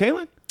broke up with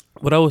Kaylin?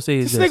 What I would say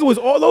is This this. nigga was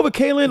all over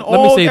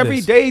Kaylin say every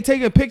this. day,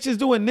 taking pictures,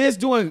 doing this,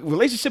 doing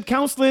relationship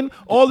counseling,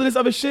 all of this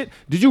other shit.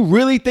 Did you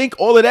really think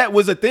all of that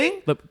was a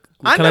thing? Look,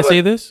 I can I never-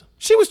 say this?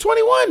 She was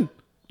 21.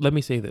 Let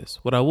me say this.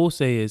 What I will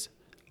say is,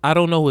 I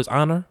don't know his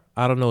honor.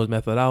 I don't know his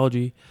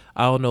methodology.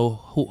 I don't know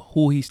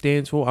who he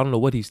stands for. I don't know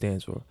what he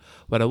stands for.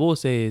 What I will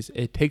say is,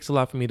 it takes a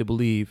lot for me to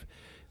believe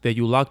that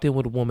you locked in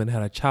with a woman,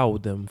 had a child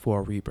with them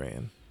for a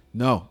rebrand.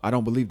 No, I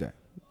don't believe that.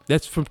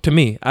 That's to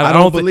me. I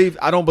don't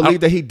believe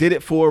that he did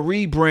it for a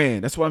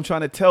rebrand. That's what I'm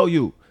trying to tell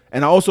you.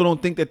 And I also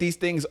don't think that these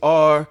things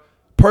are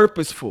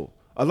purposeful.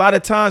 A lot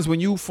of times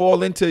when you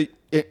fall into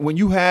it, when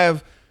you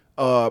have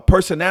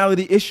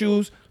personality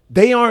issues,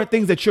 they aren't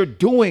things that you're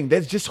doing.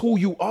 That's just who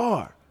you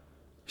are.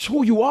 It's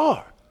who you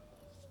are.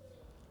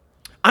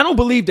 I don't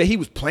believe that he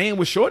was playing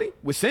with Shorty,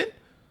 with Sin.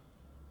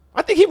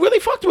 I think he really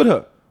fucked with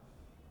her.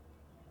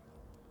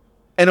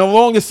 And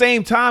along the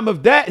same time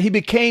of that, he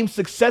became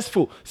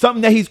successful.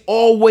 Something that he's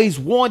always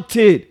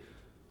wanted.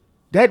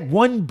 That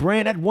one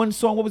brand, that one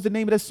song, what was the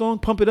name of that song?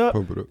 Pump It Up?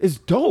 Pump It Up. Is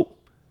dope.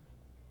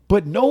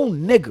 But no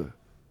nigga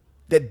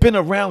that been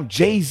around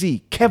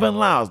Jay-Z, Kevin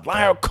Liles,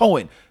 Lyle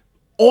Cohen,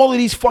 all of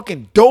these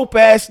fucking dope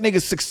ass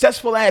niggas,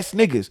 successful ass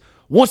niggas,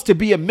 wants to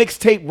be a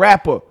mixtape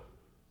rapper.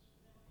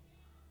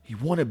 You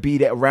want to be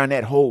that around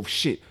that whole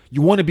shit.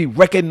 You want to be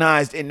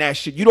recognized in that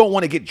shit. You don't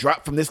want to get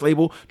dropped from this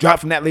label, dropped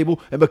from that label,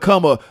 and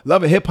become a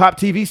Love and Hip Hop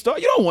TV star.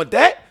 You don't want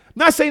that. I'm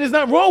not saying there's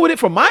nothing wrong with it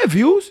from my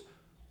views.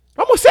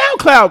 I'm a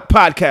SoundCloud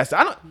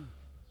podcaster.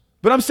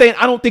 But I'm saying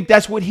I don't think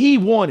that's what he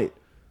wanted.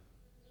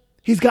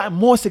 He's got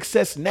more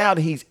success now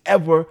than he's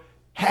ever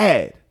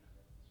had.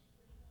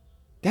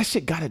 That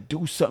shit got to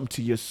do something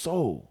to your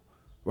soul,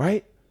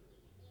 right?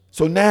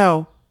 So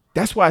now,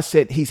 that's why I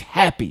said he's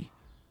happy.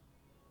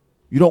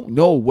 You don't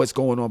know what's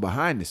going on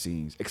behind the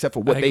scenes except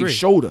for what I they agree.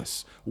 showed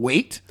us.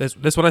 Wait. That's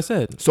what I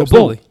said. So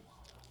Absolutely. boom.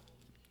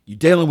 You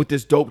dealing with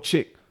this dope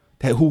chick.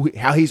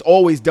 How he's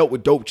always dealt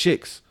with dope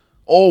chicks.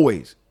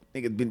 Always.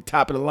 Nigga been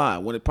top of the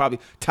line. One of probably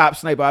top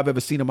sniper I've ever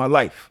seen in my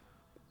life.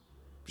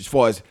 As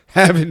far as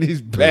having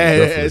these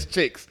badass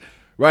chicks.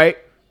 Right?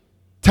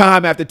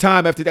 Time after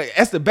time after that.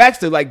 Esther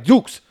Baxter like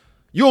Dukes.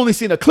 You only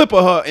seen a clip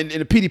of her in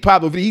the P.D.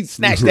 Pablo video. He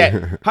snatched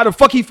that. How the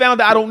fuck he found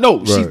that, I don't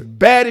know. She's Right.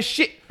 bad as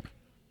shit.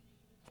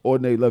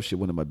 Ordinary Love Shit,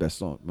 one of my best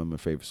songs, one of my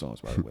favorite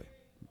songs, by the way.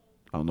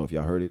 I don't know if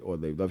y'all heard it.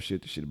 Ordinary Love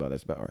Shit, the shit about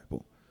that's about. All right,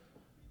 boom.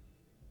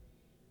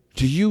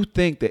 Do you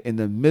think that in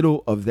the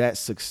middle of that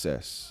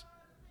success,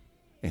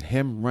 and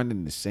him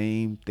running the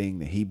same thing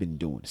that he been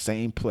doing,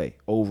 same play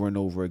over and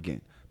over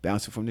again,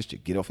 bouncing from this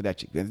chick, get off of that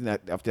chick,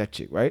 get off that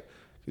chick, right?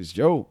 Because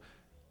Joe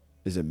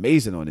is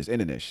amazing on this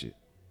internet shit.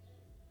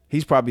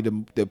 He's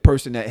probably the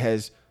person that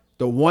has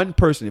the one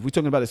person, if we're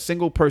talking about a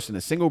single person,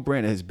 a single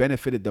brand that has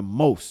benefited the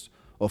most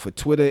off of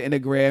Twitter,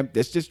 Instagram,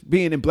 that's just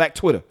being in Black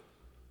Twitter.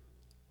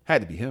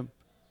 Had to be him.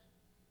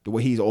 The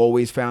way he's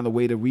always found a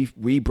way to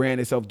rebrand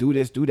himself, do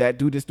this, do that,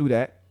 do this, do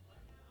that.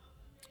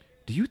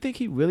 Do you think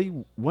he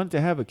really wanted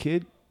to have a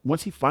kid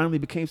once he finally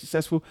became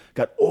successful,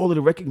 got all of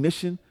the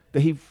recognition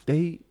that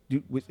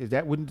is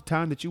that wouldn't the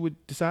time that you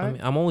would decide? I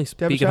mean, I'm only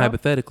speaking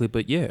hypothetically,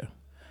 but yeah,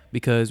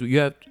 because you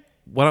have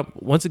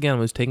once again, I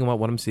was taking about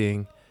what I'm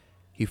seeing.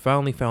 He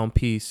finally found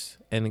peace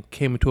and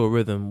came into a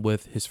rhythm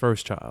with his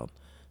first child,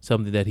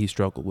 something that he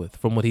struggled with,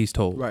 from what he's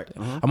told. Right.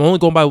 Uh-huh. I'm only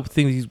going by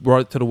things he's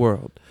brought to the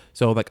world.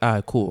 So like, all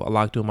right, cool. I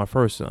locked in my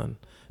first son.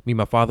 Me, and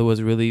my father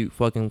was really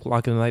fucking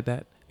locking in like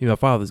that. Me, and my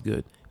father's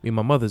good. Me, and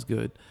my mother's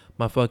good.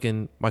 My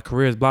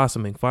career is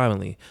blossoming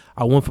finally.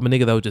 I went from a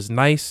nigga that was just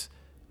nice,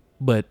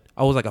 but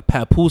I was like a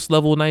papoose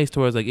level nice,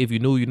 towards like, if you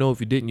knew, you know, if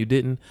you didn't, you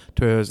didn't,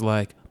 towards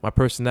like my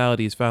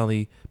personality is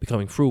finally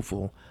becoming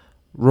fruitful.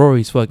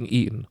 Rory's fucking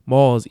eating.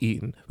 Maul's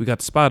eating. We got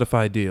the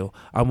Spotify deal.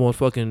 I'm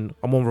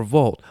on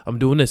Revolt. I'm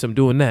doing this. I'm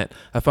doing that.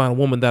 I found a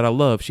woman that I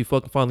love. She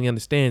fucking finally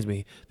understands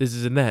me. This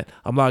is and that.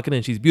 I'm locking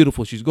in. She's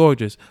beautiful. She's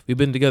gorgeous. We've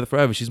been together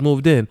forever. She's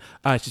moved in.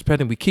 All right, she's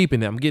pregnant. We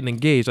keeping it. I'm getting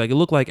engaged. Like, it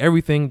looked like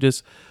everything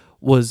just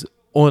was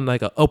on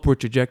like an upward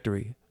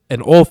trajectory in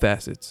all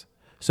facets.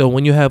 So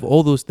when you have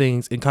all those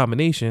things in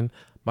combination,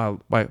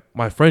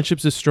 my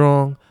friendships is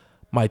strong.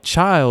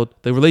 The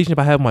relationship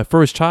I have with my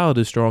first child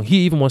is strong. He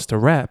even wants to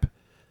rap.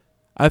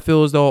 I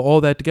feel as though all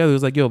that together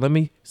is like, yo, let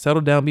me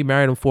settle down, be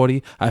married. I'm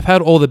 40. I've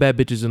had all the bad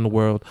bitches in the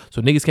world,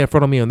 so niggas can't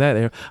front on me on that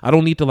air. I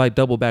don't need to like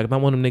double back. I'm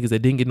not one of them niggas that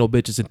didn't get no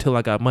bitches until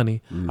I got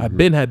money. Mm-hmm. I've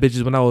been had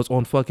bitches when I was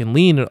on fucking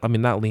lean. I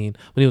mean, not lean.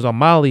 When he was on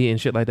Molly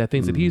and shit like that,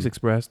 things that he's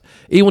expressed.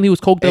 Even when he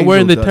was coked out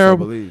wearing the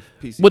terrible,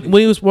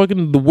 when he was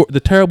working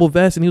the terrible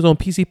vest and he was on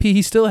PCP,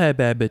 he still had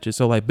bad bitches.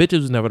 So like,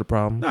 bitches was never the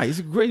problem. Nah, he's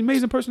a great,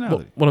 amazing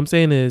personality. What I'm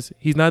saying is,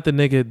 he's not the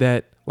nigga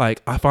that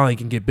like, I finally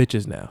can get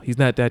bitches now. He's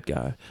not that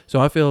guy.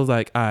 So I feel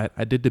like I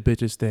did the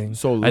bitches thing.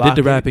 So I did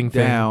the rapping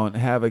down,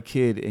 thing. Have a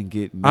kid and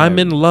get married. I'm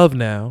in love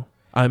now.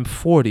 I'm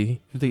 40.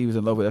 You think he was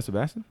in love with Esther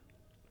Bastin?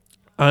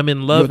 I'm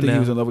in love now. You think he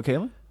was in love with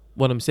Kaylin?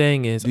 What I'm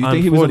saying is, do you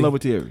think he was in love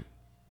with Thierry?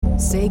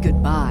 Say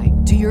goodbye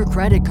to your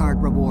credit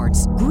card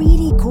rewards.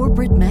 Greedy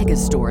corporate mega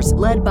stores,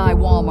 led by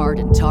Walmart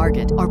and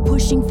Target, are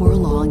pushing for a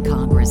law in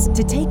Congress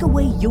to take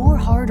away your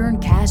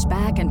hard-earned cash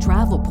back and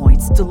travel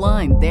points to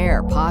line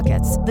their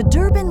pockets. The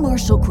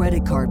Durbin-Marshall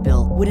credit card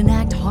bill would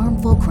enact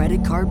harmful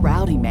credit card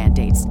routing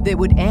mandates that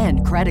would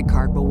end credit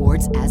card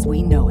rewards as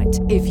we know it.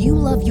 If you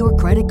love your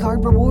credit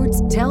card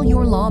rewards, tell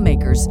your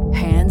lawmakers,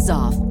 hands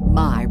off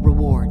my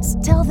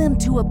rewards. Tell them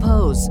to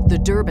oppose the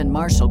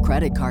Durbin-Marshall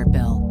credit card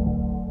bill.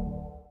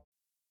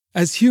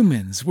 As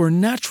humans, we're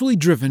naturally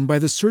driven by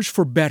the search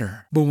for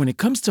better. But when it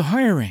comes to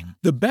hiring,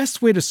 the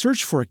best way to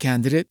search for a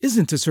candidate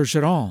isn't to search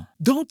at all.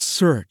 Don't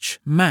search,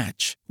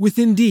 match with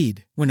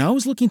Indeed. When I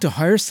was looking to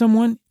hire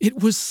someone,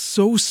 it was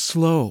so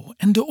slow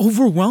and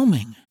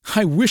overwhelming.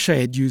 I wish I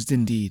had used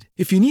Indeed.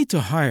 If you need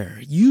to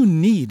hire, you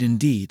need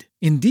Indeed.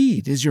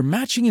 Indeed is your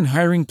matching and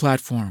hiring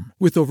platform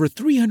with over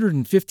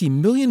 350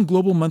 million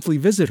global monthly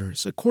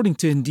visitors, according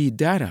to Indeed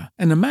data,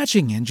 and a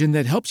matching engine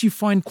that helps you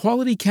find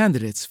quality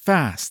candidates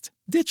fast.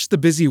 Ditch the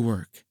busy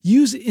work.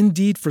 Use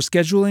Indeed for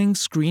scheduling,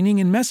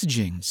 screening, and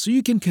messaging so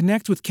you can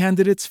connect with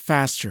candidates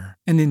faster.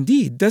 And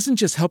Indeed doesn't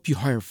just help you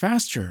hire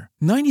faster.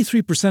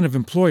 93% of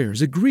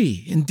employers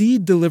agree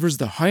Indeed delivers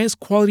the highest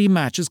quality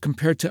matches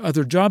compared to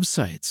other job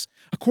sites,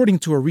 according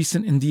to a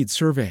recent Indeed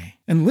survey.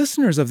 And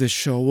listeners of this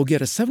show will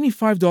get a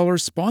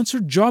 $75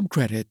 sponsored job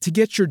credit to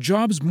get your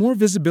jobs more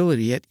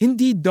visibility at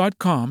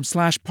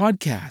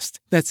Indeed.com/podcast.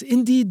 That's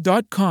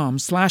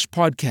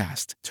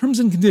Indeed.com/podcast. Terms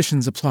and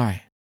conditions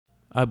apply.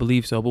 I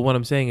believe so. But what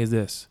I'm saying is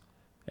this.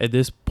 At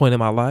this point in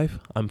my life,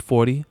 I'm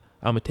 40.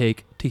 I'm going to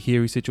take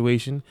Tahiri's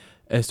situation,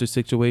 Esther's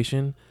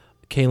situation,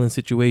 Kaylin's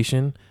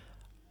situation.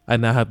 I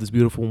now have this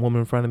beautiful woman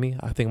in front of me.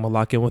 I think I'm going to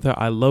lock in with her.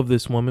 I love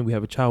this woman. We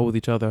have a child with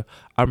each other.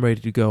 I'm ready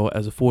to go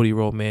as a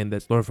 40-year-old man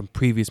that's learned from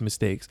previous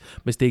mistakes.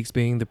 Mistakes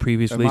being the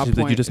previous relationships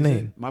that you just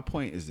named. My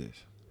point is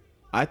this.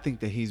 I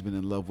think that he's been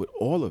in love with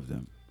all of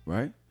them,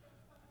 right?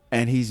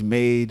 And he's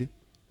made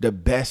the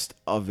best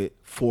of it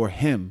for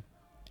him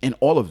in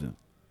all of them.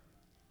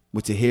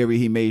 With Tahiri,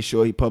 he made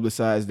sure he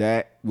publicized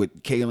that.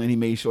 With Kaylin, he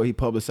made sure he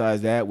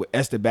publicized that. With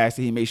Esther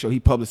Baxter, he made sure he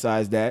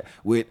publicized that.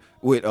 With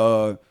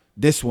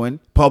this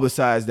one,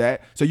 publicized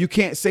that. So you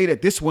can't say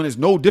that this one is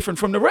no different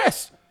from the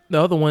rest. The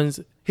other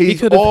ones,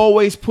 he's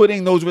always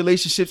putting those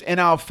relationships in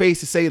our face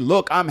to say,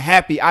 look, I'm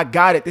happy. I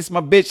got it. This is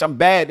my bitch. I'm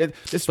bad.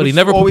 But he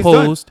never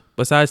proposed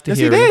besides Tahiri. Yes,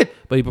 he did.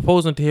 But he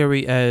proposed on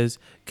Tahiri as,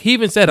 he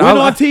even said, went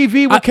on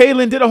TV with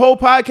Kaylin, did a whole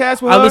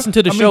podcast with her. I listened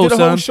to the show, did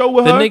a whole show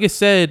with the her. nigga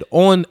said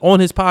on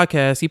his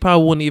podcast, he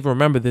probably wouldn't even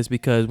remember this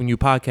because when you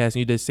podcast and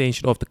you just saying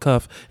shit off the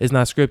cuff, it's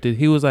not scripted.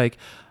 He was like,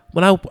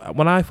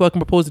 When I fucking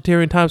proposed to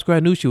Terry in Times Square, I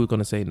knew she was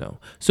gonna say no.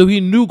 So he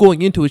knew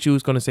going into it she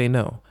was gonna say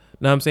no.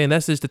 Know what I'm saying?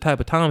 That's just the type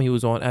of time he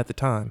was on at the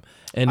time.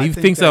 And he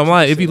thinks I'm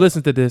lying. If you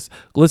listen to this,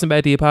 listen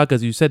back to your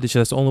podcast. You said this shit.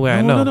 That's the only way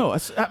I know. No.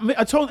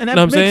 I told, and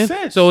that makes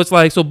sense. So it's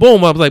like, so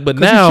boom. I was like, but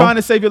now he's trying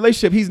to save your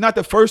relationship. He's not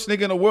the first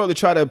nigga in the world to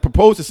try to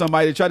propose to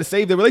somebody to try to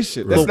save the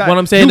relationship. That's not. What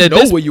I'm saying, you that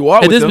know where you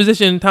are at this them.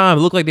 position in time,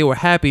 it looked like they were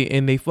happy,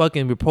 and they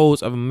fucking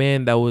proposed of a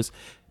man that was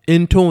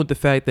in tune with the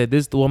fact that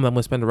this is the woman I'm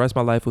gonna spend the rest of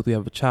my life with. We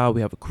have a child.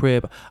 We have a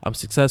crib. I'm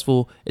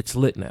successful. It's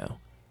lit now.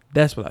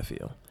 That's what I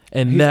feel.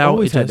 And He's now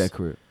always it had just, that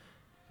crib.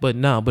 But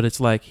no, but it's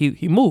like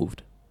he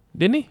moved,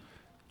 didn't he?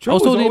 Joe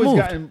has always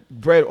gotten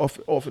bread off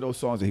of those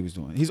songs that he was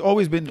doing. He's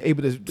always been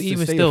able to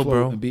even stay still, afloat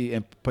bro,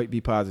 and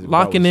be positive.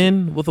 Locking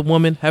in with a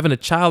woman, having a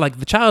child, like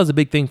the child is a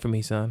big thing for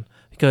me, son.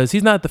 Because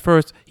he's not the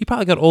first. He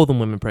probably got all the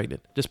women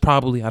pregnant. Just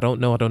probably. I don't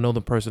know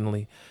them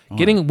personally.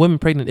 Getting women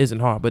pregnant isn't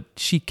hard, but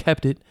she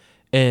kept it.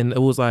 And it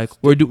was like,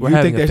 we're having a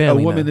family. You think that a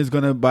woman is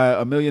gonna buy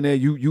a millionaire?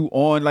 You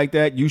on like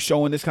that? You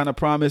showing this kind of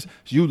promise?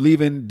 You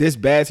leaving this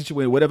bad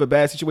situation, whatever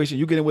bad situation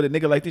you get in with a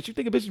nigga like this? You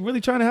think a bitch is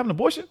really trying to have an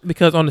abortion?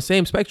 Because on the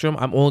same spectrum,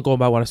 I'm only going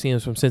by what I've seen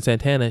from Sin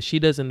Santana. She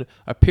doesn't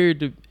appear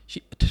to.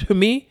 To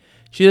me,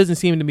 she doesn't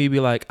seem to me be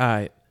like, all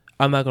right,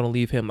 I'm not gonna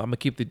leave him. I'm gonna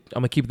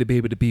keep the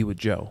baby to be with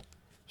Joe.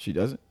 She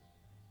doesn't.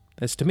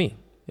 That's to me.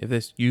 If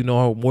this, you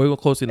know her more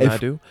closely than I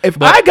do.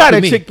 If I got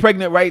a chick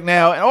pregnant right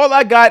now and all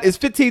I got is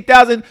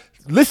 15,000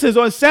 listens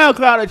on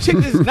SoundCloud, a chick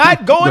is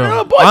not going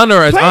to abortion.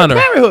 Honor as honor.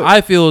 Parenthood.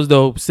 I feel as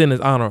though Sin is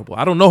honorable.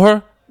 I don't know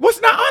her. What's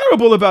not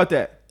honorable about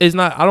that? It's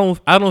not.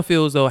 I don't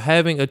feel as though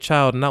having a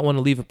child and not want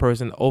to leave a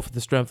person off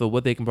the strength of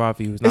what they can provide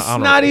for you is not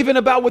honorable. It's not even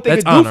about what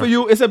they can do for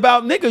you. It's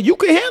about, nigga, you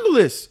can handle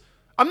this.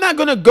 I'm not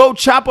gonna go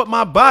chop up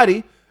my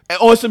body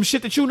on some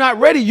shit that you're not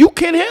ready. You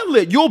can handle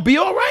it. You'll be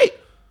all right.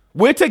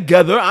 We're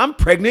together. I'm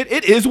pregnant.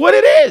 It is what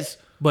it is.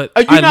 But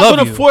you're not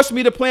gonna force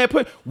me to plan.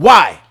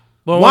 Why?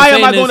 Well, why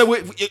am I going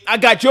to? I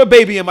got your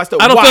baby in my stuff.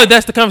 I don't feel like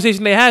that's the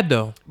conversation they had,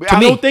 though. I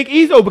don't think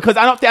either, because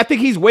I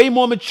think he's way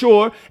more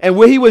mature, and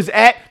where he was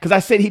at, because I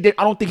said he did.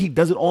 I don't think he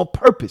does it on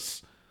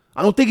purpose.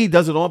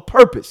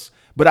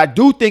 But I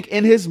do think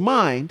in his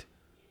mind,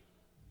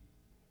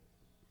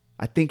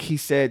 I think he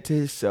said to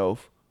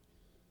himself,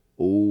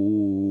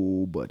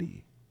 "Oh,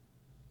 buddy,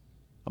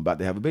 I'm about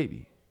to have a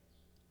baby.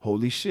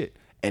 Holy shit!"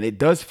 And it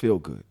does feel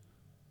good.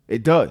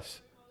 It does.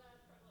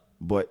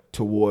 But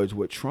towards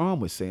what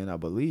Tron was saying, I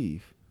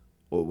believe,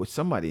 or what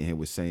somebody in here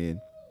was saying,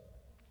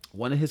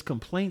 one of his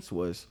complaints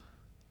was,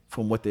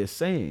 from what they're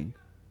saying,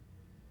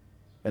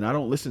 and I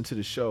don't listen to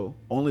the show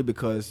only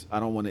because I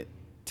don't want to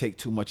take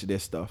too much of their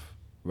stuff,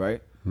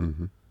 right?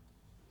 Mm-hmm.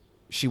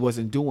 She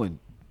wasn't doing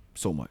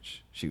so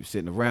much. She was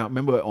sitting around.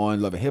 Remember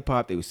on Love and Hip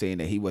Hop, they were saying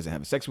that he wasn't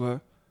having sex with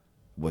her.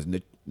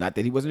 Not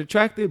that he wasn't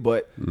attracted,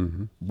 but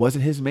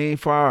wasn't his main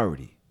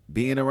priority.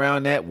 Being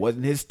around that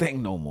wasn't his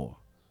thing no more.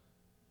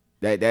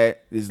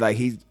 That is like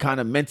he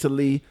kind of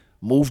mentally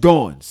moved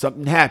on.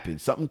 Something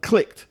happened. Something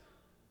clicked.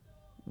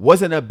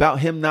 Wasn't about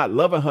him not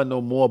loving her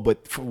no more,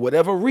 but for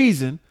whatever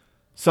reason,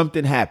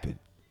 something happened.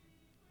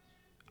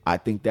 I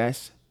think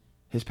that's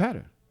his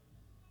pattern.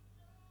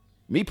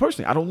 Me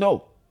personally, I don't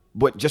know.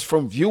 But just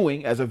from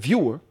viewing as a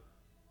viewer,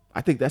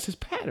 I think that's his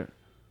pattern.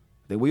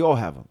 I think we all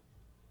have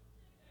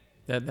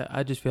them.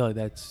 I just feel like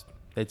that's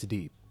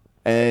deep.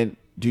 And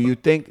do you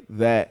think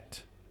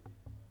that...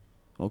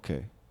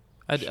 Okay.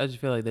 I just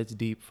feel like that's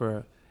deep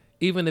for,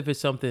 even if it's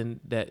something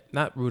that,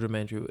 not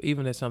rudimentary,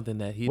 even if it's something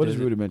that he What does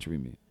rudimentary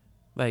mean?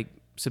 Like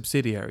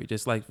subsidiary,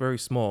 just like very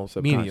small,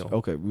 menial.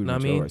 Okay,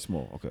 rudimentary, all right,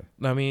 small, okay.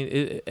 I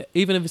mean,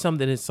 even if it's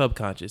something that's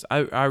subconscious,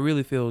 I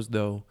really feel as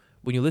though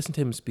when you listen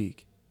to him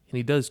speak, and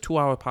he does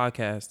 2-hour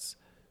podcasts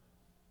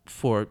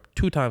for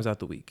 2 times out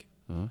the week,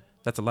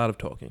 that's a lot of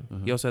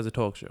talking. He also has a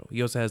talk show.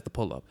 He also has the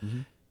pull-up.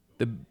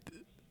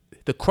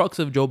 The crux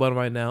of Joe Budden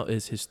right now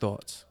is his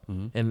thoughts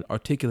and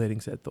articulating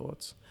said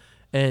thoughts.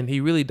 And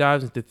he really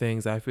dives into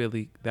things that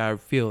I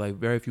feel like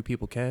very few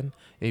people can. And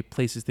he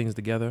places things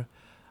together.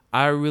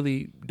 I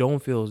really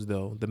don't feel as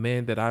though the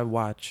man that I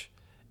watch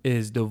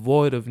is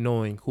devoid of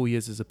knowing who he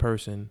is as a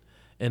person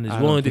and is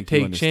willing to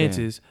take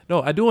chances.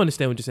 No, I do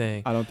understand what you're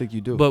saying. I don't think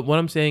you do. But what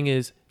I'm saying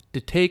is, to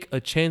take a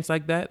chance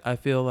like that, I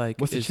feel like...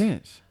 What's the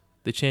chance?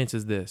 The chance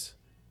is this.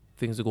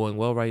 Things are going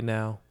well right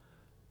now.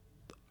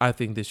 I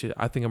think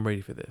I'm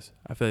ready for this.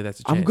 I feel like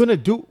that's a chance. I'm going to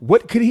do...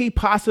 What could he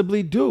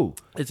possibly do?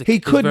 He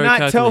could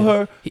not tell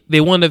her...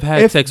 They wouldn't have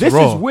had sex raw.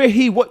 This is where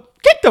he...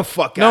 Get the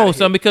fuck out of here. No,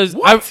 son, because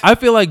I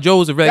feel like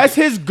Joe's a regular... That's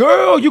his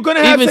girl. You're going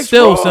to have sex raw.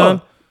 Even still,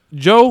 son,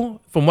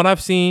 Joe, from what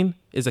I've seen,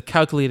 is a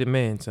calculated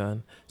man,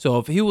 son. So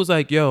if he was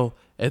like, yo,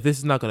 if this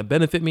is not going to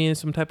benefit me in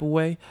some type of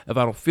way, if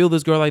I don't feel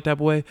this girl like type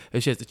of way,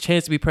 if she has a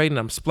chance to be pregnant,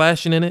 I'm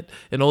splashing in it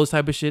and all this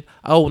type of shit,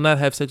 I will not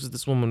have sex with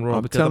this woman raw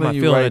because I'm not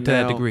feeling it to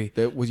that degree.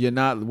 That what you're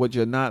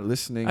not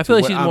listening I feel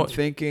to like what she's I'm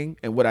thinking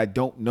and what I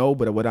don't know,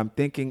 but what I'm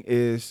thinking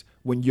is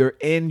when you're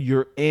in.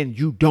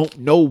 You don't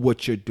know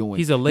what you're doing.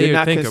 He's a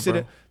layered thinker,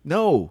 bro.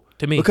 No.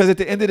 To me. Because at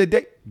the end of the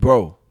day,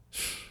 bro,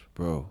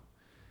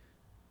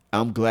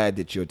 I'm glad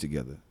that you're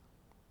together.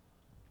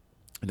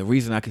 And the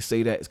reason I can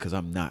say that is because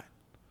I'm not.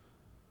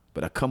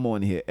 But I come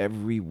on here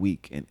every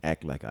week and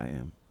act like I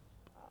am.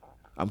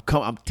 I'm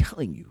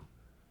telling you.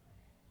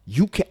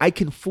 I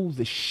can fool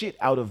the shit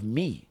out of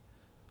me.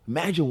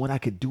 Imagine what I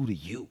could do to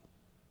you.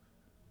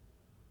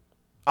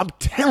 I'm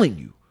telling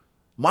you.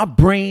 My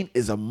brain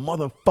is a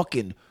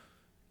motherfucking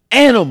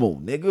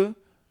animal, nigga.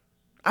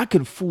 I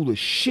can fool the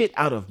shit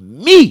out of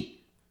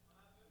me.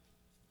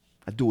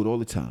 I do it all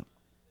the time.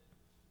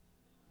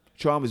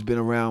 Trauma's been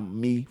around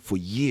me for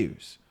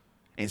years.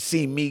 And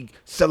see me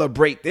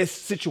celebrate this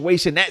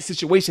situation,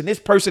 this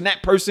person,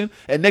 that person,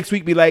 and next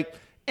week be like,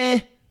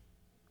 I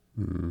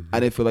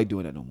didn't feel like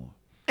doing that no more.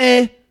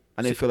 I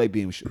didn't feel like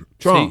being sure.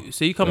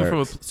 So you coming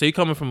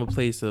from a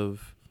place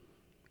of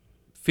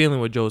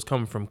feeling where Joe's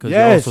coming from because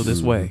Yes. you're also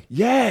this way.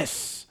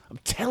 Yes, I'm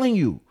telling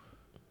you,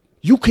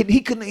 he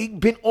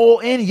been all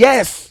in.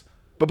 Yes,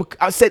 but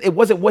I said it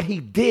wasn't what he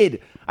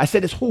did. I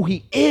said it's who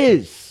he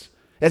is.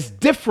 That's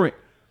different.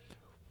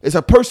 It's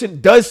a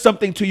person does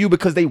something to you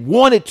because they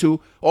wanted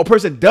to, or a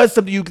person does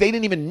something to you they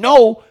didn't even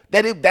know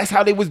that's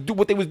how they was do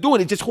what they was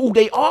doing. It's just who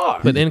they are.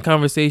 But in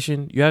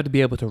conversation, you have to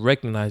be able to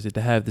recognize it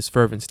to have this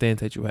fervent stance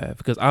that you have.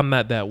 Because I'm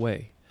not that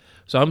way,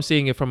 so I'm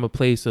seeing it from a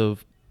place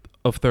of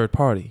third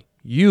party.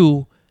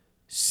 You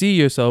see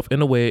yourself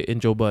in a way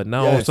in Joe Budden.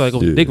 Now Yes. also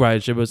like a dick rider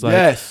shit, but it's like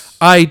Yes.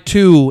 I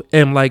too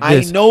am like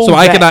this. I know so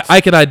that. I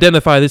can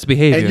identify this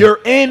behavior. And you're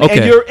in, Okay.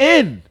 and you're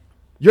in.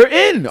 You're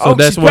in. So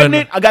that's she's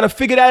pregnant. I got to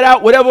figure that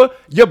out. Whatever.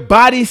 Your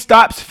body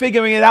stops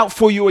figuring it out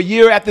for you a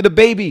year after the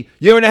baby,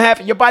 year and a half.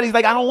 And your body's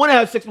like, I don't want to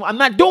have 6 months. I'm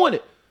not doing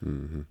it.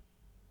 Mm-hmm.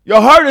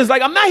 Your heart is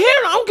like, I'm not here.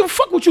 I don't give a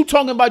fuck what you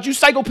talking about, you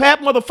psychopath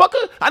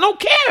motherfucker. I don't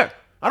care.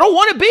 I don't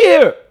want to be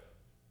here.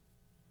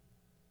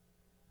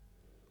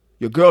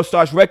 Your girl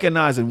starts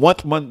recognizing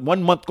 1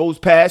 month goes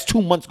past, 2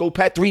 months go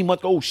past, 3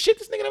 months go, oh shit,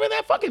 this nigga never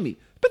that fucking me.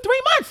 It's been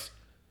 3 months.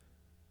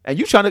 And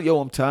you trying to,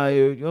 I'm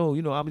tired.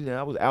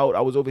 I was out.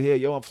 I was over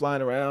here. I'm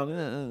flying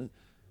around.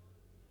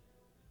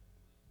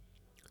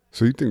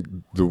 So you think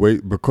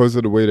because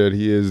of the way that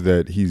he is,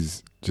 that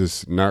he's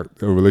just not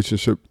a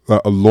relationship,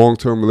 a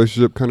long-term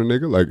relationship kind of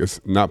nigga? Like it's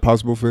not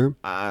possible for him?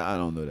 I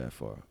don't know that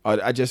far.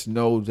 I just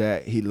know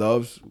that he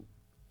loves,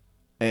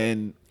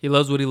 and he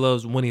loves what he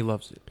loves when he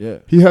loves it. yeah.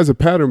 He has a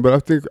pattern, but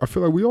I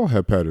feel like we all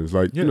have patterns.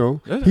 Like, Yeah.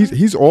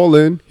 he's all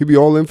in. He'll be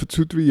all in for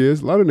 2-3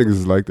 years. A lot of niggas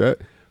is like that.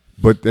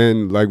 But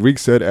then, like Reek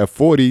said, at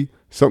 40,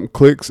 something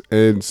clicks,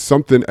 and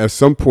at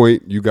some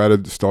point, you got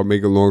to start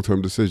making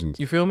long-term decisions.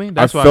 You feel me?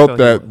 I felt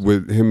that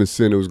with him and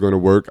Sin, it was going to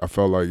work. I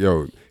felt like,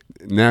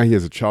 now he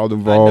has a child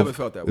involved. I never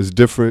felt that way. It's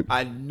different.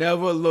 I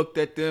never looked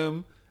at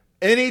them.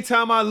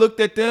 Anytime I looked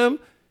at them,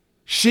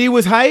 she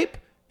was hype.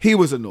 He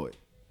was annoyed.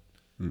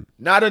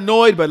 Not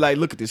annoyed, but like,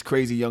 look at this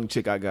crazy young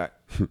chick I got.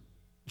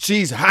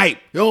 She's hype.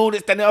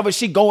 This, that, and the other.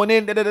 She going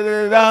in. Da, da, da,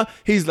 da, da.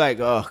 He's like,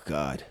 oh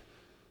God.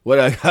 What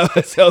I got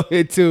myself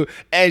into,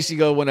 and she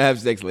gonna want to have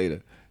sex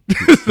later.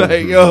 It's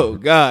like, yo,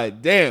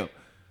 God damn.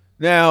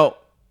 Now,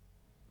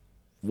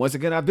 once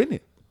again, I've been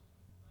there.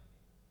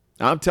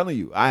 I'm telling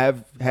you, I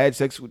have had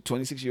sex with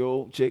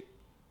 26-year-old chick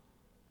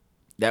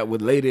that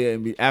would later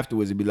and be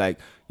afterwards and be like,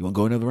 you want to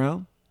go another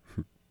round?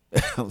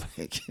 I'm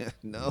like,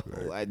 no,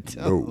 I don't.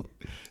 No.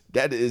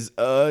 That is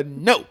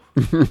no.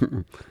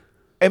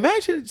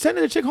 Imagine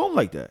sending a chick home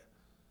like that.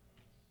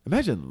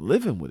 Imagine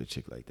living with a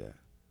chick like that.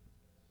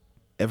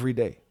 Every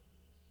day,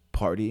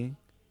 partying,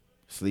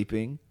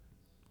 sleeping,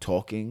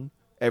 talking,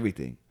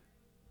 everything.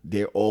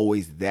 They're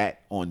always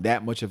on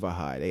that much of a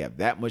high. They have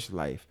that much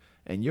life,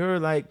 and you're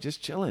like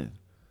just chilling.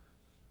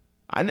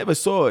 I never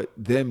saw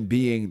them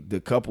being the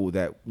couple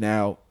that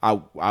now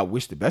I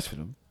wish the best for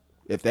them.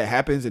 If that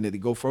happens and they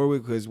go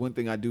forward, because one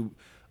thing I do,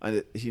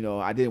 I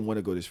didn't want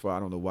to go this far. I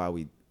don't know why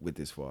we went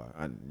this far.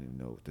 I don't even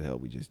know what the hell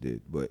we just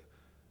did, but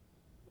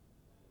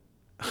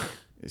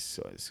it's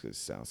gonna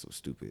sound so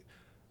stupid.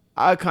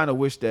 I kind of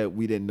wish that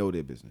we didn't know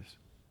their business.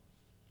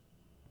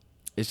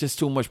 It's just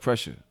too much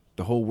pressure.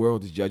 The whole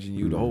world is judging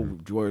you. The whole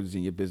world is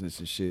in your business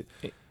and shit.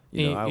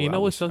 You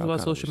know what sucks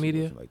about social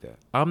media? Like that.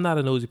 I'm not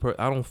a nosy person.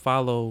 I don't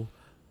follow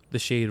the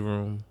Shade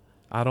Room.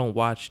 I don't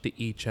watch the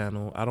E!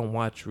 Channel. I don't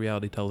watch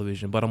reality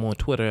television. But I'm on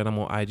Twitter and I'm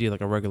on IG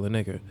like a regular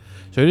nigga.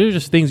 So there's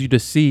just things you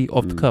just see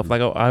off the cuff.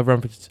 Like I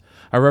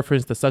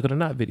referenced the Suck It or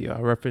Not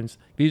video.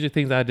 These are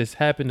things I just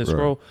happen to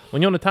scroll.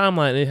 When you're on the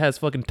timeline and it has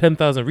fucking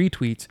 10,000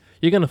 retweets,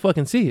 you're going to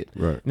fucking see it.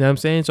 Right. You know what I'm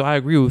saying? So I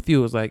agree with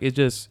you. It's like,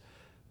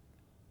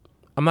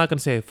 I'm not going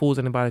to say it fools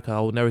anybody because I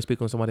will never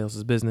speak on somebody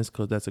else's business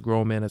because that's a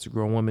grown man, that's a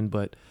grown woman.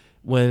 But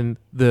when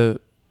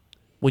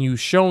you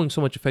showing so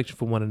much affection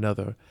for one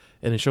another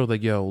and it shows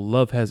like, yo,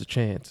 love has a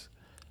chance,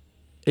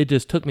 it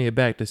just took me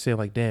aback to say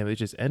like, damn, it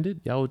just ended?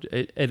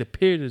 It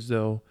appeared as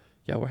though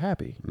y'all were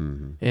happy.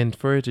 Mm-hmm. And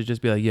for it to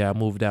just be like, yeah, I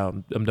moved out.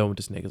 I'm done with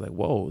this nigga. It's like,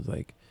 whoa. It's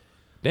like,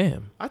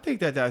 damn. I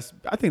think that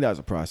was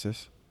a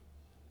process.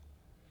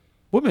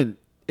 Women,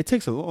 it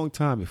takes a long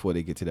time before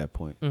they get to that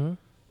point. Mm-hmm.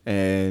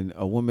 And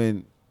a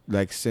woman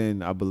like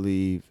Sin, I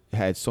believe,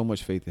 had so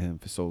much faith in him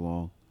for so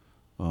long.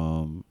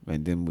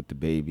 And then with the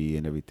baby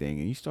and everything.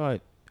 And you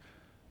start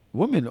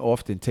women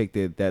often take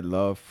that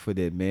love for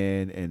their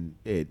man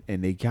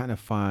and they kind of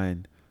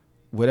find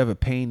whatever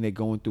pain they're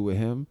going through with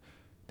him,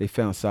 they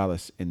found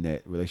solace in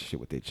that relationship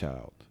with their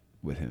child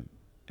with him.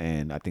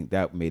 And I think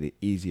that made it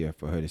easier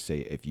for her to say,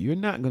 if you're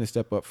not going to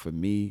step up for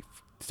me,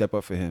 step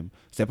up for him,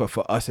 step up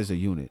for us as a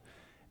unit.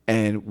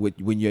 And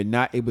when you're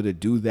not able to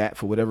do that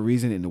for whatever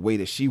reason in the way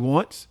that she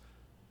wants,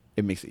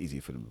 it makes it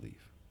easier for them to leave.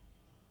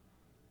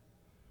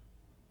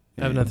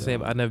 I have nothing to say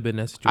about. I've never been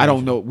in that situation. I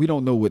don't know. We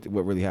don't know what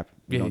really happened.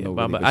 We don't know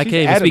but really, I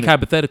can't even speak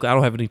hypothetically. I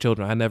don't have any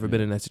children. I've never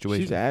been in that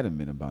situation. She's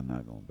adamant about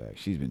not going back.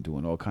 She's been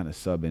doing all kind of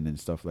subbing and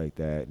stuff like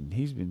that, and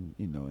he's been,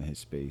 in his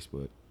space.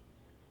 But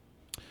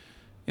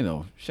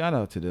shout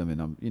out to them,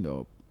 and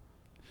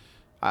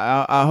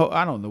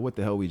I don't know what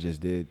the hell we just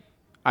did.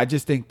 I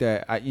just think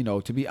that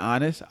to be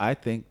honest, I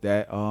think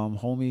that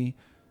homie,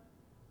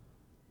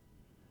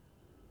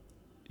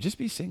 just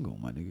be single,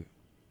 my nigga.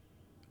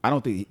 I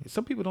don't think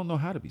some people don't know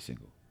how to be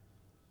single.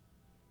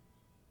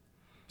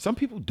 Some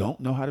people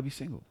don't know how to be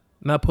single.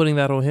 Not putting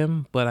that on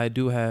him, but I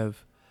do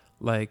have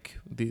like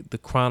the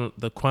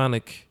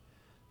chronic.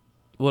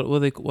 What do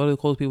they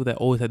call people that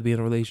always had to be in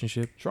a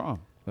relationship? Trom.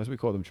 That's what we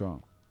call them,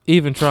 Trom.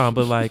 Even Trom,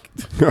 but like,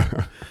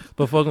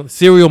 but fucking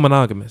serial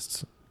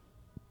monogamists.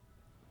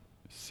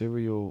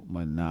 Serial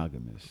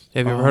monogamous.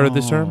 Have you ever heard of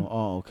this term?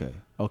 Oh, okay.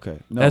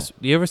 No.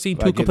 You ever seen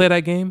Tuca play that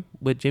game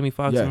with Jamie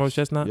Foxx and Morris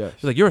Chestnut? Yes.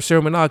 He's like, you're a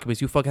serial monogamist.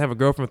 You fucking have a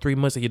girlfriend for 3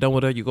 months and you're done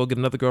with her. You go get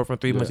another girlfriend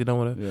for 3 months, you're done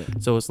with her. Yeah.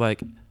 So it's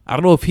like, I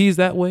don't know if he's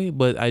that way,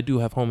 but I do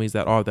have homies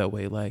that are that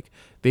way. Like,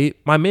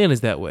 my man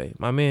is that way.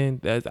 My man,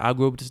 I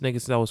grew up with this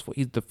nigga since I was 4.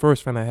 He's the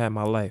first friend I had in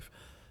my life.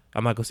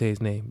 I'm not going to say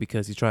his name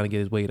because he's trying to get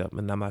his weight up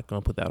and I'm not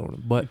going to put that on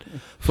him. But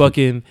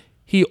fucking,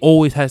 he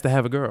always has to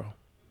have a girl.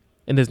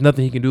 And there's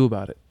nothing he can do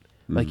about it.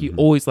 Like, he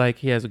always,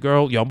 he has a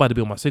girl. Yo, I'm about to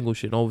be on my single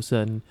shit. And all of a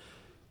sudden,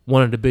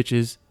 one of the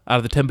bitches, out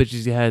of the 10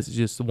 bitches he has, is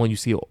just the one you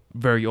see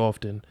very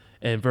often.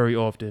 And very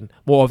often.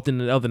 More often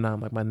than the other 9.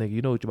 I'm like, my nigga,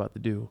 you know what you're about to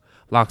do.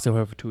 Locks in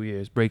with her for 2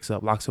 years. Breaks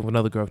up. Locks in with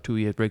another girl for 2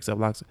 years. Breaks up.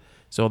 Locks in.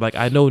 So,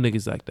 I know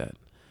niggas like that.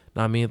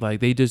 Know what I mean?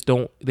 They just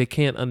don't, they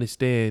can't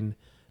understand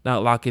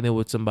not locking in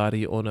with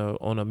somebody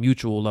on a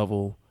mutual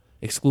level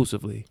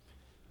exclusively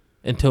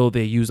until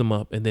they use them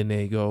up. And then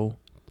they go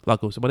lock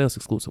up with somebody else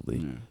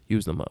exclusively,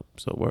 use them up.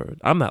 So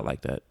word. I'm not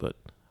like that, but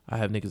I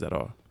have niggas that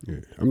are. Yeah,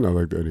 I'm not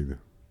like that either.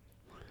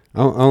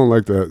 I don't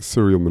like that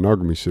serial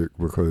monogamy shit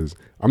because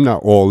I'm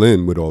not all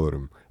in with all of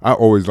them. I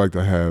always like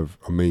to have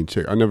a main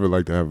chick. I never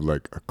like to have a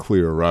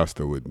clear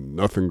roster with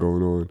nothing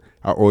going on.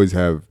 I always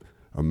have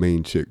a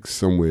main chick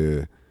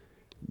somewhere,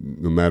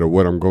 no matter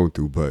what I'm going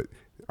through. But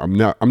I'm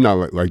not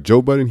like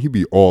Joe Budden. He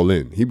be all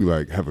in. He be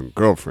having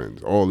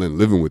girlfriends, all in,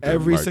 living with them.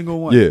 Every single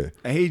one. Yeah.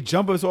 And he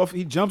jumps off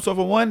of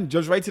one,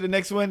 jumps right to the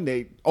next one.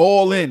 They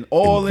all in.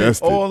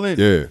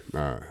 Yeah.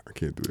 Nah, I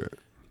can't do that.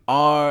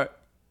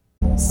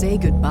 Say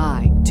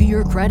goodbye to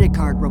your credit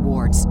card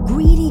rewards.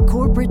 Greedy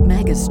corporate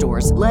mega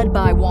stores, led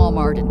by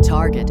Walmart and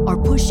Target, are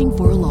pushing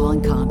for a law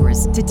in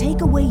Congress to take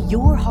away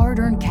your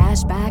hard-earned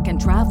cash back and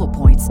travel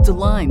points to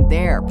line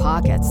their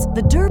pockets.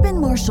 The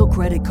Durbin-Marshall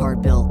credit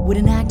card bill would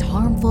enact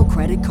harmful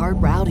credit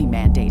card routing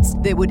mandates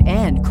that would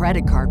end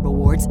credit card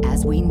rewards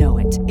as we know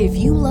it. If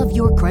you love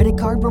your credit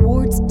card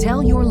rewards,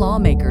 tell your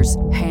lawmakers,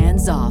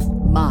 hands off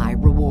my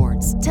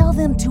rewards. Tell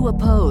them to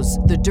oppose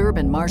the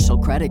Durbin-Marshall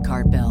credit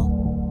card bill.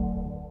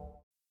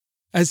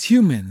 As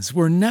humans,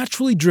 we're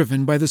naturally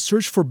driven by the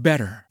search for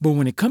better. But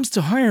when it comes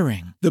to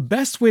hiring, the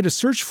best way to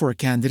search for a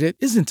candidate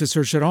isn't to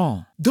search at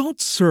all.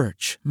 Don't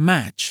search,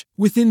 match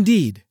with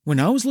Indeed. When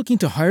I was looking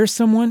to hire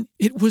someone,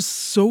 it was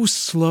so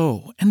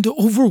slow and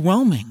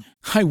overwhelming.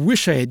 I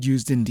wish I had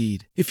used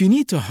Indeed. If you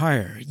need to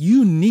hire,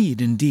 you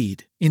need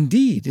Indeed.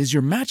 Indeed is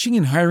your matching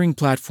and hiring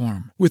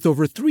platform with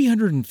over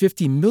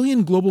 350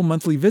 million global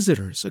monthly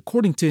visitors,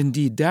 according to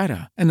Indeed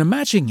data, and a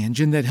matching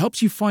engine that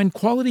helps you find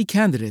quality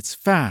candidates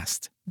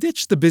fast.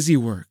 Ditch the busy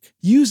work.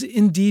 Use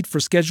Indeed for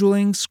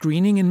scheduling,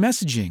 screening, and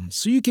messaging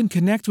so you can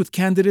connect with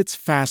candidates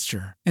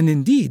faster. And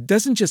Indeed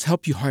doesn't just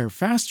help you hire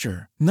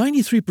faster.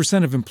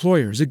 93% of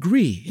employers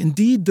agree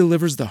Indeed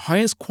delivers the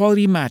highest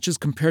quality matches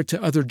compared to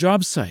other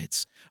job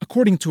sites,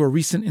 according to a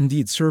recent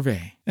Indeed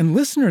survey. And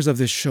listeners of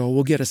this show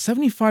will get a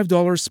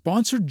 $75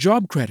 sponsored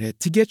job credit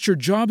to get your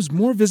jobs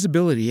more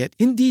visibility at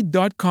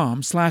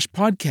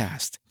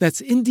Indeed.com/podcast. That's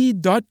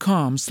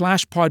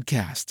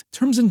Indeed.com/podcast.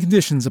 Terms and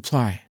conditions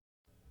apply.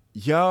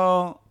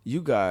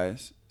 You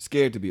guys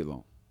scared to be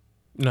alone?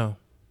 No.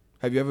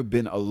 Have you ever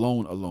been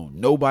alone?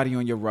 Nobody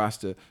on your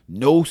roster,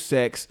 no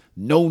sex,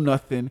 no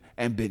nothing,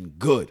 and been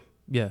good?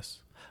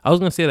 Yes. I was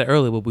going to say that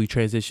earlier when we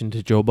transitioned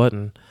to Joe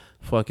Budden.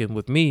 Fucking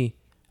with me,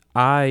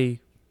 I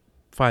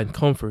find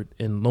comfort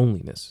in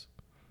loneliness,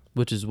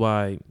 which is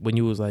why when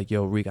you was like,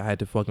 yo, Reek, I had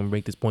to fucking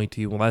make this point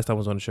to you. When last time I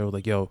was on the show,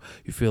 like, yo,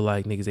 you feel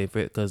like niggas ain't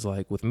fit? Because,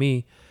 with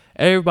me,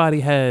 everybody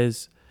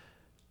has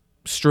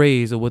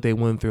strays of what they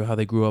went through, how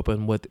they grew up,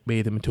 and what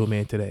made them into a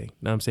man today. You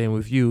know what I'm saying?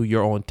 With you,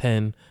 you're on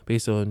 10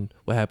 based on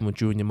what happened with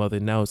you and your mother.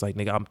 Now it's like,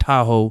 nigga, I'm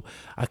Tahoe.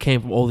 I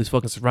came from all these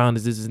fucking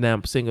surroundings. This is now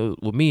I'm single.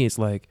 With me, it's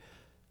like,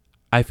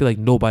 I feel like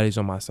nobody's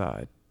on my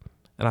side.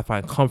 And I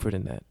find comfort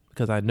in that.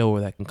 because I know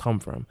where that can come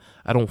from.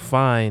 I don't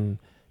find.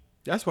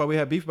 That's why we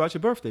had beef about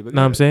your birthday. But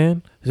Know what I'm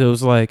saying? So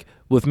it's like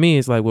with me,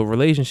 it's like with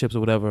relationships or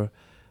whatever.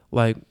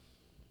 Like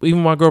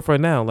even my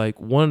girlfriend now, like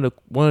one of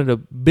the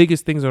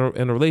biggest things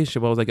in a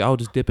relationship, I was like, I'll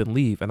just dip and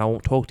leave, and I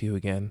won't talk to you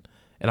again,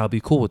 and I'll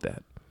be cool with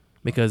that,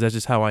 because that's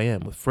just how I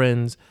am with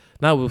friends.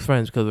 Not with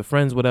friends, because with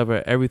friends,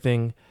 whatever,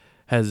 everything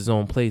has its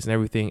own place, and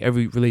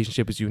every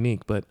relationship is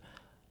unique. But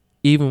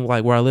even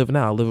like where I live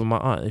now, I live with my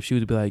aunt. If she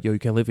would be like, yo, you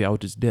can't live here, I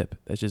would just dip.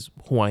 That's just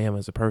who I am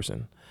as a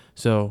person.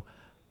 So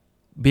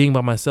being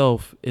by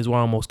myself is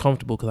why I'm most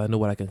comfortable, because I know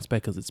what I can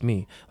expect, because it's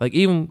me. Like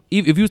even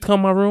if you come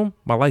in my room,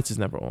 my lights is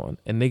never on,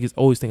 and niggas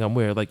always think I'm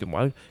weird, like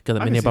because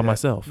I've been here by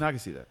myself. No, I can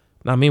see that.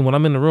 I mean, when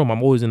I'm in the room,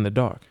 I'm always in the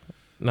dark.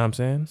 You know what I'm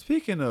saying?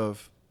 Speaking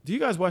of, do you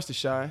guys watch The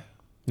Chi?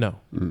 No.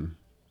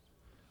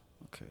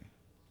 Okay.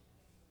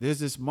 There's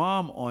this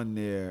mom on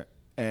there,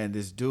 and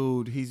this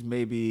dude, he's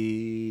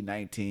maybe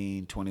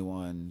 19,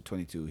 21,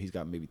 22. He's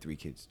got maybe 2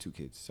 kids,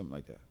 something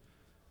like that.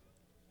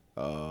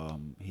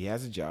 He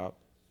has a job,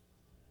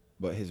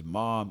 but his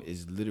mom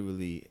is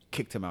literally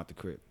kicked him out the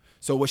crib.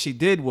 So what she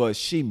did was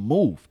she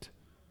moved.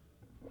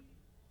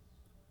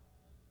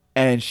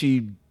 And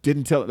she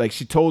didn't tell, like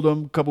she told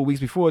him a couple of weeks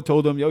before,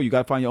 yo, you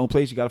got to find your own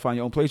place. You got to find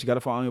your own place. You got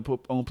to find your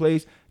own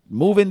place.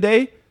 Moving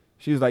day,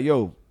 she was like,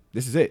 yo,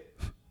 this is it.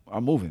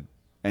 I'm moving.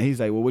 And he's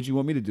like, well, what do you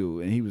want me to do?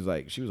 And she was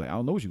like, I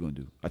don't know what you're going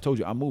to do. I told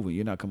you I'm moving.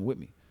 You're not coming with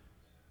me.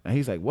 And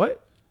he's like,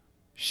 what?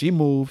 She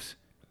moves.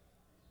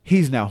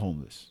 He's now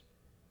homeless.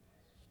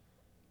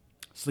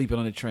 Sleeping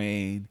on the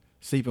train,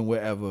 sleeping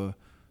wherever,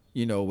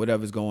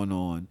 whatever's going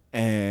on.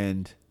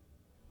 And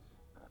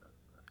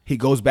he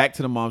goes back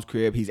to the mom's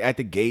crib. He's at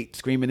the gate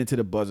screaming into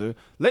the buzzer,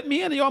 let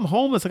me in, yo, I'm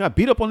homeless. I got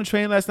beat up on the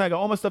train last night. I got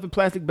all my stuff in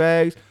plastic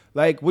bags.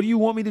 Like, what do you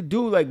want me to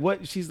do? Like,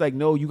 what? She's like,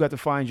 no, you got to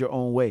find your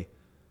own way.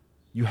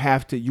 You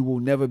will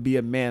never be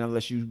a man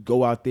unless you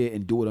go out there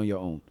and do it on your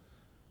own.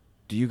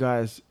 Do you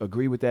guys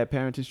agree with that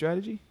parenting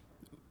strategy?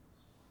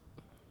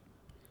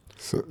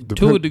 So,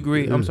 to a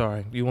degree. I'm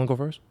sorry. You want to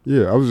go first?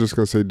 Yeah, I was just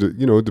going to say,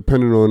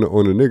 depending on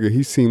a nigga,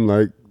 he seemed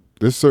like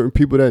there's certain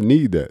people that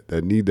need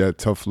that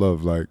tough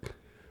love. Like,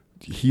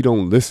 he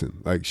don't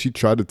listen. Like, she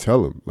tried to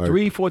tell him. Like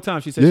 3-4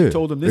 times. She said she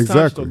told him this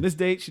time. She told him this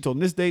date. She told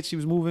him this date. She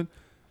was moving.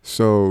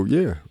 So,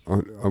 yeah,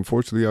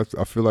 unfortunately,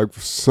 I feel like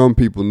some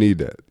people need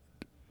that.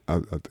 I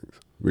think so.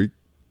 Reek?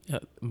 Yeah,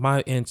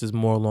 my answer is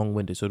more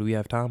long-winded. So do we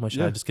have time, or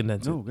should I just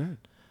condense it? No, go ahead.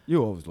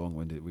 You're always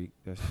long-winded, Reek.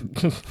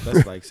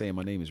 That's like saying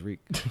my name is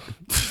Reek.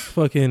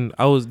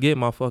 I was getting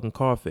my fucking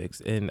car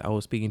fixed, and I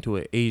was speaking to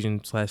an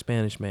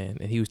Asian/Spanish man,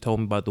 and he was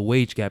telling me about the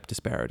wage gap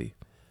disparity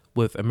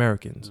with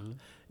Americans,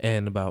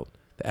 and about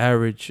the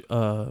average.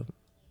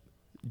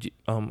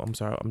 I'm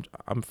sorry,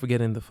 I'm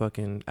forgetting the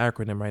fucking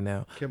acronym right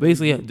now. I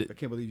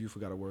can't believe you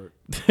forgot a word.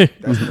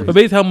 But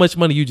basically, how much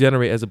money you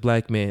generate as a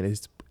black man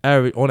is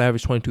on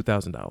average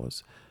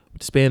 $22,000.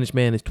 The Spanish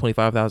man is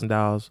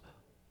 $25,000.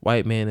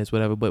 White man is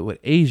whatever. But with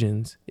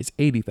Asians, it's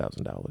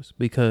 $80,000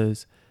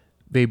 because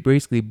they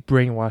basically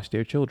brainwash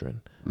their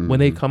children. When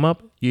they come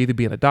up, you either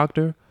being a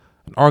doctor,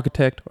 an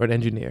architect, or an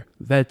engineer.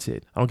 That's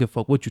it. I don't give a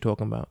fuck what you're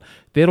talking about.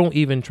 They don't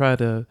even try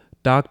to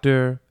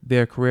doctor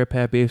their career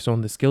path based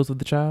on the skills of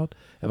the child.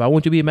 If I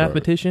want you to be a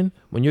mathematician,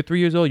 when you're 3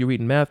 years old, you're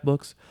reading math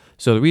books.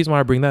 So the reason why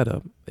I bring that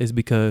up is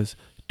because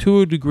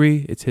to a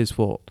degree, it's his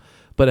fault.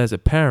 But as a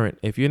parent,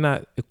 if you're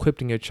not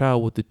equipping your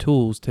child with the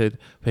tools for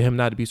him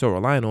not to be so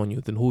reliant on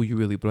you, then who are you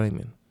really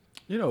blaming?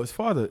 His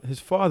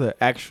father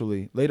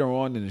actually, later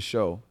on in the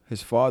show,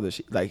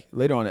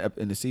 later on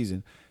in the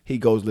season, he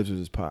lives with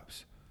his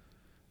pops.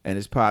 And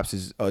his pops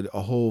is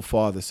a whole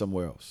father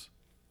somewhere else.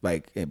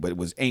 But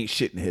it ain't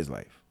shit in his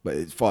life. But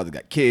his father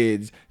got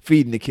kids,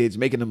 feeding the kids,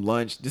 making them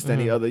lunch, this,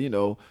 any other,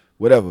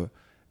 whatever.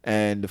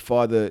 And the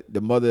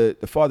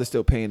father's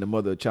still paying the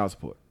mother child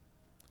support.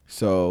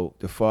 So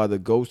the father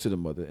goes to the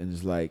mother and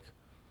is like,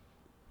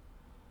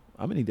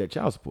 I'm gonna need that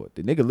child support.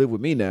 The nigga live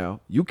with me now.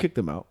 You kicked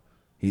him out.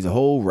 He's a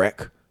whole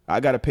wreck.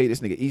 I gotta pay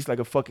this nigga. Eats like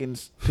a fucking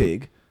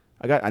pig.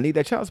 I need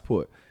that child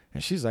support.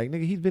 And she's like,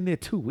 nigga, he's been there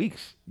 2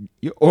 weeks.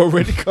 You're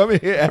already coming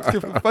here asking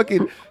for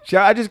fucking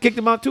child. I just kicked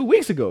him out 2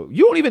 weeks ago.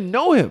 You don't even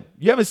know him.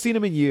 You haven't seen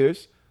him in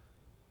years.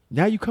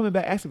 Now you coming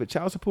back asking for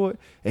child support?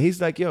 And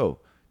he's like, yo,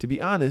 to be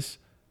honest,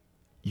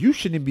 you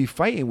shouldn't be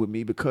fighting with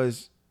me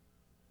because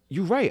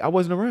you're right. I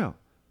wasn't around.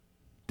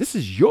 This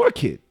is your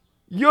kid.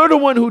 You're the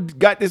one who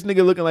got this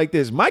nigga looking like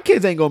this. My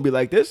kids ain't gonna be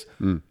like this.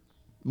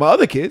 My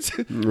other kids.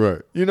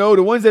 Right.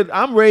 The ones that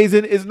I'm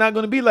raising is not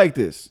gonna be like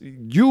this.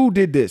 You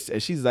did this.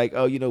 And she's like,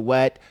 oh, you know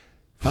what?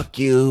 Fuck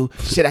you.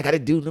 Shit, I gotta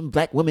do them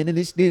black women in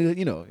this,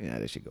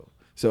 that should go.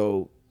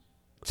 So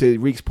to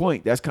Reek's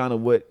point, that's kind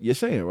of what you're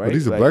saying, right? But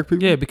these are black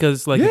people? Yeah,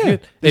 because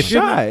it's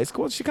Chi. It's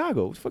called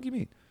Chicago. What the fuck you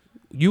mean?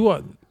 You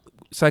are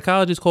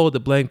psychologists call it the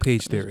blank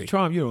page theory.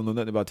 Charm, you don't know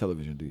nothing about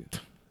television, do you?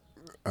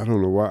 I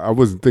don't know why. I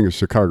wasn't thinking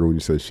Chicago when you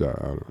say Chi.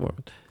 I don't know.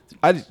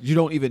 You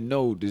don't even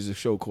know there's a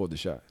show called The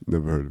Chi.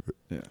 Never heard of it.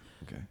 Yeah.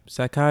 Okay.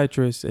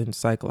 Psychiatrists and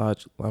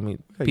psychologists,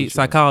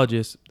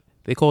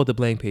 They call it the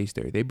blank page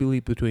theory. They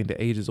believe between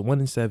the ages of 1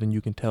 and 7,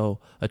 you can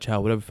tell a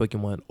child whatever fuck you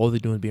want. All they're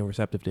doing is being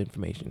receptive to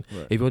information.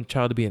 Right. If you want a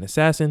child to be an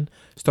assassin,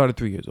 start at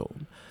 3 years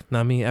old.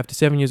 Now, I mean, after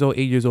 7 years old,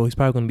 8 years old, he's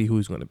probably going to be who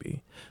he's going to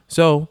be.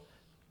 So,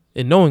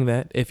 in knowing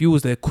that, if you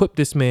was to equip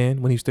this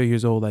man when he's 30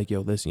 years old, like,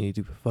 yo, listen, you need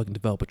to fucking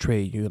develop a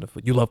trade.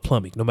 You love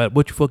plumbing. No matter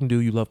what you fucking do,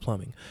 you love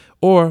plumbing.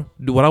 Or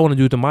do what I want to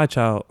do to my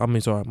child.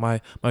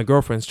 My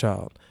girlfriend's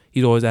child.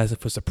 He's always asking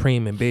for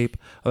Supreme and Bape.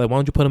 I'm like, why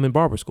don't you put him in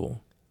barber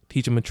school?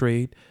 Teach him a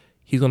trade.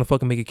 He's going to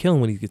fucking make a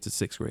killing when he gets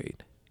to 6th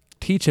grade.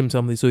 Teach him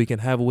something so he can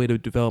have a way to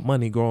develop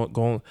money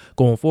going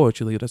forward.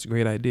 You're like, that's a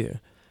great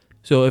idea.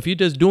 So if you're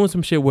just doing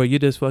some shit where you're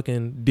just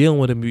fucking dealing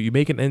with him, you're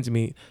making ends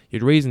meet,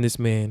 you're raising this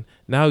man,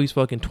 now he's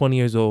fucking 20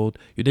 years old,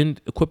 you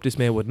didn't equip this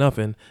man with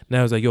nothing,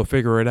 now it's like, yo,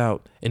 figure it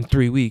out in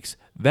 3 weeks.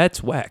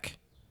 That's whack.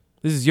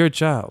 This is your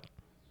child.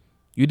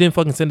 You didn't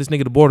fucking send this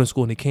nigga to boarding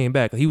school and he came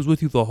back. He was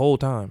with you the whole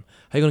time.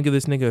 How you gonna give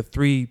this nigga a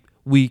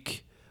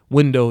 3-week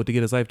window to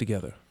get his life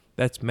together?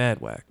 That's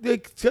mad whack.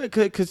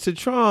 Because to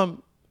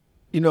Trump,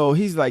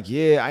 he's like,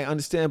 yeah, I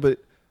understand, but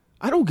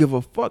I don't give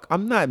a fuck.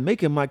 I'm not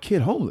making my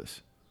kid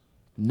homeless.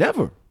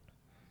 Never.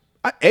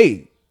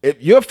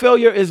 If your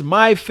failure is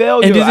my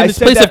failure, and he's in this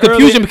place of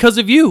confusion because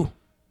of you.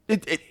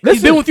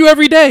 He's been with you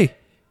every day.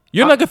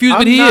 You're not confused,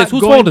 but he is.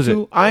 Whose fault is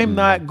it? I'm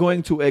not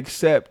going to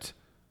accept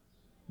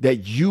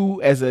that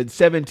you, as a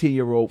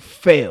 17-year-old,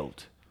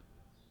 failed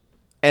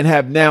and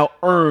have now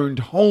earned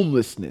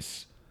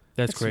homelessness.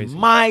 That's crazy.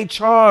 My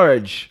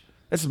charge.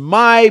 That's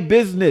my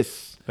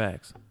business.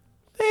 Facts.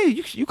 Hey,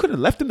 you could have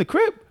left in the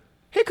crib.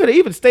 He could have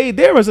even stayed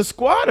there as a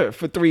squatter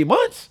for 3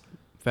 months.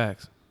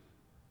 Facts.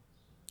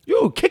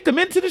 You kicked him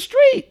into the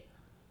street.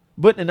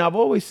 And I've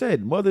always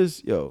said,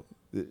 mothers,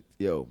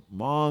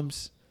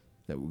 moms,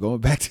 that we're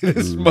going back to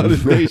this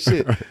Mother's Day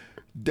shit.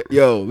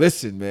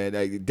 Listen, man,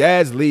 like,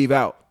 dads leave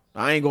out.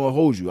 I ain't gonna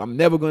hold you. I'm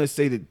never gonna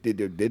say that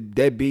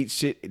deadbeat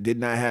shit did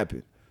not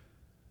happen.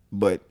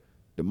 But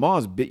the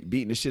moms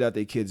beating the shit out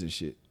their kids and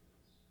shit.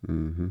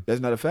 Mm-hmm.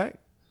 That's not a fact.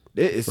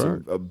 There is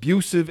some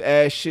abusive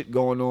ass shit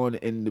going on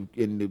in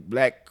the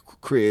black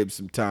cribs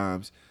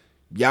sometimes.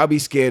 Y'all be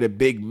scared of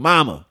Big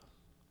Mama.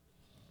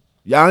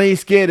 Y'all ain't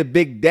scared of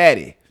Big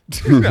Daddy.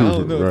 I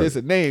don't know if there's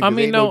a name. I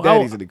mean, no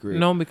daddies in the crib.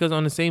 No, because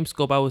on the same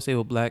scope, I would say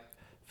with black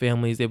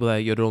families, they be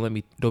like, yo, don't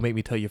make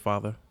me tell your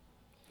father.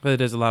 But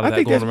there's a lot of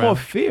that going around. I think there's more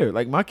fear.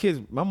 Like my kids,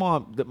 my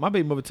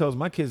baby mother tells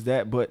my kids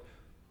that, but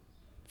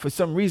for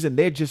some reason,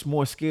 they're just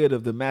more scared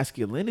of the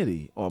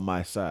masculinity on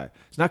my side.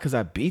 It's not because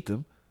I beat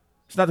them.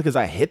 It's not because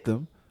I hit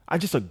them. I'm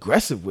just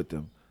aggressive with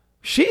them.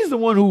 She's the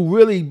one who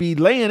really be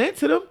laying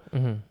into them.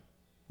 Mm-hmm.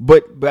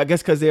 But I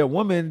guess because they're a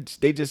woman,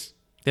 they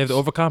have to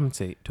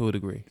overcompensate to a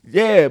degree.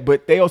 Yeah,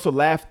 but they also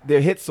laugh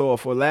their hits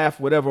off or laugh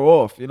whatever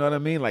off. You know what I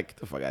mean? Like,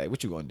 the fuck out of here.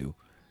 What you gonna do?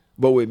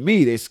 But with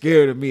me, they're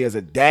scared of me as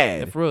a dad.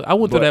 Yeah, for real. I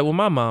went through that with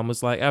my mom.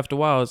 It's like, after a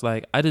while, it's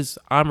like,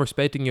 I'm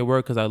respecting your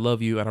work because I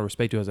love you and I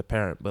respect you as a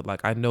parent. But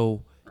like, I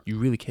know you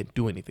really can't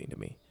do anything to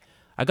me.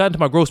 I got into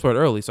my growth spurt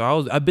early,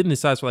 so I've been in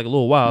this size for like a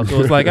little while. So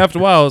it's like, after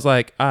a while, I was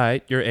like, all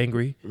right, you're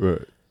angry,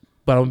 right?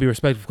 But I'm gonna be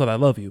respectful because I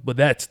love you. But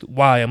that's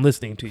why I'm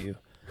listening to you,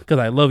 because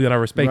I love you and I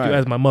respect you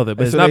as my mother.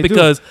 But it's not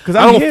because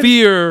I don't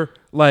fear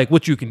like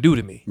what you can do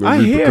to me.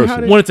 I hear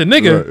how when it's a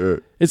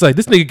nigga, it's like,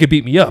 this nigga could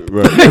beat me up.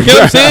 Right. You know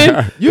what I'm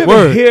saying? You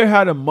ever hear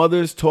how the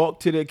mothers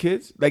talk to their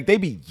kids? Like, they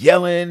be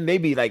yelling, they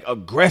be like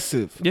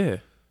aggressive. Yeah.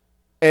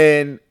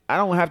 And I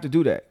don't have to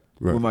do that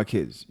with my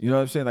kids. You know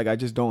what I'm saying? Like, I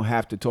just don't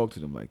have to talk to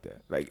them like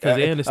that. Like,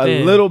 they understand.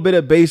 A little bit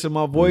of bass in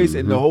my voice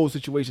and the whole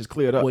situation's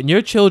cleared up. When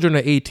your children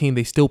are 18,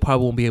 they still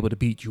probably won't be able to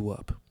beat you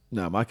up.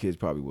 Nah, my kids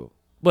probably will.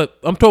 But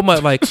I'm talking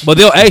about like, but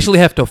they'll actually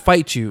have to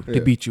fight you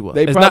to beat you up.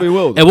 They probably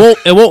will.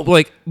 It won't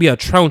like be a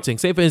trouncing.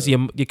 Say for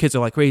instance, your kids are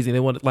like crazy and they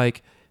want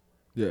like,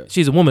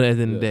 she's a woman at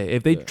the end of the day.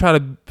 If they try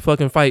to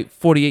fucking fight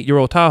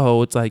 48-year-old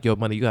Tahoe, it's like, yo,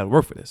 money, you gotta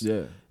work for this. Yeah.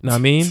 You know what I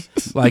mean?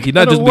 Like, you're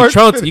not just be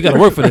trouncing, you gotta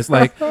work for this.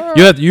 Like,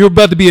 you're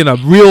about to be in a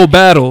real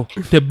battle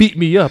to beat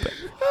me up.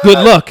 Good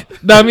luck.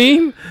 Know what I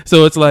mean?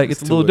 So it's like,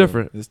 it's a little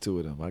different. There's two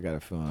of them. I got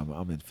a feeling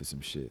I'm in for some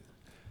shit.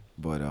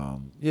 But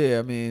yeah,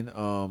 I mean,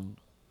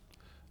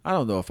 I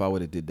don't know if I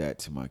would have did that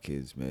to my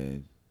kids,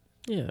 man.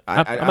 Yeah,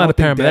 I'm not a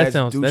parent, but that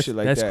sounds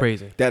that's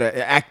crazy. That are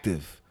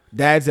active,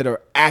 dads that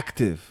are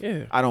active.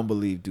 Yeah, I don't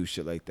believe do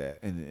shit like that,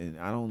 and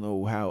I don't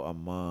know how a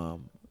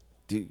mom.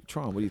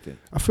 Tron, what do you think?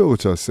 I feel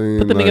what y'all saying.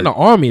 Put the nigga in the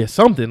army or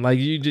something. Like,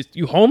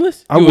 you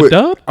homeless? I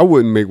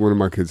wouldn't make one of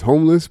my kids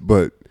homeless,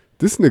 but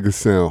this nigga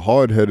sound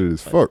hard headed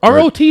as fuck.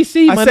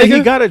 ROTC, I said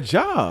he got a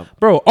job,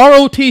 bro.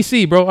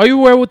 ROTC, bro. Are you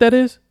aware of what that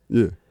is?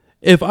 Yeah.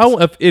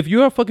 If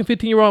you're a fucking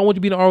 15-year-old, I want you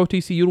to be in the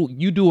ROTC.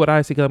 You do what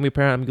I say because I'm your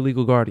parent. I'm your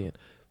legal guardian.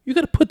 You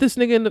gotta put this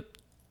nigga in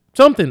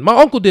something. My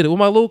uncle did it with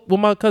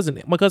my cousin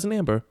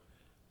Amber.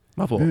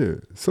 My fault. Yeah,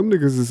 some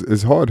niggas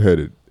is hard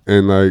headed,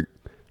 and like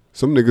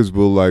some niggas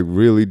will like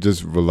really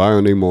just rely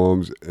on their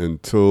moms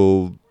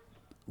until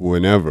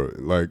whenever.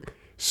 Like,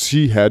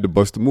 she had to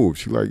bust a move.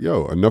 She like,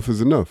 yo, enough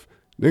is enough,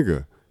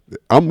 nigga.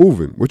 I'm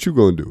moving. What you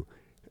gonna do?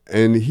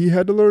 And he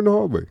had to learn the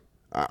hard way.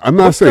 I'm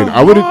not What's saying the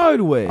I would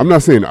hard way? I'm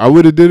not saying I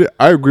would have did it.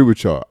 I agree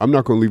with y'all. I'm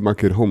not gonna leave my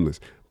kid homeless,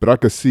 but I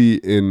could see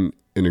in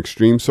an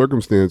extreme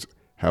circumstance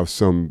how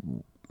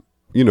some,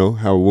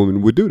 how a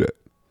woman would do that.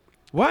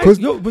 Why? 'Cause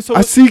Yo, but so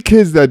I see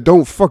kids that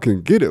don't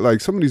fucking get it.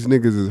 Like some of these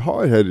niggas is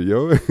hard headed,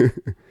 yo.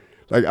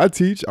 Like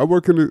I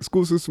work in the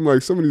school system.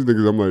 Like some of these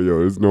niggas, I'm like, yo,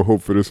 there's no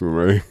hope for this one,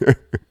 right?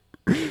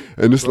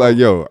 And it's like,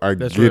 yo, I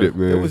That's get real. it,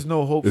 man. there was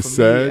no hope It's for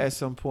sad. me at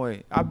some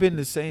point. I've been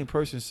the same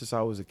person since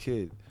I was a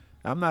kid.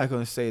 I'm not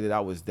gonna say that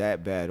I was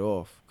that bad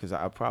off because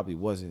I probably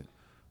wasn't,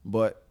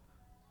 but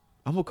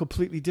I'm a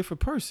completely different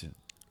person.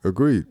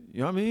 Agreed. You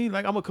know what I mean?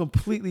 Like I'm a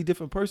completely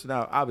different person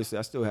now. Obviously,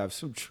 I still have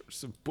some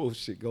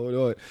bullshit going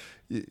on.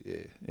 Yeah,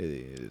 it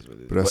is what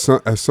it is.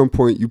 But at some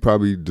point, you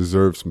probably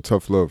deserve some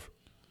tough love.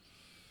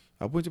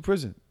 I went to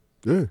prison.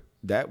 Yeah.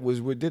 That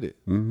was what did it.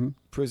 Mm-hmm.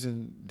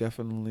 Prison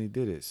definitely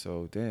did it.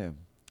 So damn,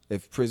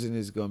 if prison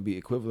is gonna be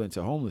equivalent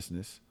to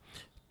homelessness,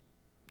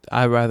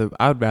 I'd rather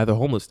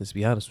homelessness, to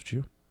be honest with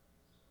you.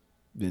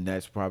 then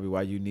that's probably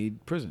why you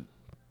need prison.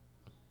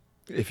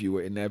 If you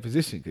were in that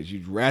position, because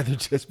you'd rather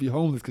just be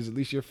homeless, because at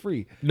least you're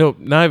free. No,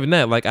 not even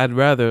that. Like, I'd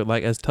rather,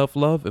 like, as tough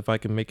love, if I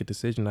can make a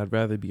decision, I'd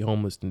rather be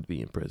homeless than be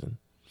in prison.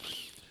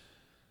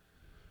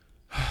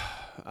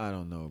 I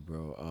don't know,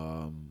 bro.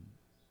 I'm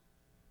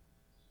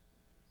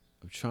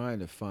trying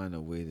to find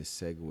a way to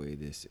segue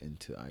this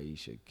into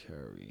Ayesha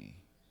Curry.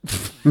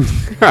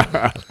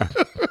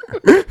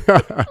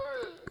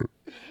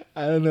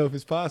 I don't know if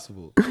it's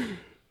possible. I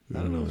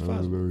don't know if it's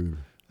possible.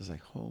 It's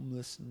like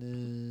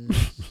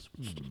homelessness,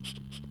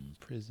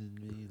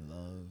 prison,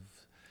 love,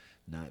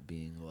 not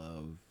being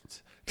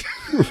loved.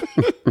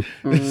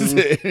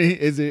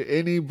 Is there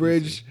any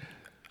bridge?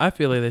 I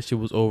feel like that shit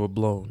was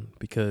overblown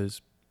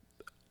because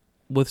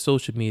with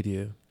social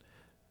media,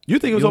 You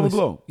think it was you always-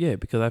 overblown? Yeah,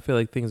 because I feel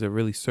like things are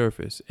really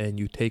surface, and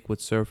you take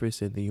what's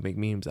surface and then you make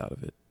memes out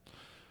of it.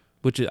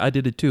 I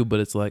did it too, but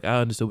it's like I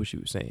understood what she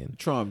was saying.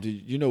 Trump, do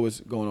you know what's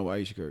going on with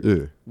Ayesha Curry?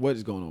 Yeah. What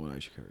is going on with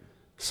Ayesha Curry?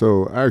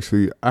 So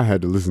I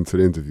had to listen to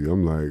the interview.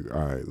 I'm like,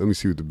 all right, let me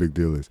see what the big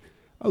deal is.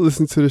 I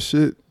listened to the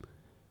shit.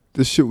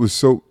 This shit was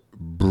so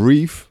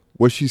brief,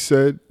 what she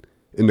said,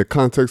 in the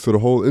context of the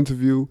whole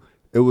interview,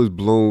 it was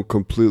blown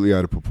completely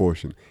out of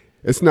proportion.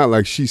 It's not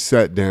like she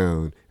sat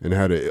down and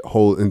had a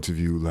whole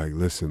interview like,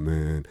 listen,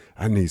 man,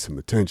 I need some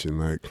attention.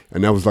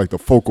 And that was like the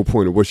focal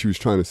point of what she was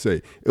trying to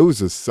say. It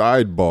was a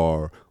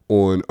sidebar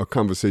on a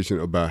conversation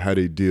about how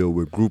they deal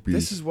with groupies.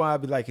 This is why I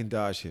be liking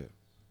Dodge here.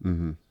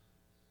 Mm-hmm.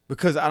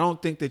 Because I don't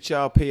think that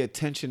y'all pay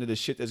attention to the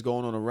shit that's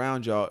going on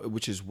around y'all,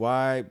 which is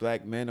why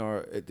black men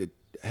are, the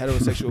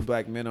heterosexual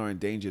black men are in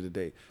danger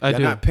today. I Y'all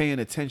do. not paying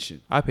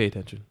attention I pay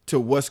attention. to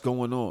what's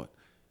going on.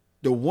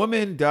 The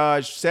woman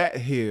Dodge sat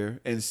here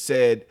and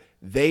said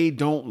they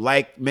don't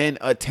like men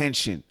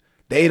attention.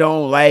 They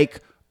don't like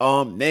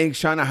niggas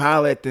trying to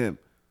holler at them.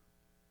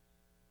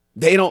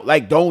 They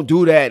don't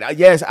do that.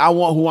 Yes, I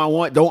want who I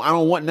want. I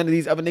don't want none of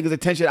these other niggas'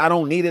 attention. I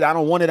don't need it. I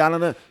don't want it. I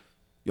don't know. You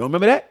don't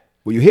remember that?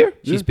 Were you here?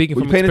 She's speaking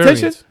Were from you paying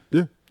experience.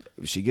 attention?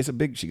 Yeah. She gets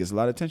a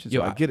lot of attention.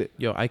 So I get it.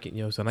 I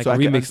can, son. I So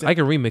can I can remix. understand. I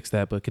can remix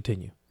that, but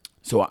continue.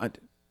 So I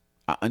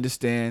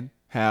understand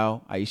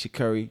how Ayesha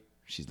Curry,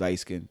 she's light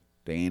skinned.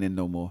 They ain't in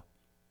no more.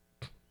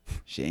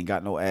 She ain't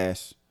got no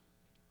ass.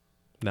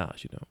 Nah,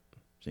 she don't.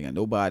 She ain't got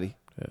no body.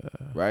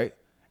 Right?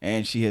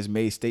 And she has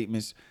made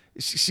statements.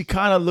 She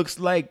kind of looks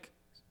like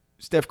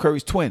Steph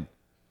Curry's twin.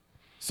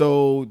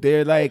 So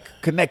they're like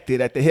connected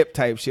at the hip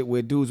type shit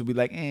where dudes will be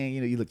like,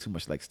 you look too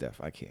much like Steph.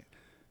 I can't.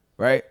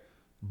 Right?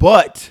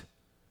 But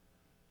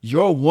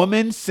your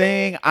woman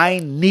saying I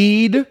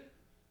need,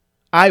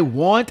 I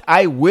want,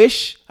 I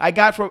wish I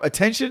got from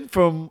attention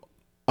from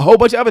a whole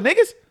bunch of other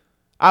niggas.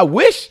 I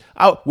wish.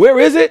 Where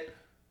is it?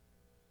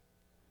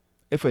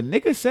 If a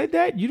nigga said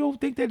that, you don't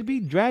think that'd be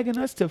dragging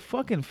us to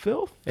fucking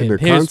filth? In the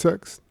here's-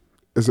 context?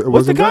 It What's the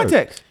wasn't bad.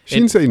 context? She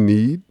didn't say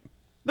need.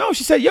 No,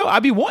 she said, yo, I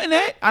be wanting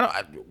that.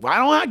 Why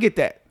don't I get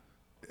that?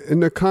 In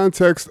the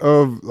context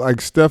of like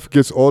Steph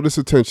gets all this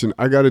attention,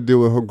 I got to deal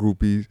with her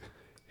groupies,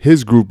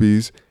 his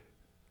groupies.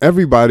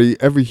 Everybody,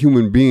 every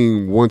human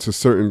being wants a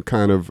certain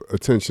kind of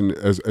attention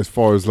as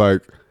far as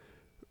like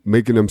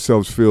making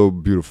themselves feel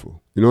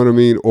beautiful. You know what I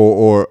mean?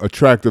 Or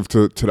attractive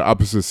to the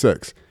opposite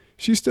sex.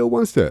 She still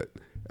wants that.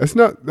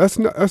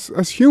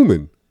 That's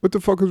human. What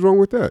the fuck is wrong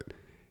with that?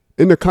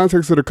 In the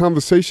context of the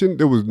conversation,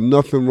 there was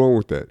nothing wrong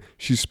with that.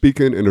 She's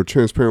speaking in a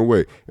transparent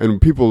way.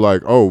 And people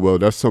like, oh, well,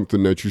 that's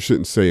something that you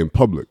shouldn't say in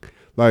public.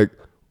 Like,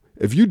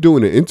 if you're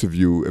doing an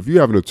interview, if you're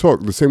having a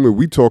talk, the same way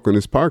we talk on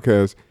this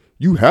podcast,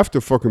 you have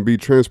to fucking be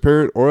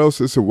transparent or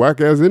else it's a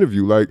whack-ass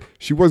interview. Like,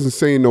 she wasn't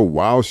saying no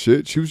wild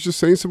shit. She was just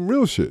saying some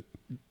real shit.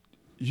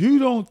 You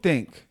don't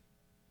think,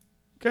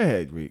 go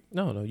ahead, Reek.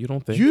 No, you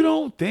don't think. You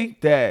don't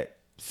think that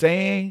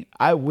saying,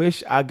 I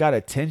wish I got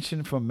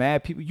attention from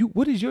mad people,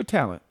 what is your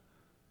talent?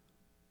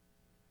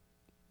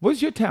 What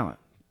is your talent?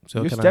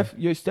 So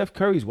You're Steph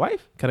Curry's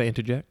wife? Can I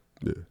interject?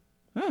 Yeah.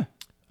 Huh.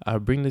 I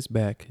bring this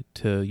back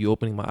to you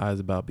opening my eyes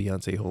about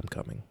Beyonce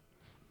Homecoming,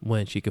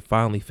 when she could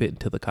finally fit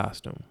into the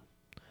costume.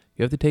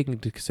 You have to take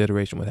into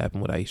consideration what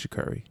happened with Ayesha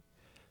Curry.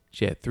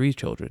 She had 3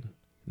 children.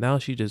 Now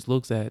she's just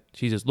looked at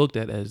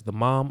as the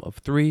mom of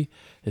 3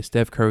 and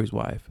Steph Curry's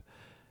wife.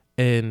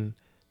 And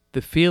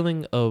the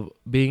feeling of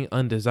being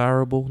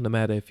undesirable, no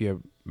matter if you're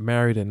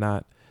married or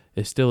not,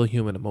 is still a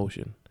human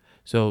emotion.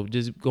 So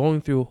just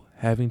going through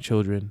having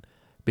children,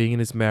 being in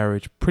this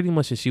marriage pretty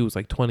much since she was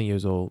like 20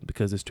 years old,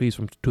 because this tweet's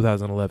from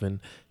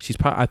 2011.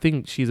 I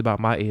think she's about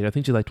my age. I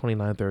think she's like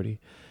 29, 30.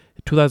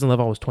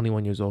 2011, I was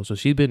 21 years old. So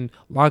she's been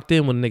locked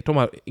in when they talk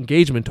about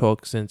engagement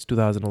talk since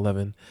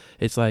 2011.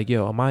 It's like,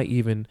 yo, am I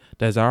even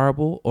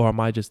desirable, or am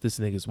I just this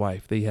nigga's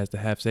wife that he has to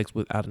have sex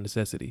with out of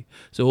necessity?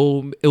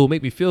 So it will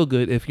make me feel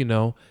good if,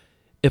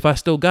 if I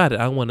still got it.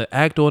 I don't want to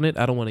act on it.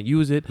 I don't want to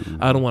use it.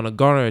 I don't want to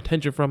garner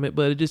attention from it.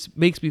 But it just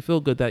makes me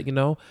feel good that,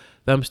 that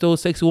I'm still a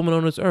sexy woman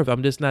on this earth.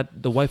 I'm just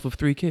not the wife of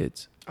 3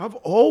 kids. I've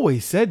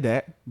always said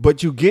that,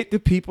 but you get the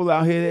people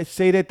out here that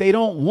say that they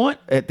don't want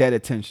that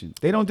attention.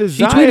 They don't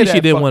desire she tweeted that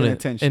she didn't want it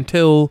attention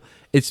until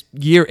it's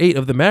year 8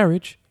 of the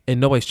marriage and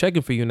nobody's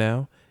checking for you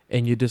now,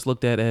 and you're just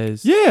looked at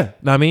as Know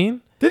what I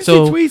mean? Didn't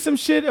she tweet some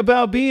shit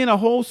about being a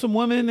wholesome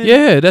woman?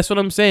 Yeah, that's what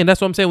I'm saying. That's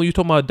what I'm saying when you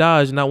talking about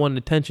Daj not wanting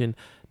attention.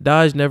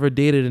 Daj never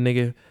dated a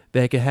nigga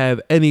that could have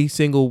any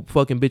single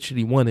fucking bitch that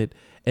he wanted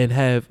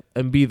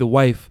and be the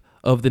wife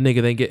of the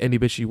nigga that get any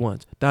bitch she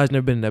wants. Daj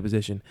never been in that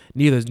position.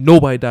 Neither is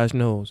nobody Daj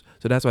knows.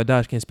 So that's why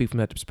Daj can't speak from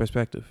that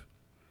perspective.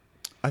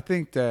 I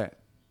think that,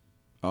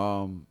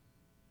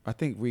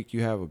 Reek,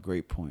 you have a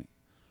great point.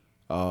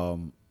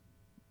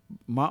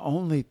 My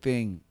only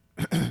thing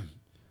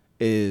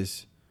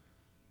is,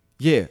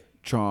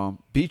 Trom,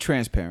 be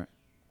transparent.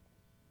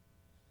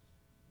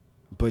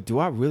 But do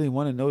I really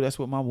want to know that's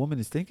what my woman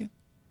is thinking?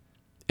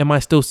 Am I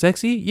still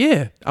sexy?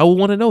 Yeah, I would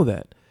want to know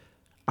that.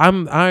 I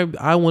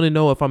want to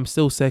know if I'm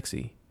still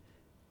sexy.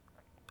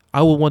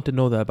 I would want to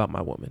know that about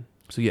my woman.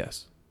 So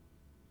yes.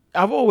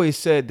 I've always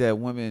said that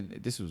women,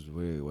 this was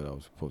really what I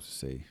was supposed to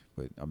say,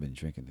 but I've been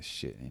drinking this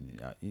shit. And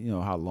you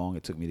know how long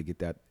it took me to get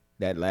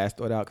that last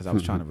thought out? Because I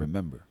was trying to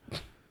remember.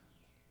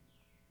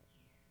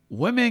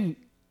 Women,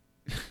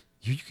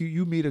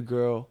 you meet a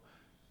girl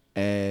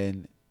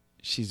and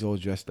she's all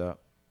dressed up.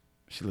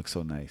 She looks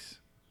so nice.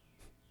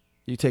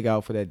 You take her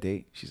out for that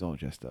date, she's all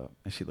dressed up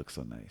and she looks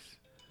so nice.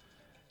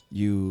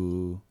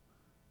 You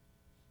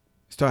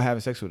start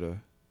having sex with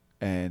her,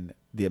 and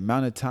the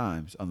amount of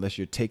times, unless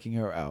you're taking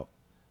her out,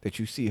 that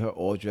you see her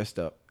all dressed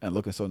up and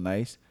looking so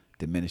nice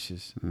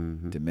diminishes,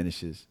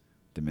 diminishes,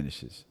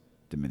 diminishes,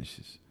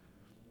 diminishes.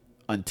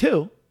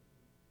 Until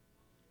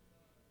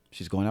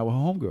she's going out with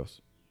her homegirls.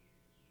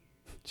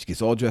 She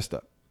gets all dressed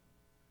up,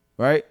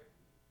 right?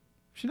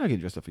 She's not getting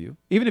dressed up for you.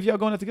 Even if y'all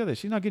going out together,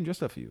 she's not getting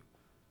dressed up for you.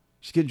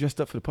 She's getting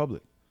dressed up for the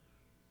public.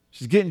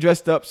 She's getting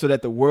dressed up so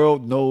that the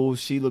world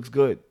knows she looks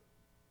good.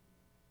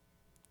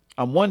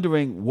 I'm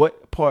wondering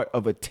what part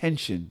of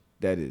attention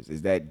that is.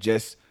 Is that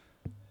just,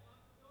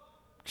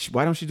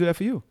 why don't she do that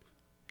for you?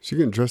 She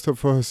getting dressed up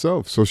for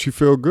herself, so she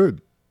feel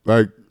good.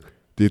 Like,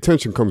 the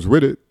attention comes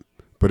with it,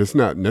 but it's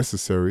not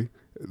necessary.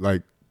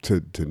 Like,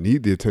 to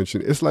need the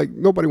attention. It's like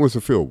nobody wants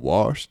to feel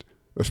washed,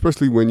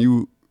 especially when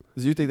you.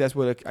 Do you think that's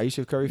what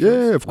Ayesha Curry feels?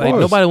 Yeah, of course. Like,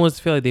 nobody wants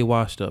to feel like they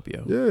washed up,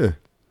 yo. Yeah.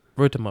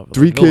 Word to mother.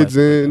 3 kids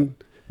in,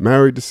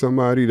 married to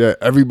somebody that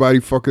everybody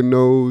fucking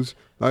knows.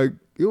 Like,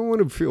 you don't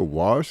want to feel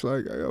washed.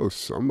 Like, yo,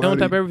 somebody. Don't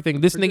type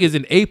everything. This nigga's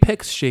in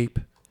apex shape.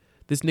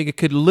 This nigga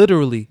could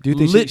literally, do you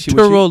think she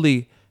would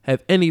cheat?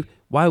 Have any.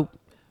 Why?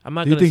 I'm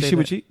not going to say. Do you think she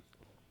would cheat?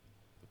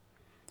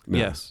 No.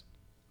 Yes.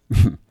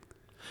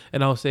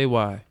 And I'll say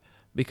why.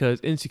 Because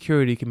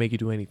insecurity can make you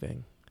do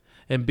anything.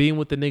 And being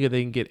with the nigga that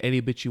can get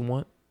any bitch you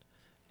want,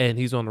 and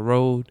he's on the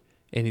road,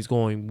 and he's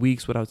going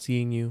weeks without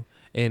seeing you,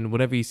 and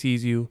whenever he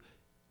sees you,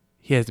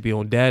 he has to be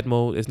on dad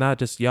mode. It's not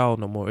just y'all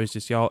no more. It's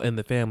just y'all and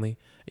the family.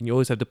 And you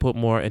always have to put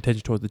more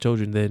attention towards the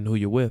children than who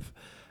you're with.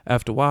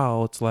 After a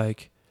while, it's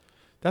like.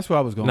 That's where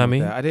I was going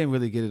with that. I didn't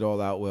really get it all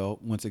out well,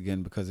 once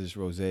again, because it's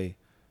Rosé.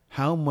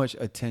 How much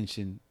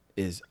attention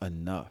is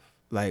enough?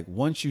 Like,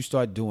 once you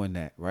start doing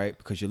that, right,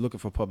 because you're looking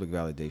for public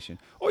validation,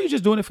 or you're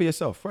just doing it for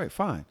yourself, right,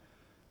 fine.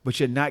 But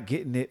you're not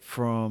getting it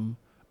from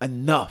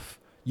enough.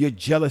 You're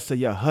jealous of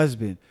your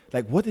husband.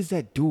 Like, what does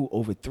that do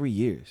over 3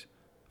 years,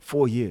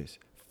 4 years,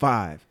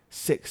 5,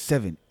 6,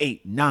 7,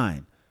 8,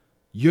 9?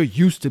 You're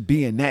used to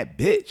being that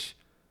bitch.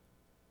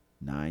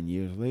 9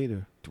 years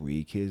later,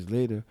 3 kids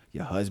later,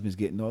 your husband's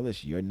getting all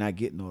this. You're not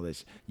getting all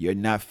this. You're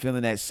not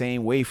feeling that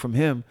same way from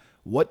him.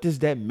 What does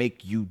that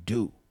make you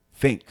do?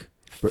 Think,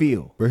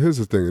 feel. But here's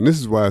the thing, and this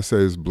is why I say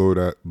it's blowed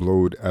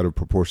out of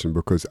proportion,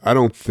 because I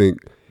don't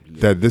think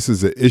that this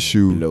is an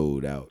issue.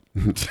 Blowed out.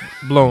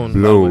 Blown.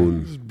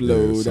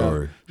 Blowed yeah,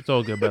 sorry. out. It's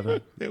all good,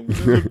 brother.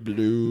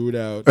 Blowed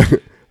out.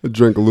 I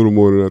drank a little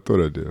more than I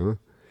thought I did, huh?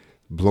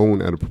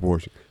 Blown out of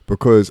proportion.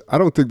 Because I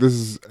don't think this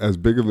is as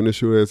big of an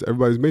issue as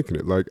everybody's making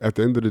it. Like, at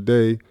the end of the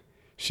day,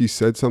 she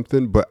said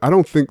something, but I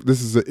don't think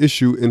this is an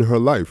issue in her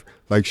life.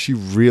 Like, she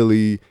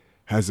really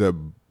has a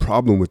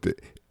problem with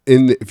it.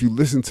 If you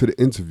listen to the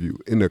interview,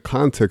 in the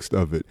context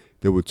of it,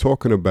 they were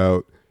talking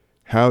about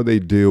how they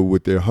deal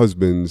with their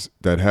husbands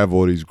that have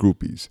all these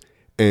groupies.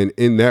 And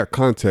in that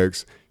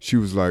context, she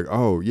was like,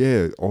 oh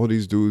yeah, all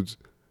these dudes,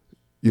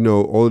 you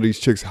know, all of these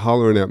chicks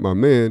hollering at my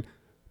man,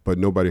 but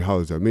nobody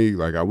hollers at me.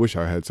 Like, I wish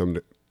I had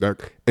something that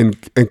and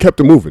kept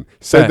it moving.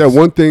 Said Facts. that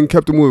one thing,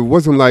 kept it moving. It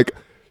wasn't like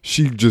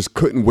she just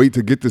couldn't wait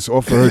to get this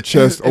off of her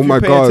chest. Oh my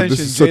God, this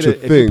is such a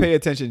If you thing. pay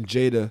attention,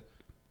 Jada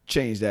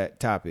changed that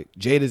topic.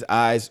 Jada's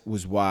eyes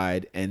was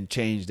wide and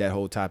changed that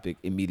whole topic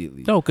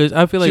immediately. No, because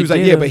I feel like She was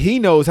like, Jada, yeah, but he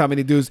knows how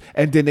many dudes.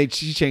 And then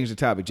she changed the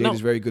topic. Jada's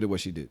No. very good at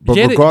what she did. But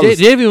Jada, regardless-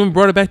 Jada even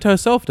brought it back to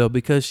herself though,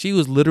 because she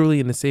was literally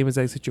in the same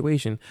exact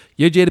situation.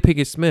 You're Jada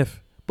Pinkett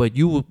Smith, but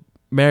you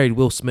married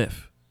Will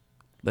Smith.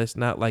 Let's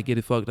not like get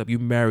it fucked up. You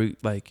married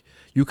like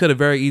you could have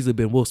very easily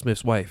been Will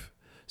Smith's wife.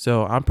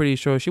 So I'm pretty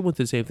sure she went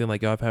through the same thing.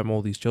 Like, yo, I've had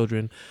all these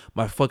children.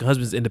 My fucking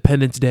husband's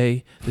Independence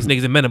Day. This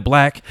nigga's in Men in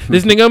Black.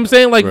 This nigga, I'm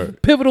saying like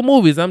Right. pivotal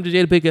movies. I'm just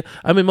Jada Pinkett.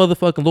 I'm in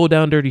motherfucking Low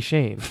Down Dirty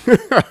Shame.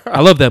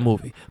 I love that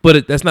movie,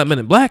 but that's not Men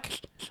in Black.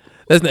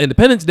 That's not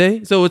Independence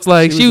Day. So it's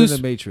like She was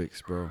in the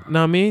Matrix, bro. know what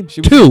I mean?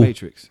 She was in the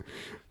Matrix.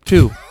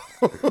 Two.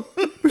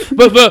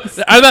 but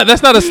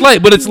that's not a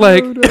slight, but it's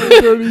like, you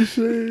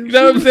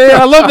know what I'm saying?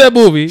 I love that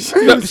movie.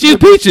 She's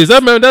Peaches. I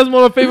remember that's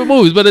one of my favorite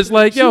movies. But it's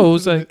like, yo,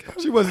 it's like,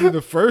 She wasn't in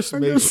the first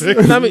Matrix.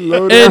 I mean,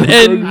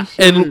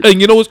 and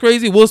you know what's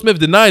crazy? Will Smith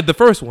denied the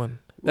first one.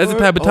 That's the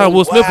type of time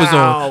Will Smith was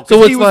on. So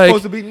it's he was like,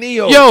 supposed to be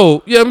Neo.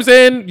 yo, you know what I'm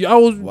saying? I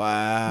was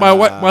Wow.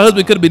 my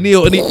husband could have been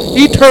Neo, and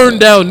he turned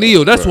down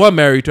Neo. That's who I'm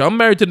married to. I'm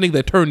married to the nigga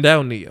that turned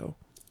down Neo.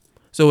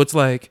 So it's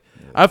like,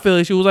 I feel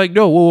like she was like,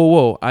 no,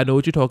 whoa. I know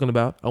what you're talking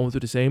about. I went through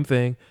the same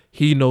thing.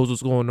 He knows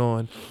what's going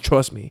on.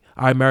 Trust me.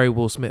 I married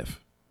Will Smith.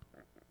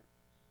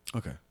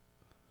 Okay.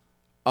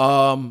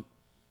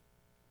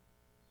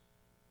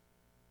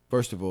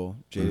 First of all,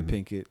 Jada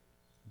Pinkett,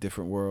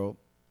 different world.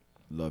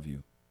 Love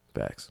you.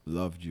 Facts.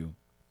 Loved you.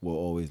 Will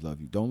always love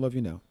you. Don't love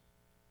you now.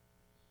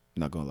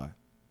 Not gonna lie.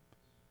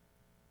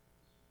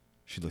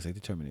 She looks like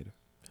the Terminator.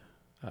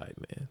 All right,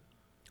 man.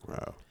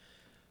 Wow.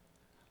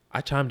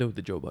 I chimed in with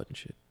the Joe Budden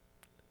shit.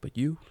 But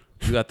you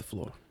got the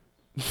floor.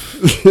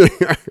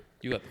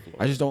 You got the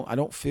floor. I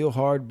don't feel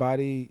hard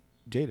body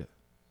Jada.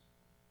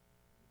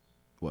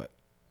 What?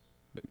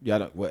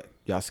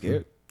 Y'all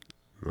scared?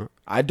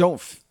 I don't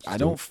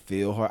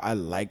feel hard. I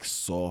like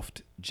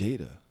soft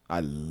Jada. I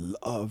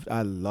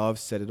love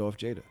Set It Off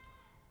Jada.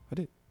 I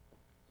did.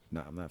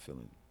 Nah, I'm not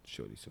feeling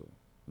shorty, so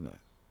I'm not.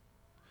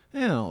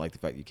 And I don't like the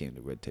fact you came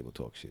to Red Table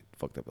Talk shit.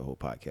 Fucked up the whole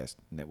podcast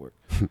network.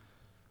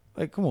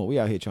 Like, come on, we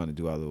out here trying to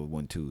do our little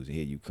 1-2s, and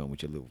here you come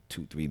with your little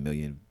 2-3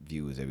 million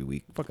viewers every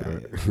week. Fuck out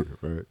of here.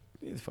 Right.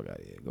 Get the fuck out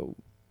of here. Go,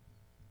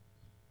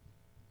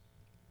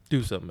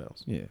 Do something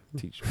else. yeah,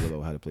 teach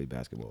Willow how to play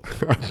basketball.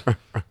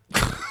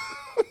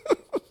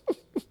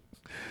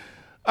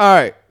 All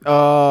right.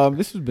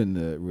 This has been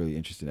a really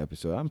interesting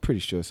episode. I'm pretty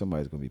sure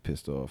somebody's gonna be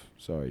pissed off.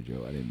 Sorry,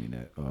 Joe. I didn't mean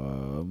that.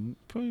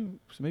 Probably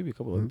maybe a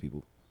couple other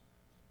people.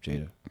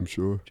 Jada, I'm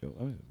sure. Joe.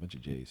 I mean, a bunch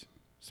of J's.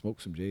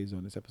 Smoke some J's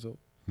on this episode.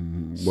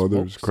 Mothers,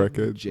 Smoke some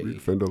crackheads, J. we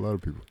offend a lot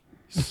of people.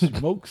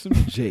 Smoke some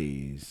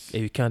J's.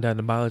 If you count down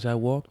the mileage I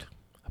walked,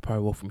 I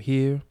probably walked from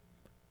here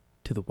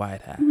to the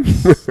White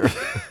House.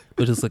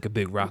 But just like a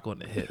big rock on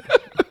the head.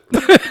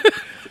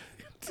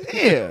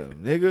 Damn,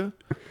 nigga.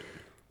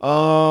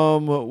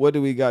 What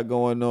do we got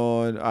going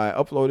on? I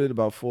uploaded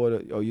about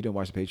 4. Oh, you didn't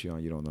watch the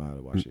Patreon. You don't know how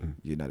to watch it.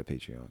 You're not a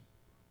Patreon.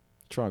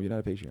 Trump, you're not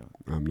a Patreon.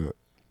 I'm not.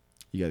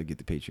 You got to get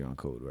the Patreon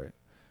code, right?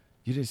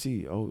 You didn't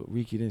see. Oh,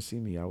 Reek, you didn't see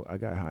me. I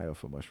got high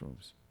off of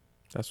mushrooms.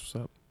 That's what's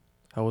up.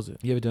 How was it?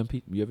 You ever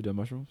done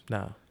mushrooms?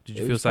 Nah. Did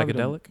you It feel was probably the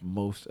psychedelic?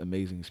 most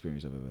amazing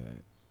experience I've ever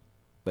had.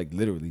 Like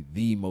literally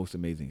the most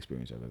amazing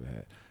experience I've ever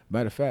had.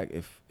 Matter of fact,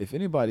 if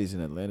anybody's in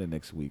Atlanta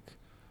next week,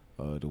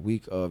 the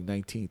week of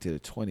 19th to the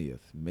 20th,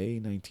 May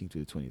 19th to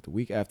the 20th, the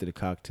week after the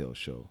cocktail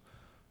show,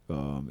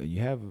 and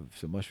you have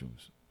some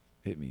mushrooms,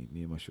 hit me.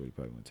 Me and my shorty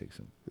probably want to take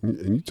some.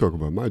 And you talk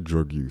about my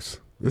drug use.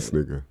 This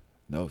nigga.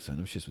 No, son,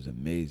 them shits was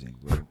amazing,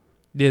 bro.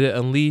 Did it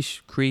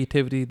unleash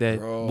creativity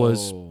that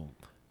was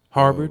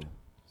harbored?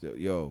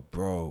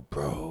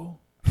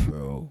 Bro.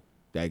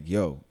 Like,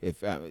 yo,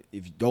 if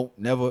you don't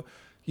never,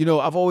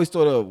 I've always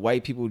thought of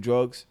white people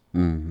drugs,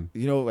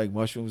 like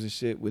mushrooms and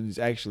shit, when it's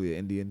actually an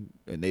Indian,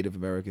 a Native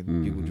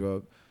American people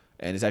drug,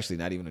 and it's actually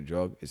not even a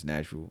drug, it's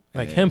natural.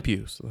 Like And hemp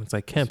use. It's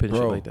like hemp and shit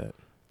Bro. like that.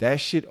 that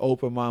shit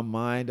opened my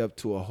mind up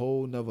to a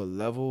whole nother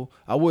level.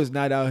 I was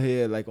not out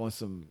here like on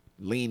some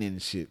leaning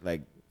shit,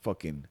 like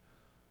fucking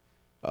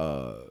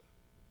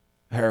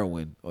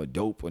heroin or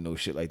dope or no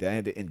shit like that. I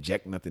had to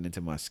inject nothing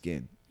into my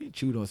skin. You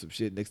chewed on some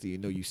shit. Next thing you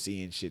know, you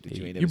seeing shit that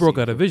you ain't never You broke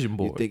seen out a before. vision You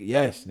board. think,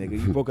 yes, nigga,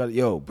 you broke out.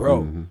 Yo,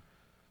 bro.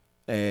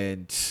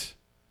 And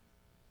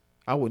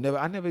I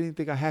never even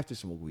think I have to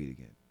smoke weed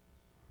again.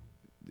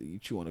 You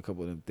chew on a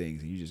couple of them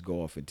things and you just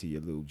go off into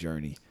your little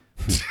journey.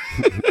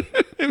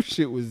 That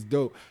shit was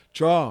dope.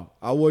 Trom,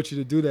 I want you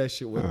to do that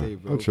shit one day,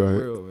 bro. I'll try For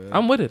it. real, man.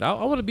 I'm with it. I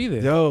want to be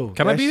there. Yo,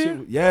 Can I that be shit there?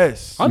 was-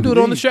 Yes. I'll do it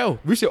on the Please. show.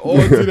 We should all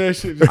do that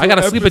shit. I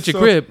gotta sleep at your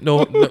crib.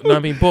 No, I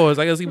mean, pause.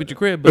 I gotta sleep at your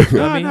crib. But you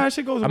know what I mean? Nah,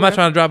 shit goes. I'm not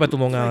trying to drive back to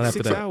Long Island like after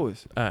 6 that.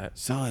 hours. All right.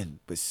 Son,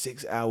 but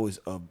 6 hours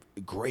of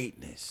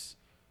greatness.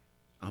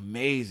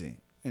 Amazing.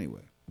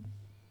 Anyway,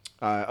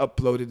 I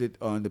uploaded it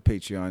on the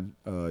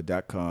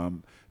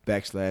patreon.com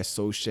 /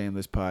 So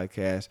Shameless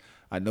Podcast.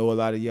 I know a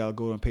lot of y'all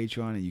go on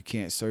Patreon and you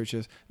can't search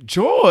us.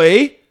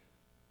 Joy,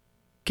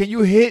 can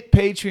you hit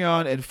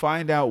Patreon and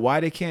find out why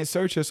they can't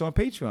search us on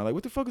Patreon? Like,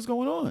 what the fuck is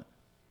going on?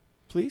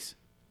 Please?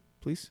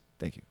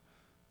 Thank you.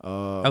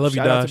 I love you,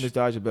 Shout out Dodge. to Miss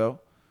Dodger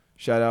Bell.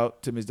 Shout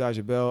out to Miss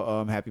Dodger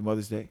Bell. Happy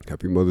Mother's Day.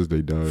 Happy Mother's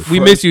Day, Dodge.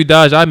 We miss you,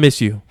 Dodge. I miss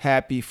you.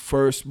 Happy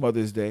first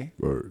Mother's Day.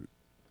 Word.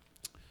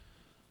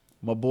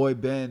 My boy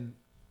Ben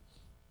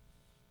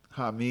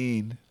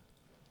Hameen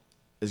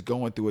is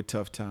going through a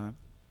tough time.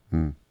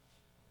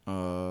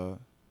 A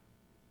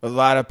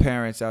lot of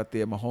parents out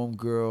there. My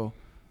homegirl,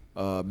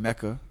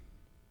 Mecca,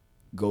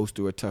 goes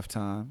through a tough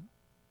time,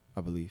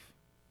 I believe.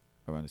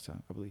 Around this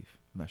time, I believe.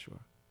 I'm not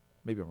sure.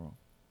 Maybe I'm wrong.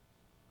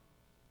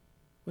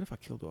 What if I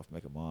killed off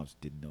Mecca moms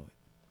didn't know it?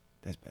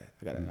 That's bad.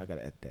 I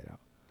gotta edit that out.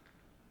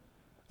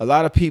 A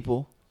lot of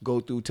people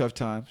go through tough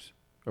times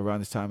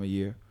around this time of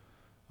year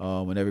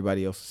when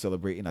everybody else is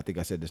celebrating. I think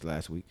I said this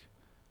last week.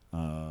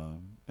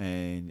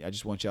 And I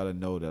just want y'all to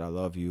know that I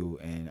love you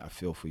and I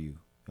feel for you.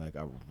 Like,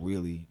 I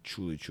really,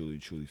 truly, truly,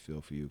 truly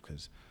feel for you,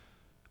 because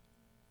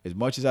as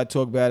much as I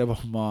talk bad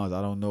about moms,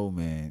 I don't know,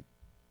 man.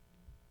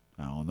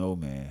 How I'm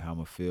going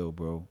to feel,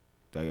 bro.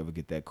 Do I ever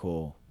get that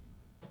call?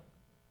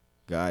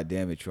 God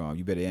damn it, Tron.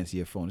 You better answer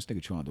your phone. This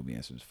nigga Tron don't be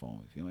answering his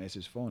phone. If you don't answer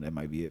his phone, that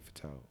might be it for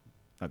Tao.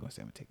 I'm not going to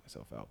say I'm going to take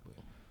myself out, but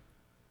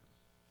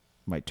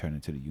might turn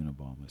into the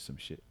Unabomber or some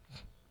shit.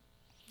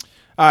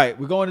 All right,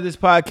 we're going to this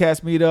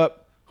podcast meetup.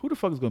 Who the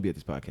fuck is going to be at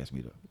this podcast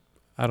meetup?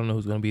 I don't know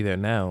who's going to be there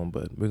now,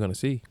 but we're going to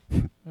see.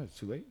 Oh, it's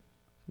too late.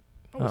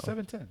 Oh, it's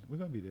 7:10. We're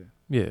going to be there.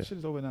 Yeah. This shit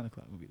is over at 9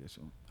 o'clock. We'll be there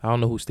soon. I don't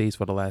know who stays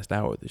for the last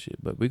hour of this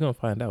shit, but we're going to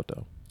find out,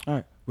 though. All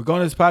right, we're going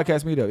to this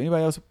podcast meetup.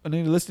 Anybody else,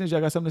 any listeners,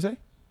 y'all got something to say?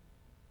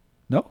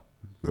 No?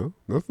 No,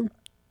 nothing.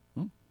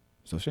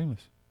 So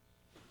shameless.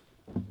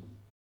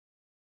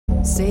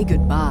 Say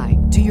goodbye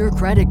to your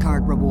credit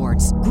card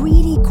rewards.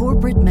 Greedy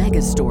corporate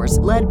mega stores,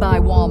 led by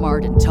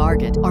Walmart and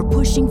Target, are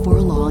pushing for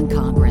a law in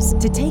Congress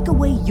to take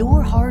away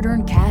your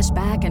hard-earned cash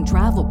back and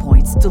travel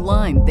points to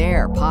line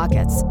their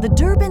pockets. The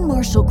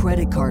Durbin-Marshall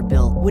credit card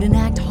bill would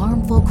enact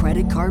harmful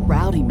credit card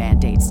routing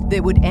mandates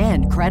that would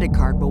end credit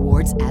card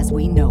rewards as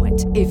we know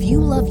it. If you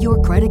love your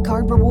credit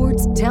card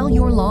rewards, tell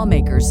your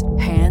lawmakers,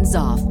 hands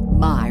off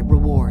my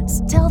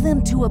rewards. Tell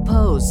them to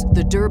oppose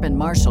the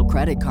Durbin-Marshall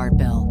credit card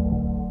bill.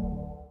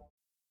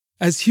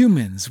 As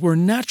humans, we're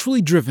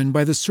naturally driven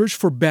by the search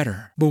for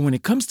better. But when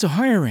it comes to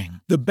hiring,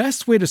 the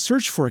best way to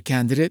search for a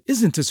candidate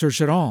isn't to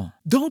search at all.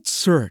 Don't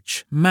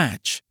search,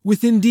 match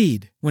with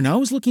Indeed. When I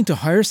was looking to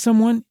hire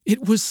someone,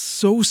 it was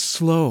so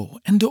slow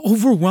and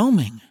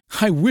overwhelming.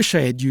 I wish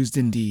I had used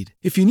Indeed.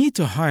 If you need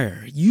to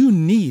hire, you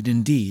need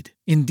Indeed.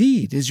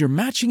 Indeed is your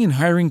matching and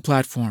hiring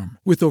platform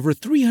with over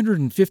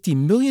 350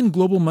 million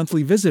global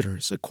monthly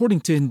visitors,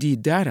 according to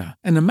Indeed data,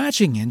 and a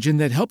matching engine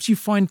that helps you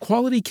find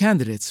quality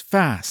candidates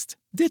fast.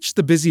 Ditch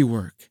the busy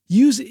work.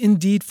 Use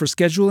Indeed for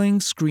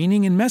scheduling,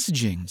 screening, and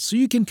messaging so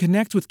you can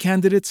connect with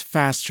candidates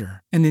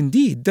faster. And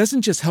Indeed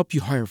doesn't just help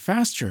you hire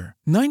faster.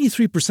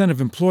 93%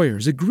 of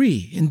employers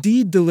agree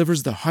Indeed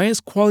delivers the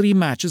highest quality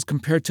matches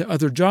compared to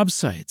other job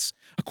sites,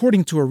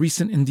 according to a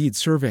recent Indeed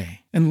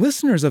survey. And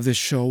listeners of this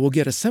show will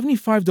get a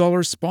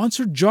 $75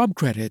 sponsored job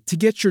credit to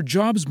get your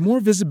jobs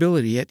more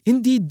visibility at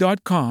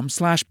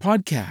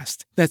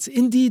Indeed.com/podcast. That's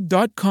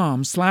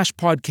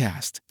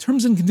Indeed.com/podcast.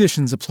 Terms and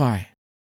conditions apply.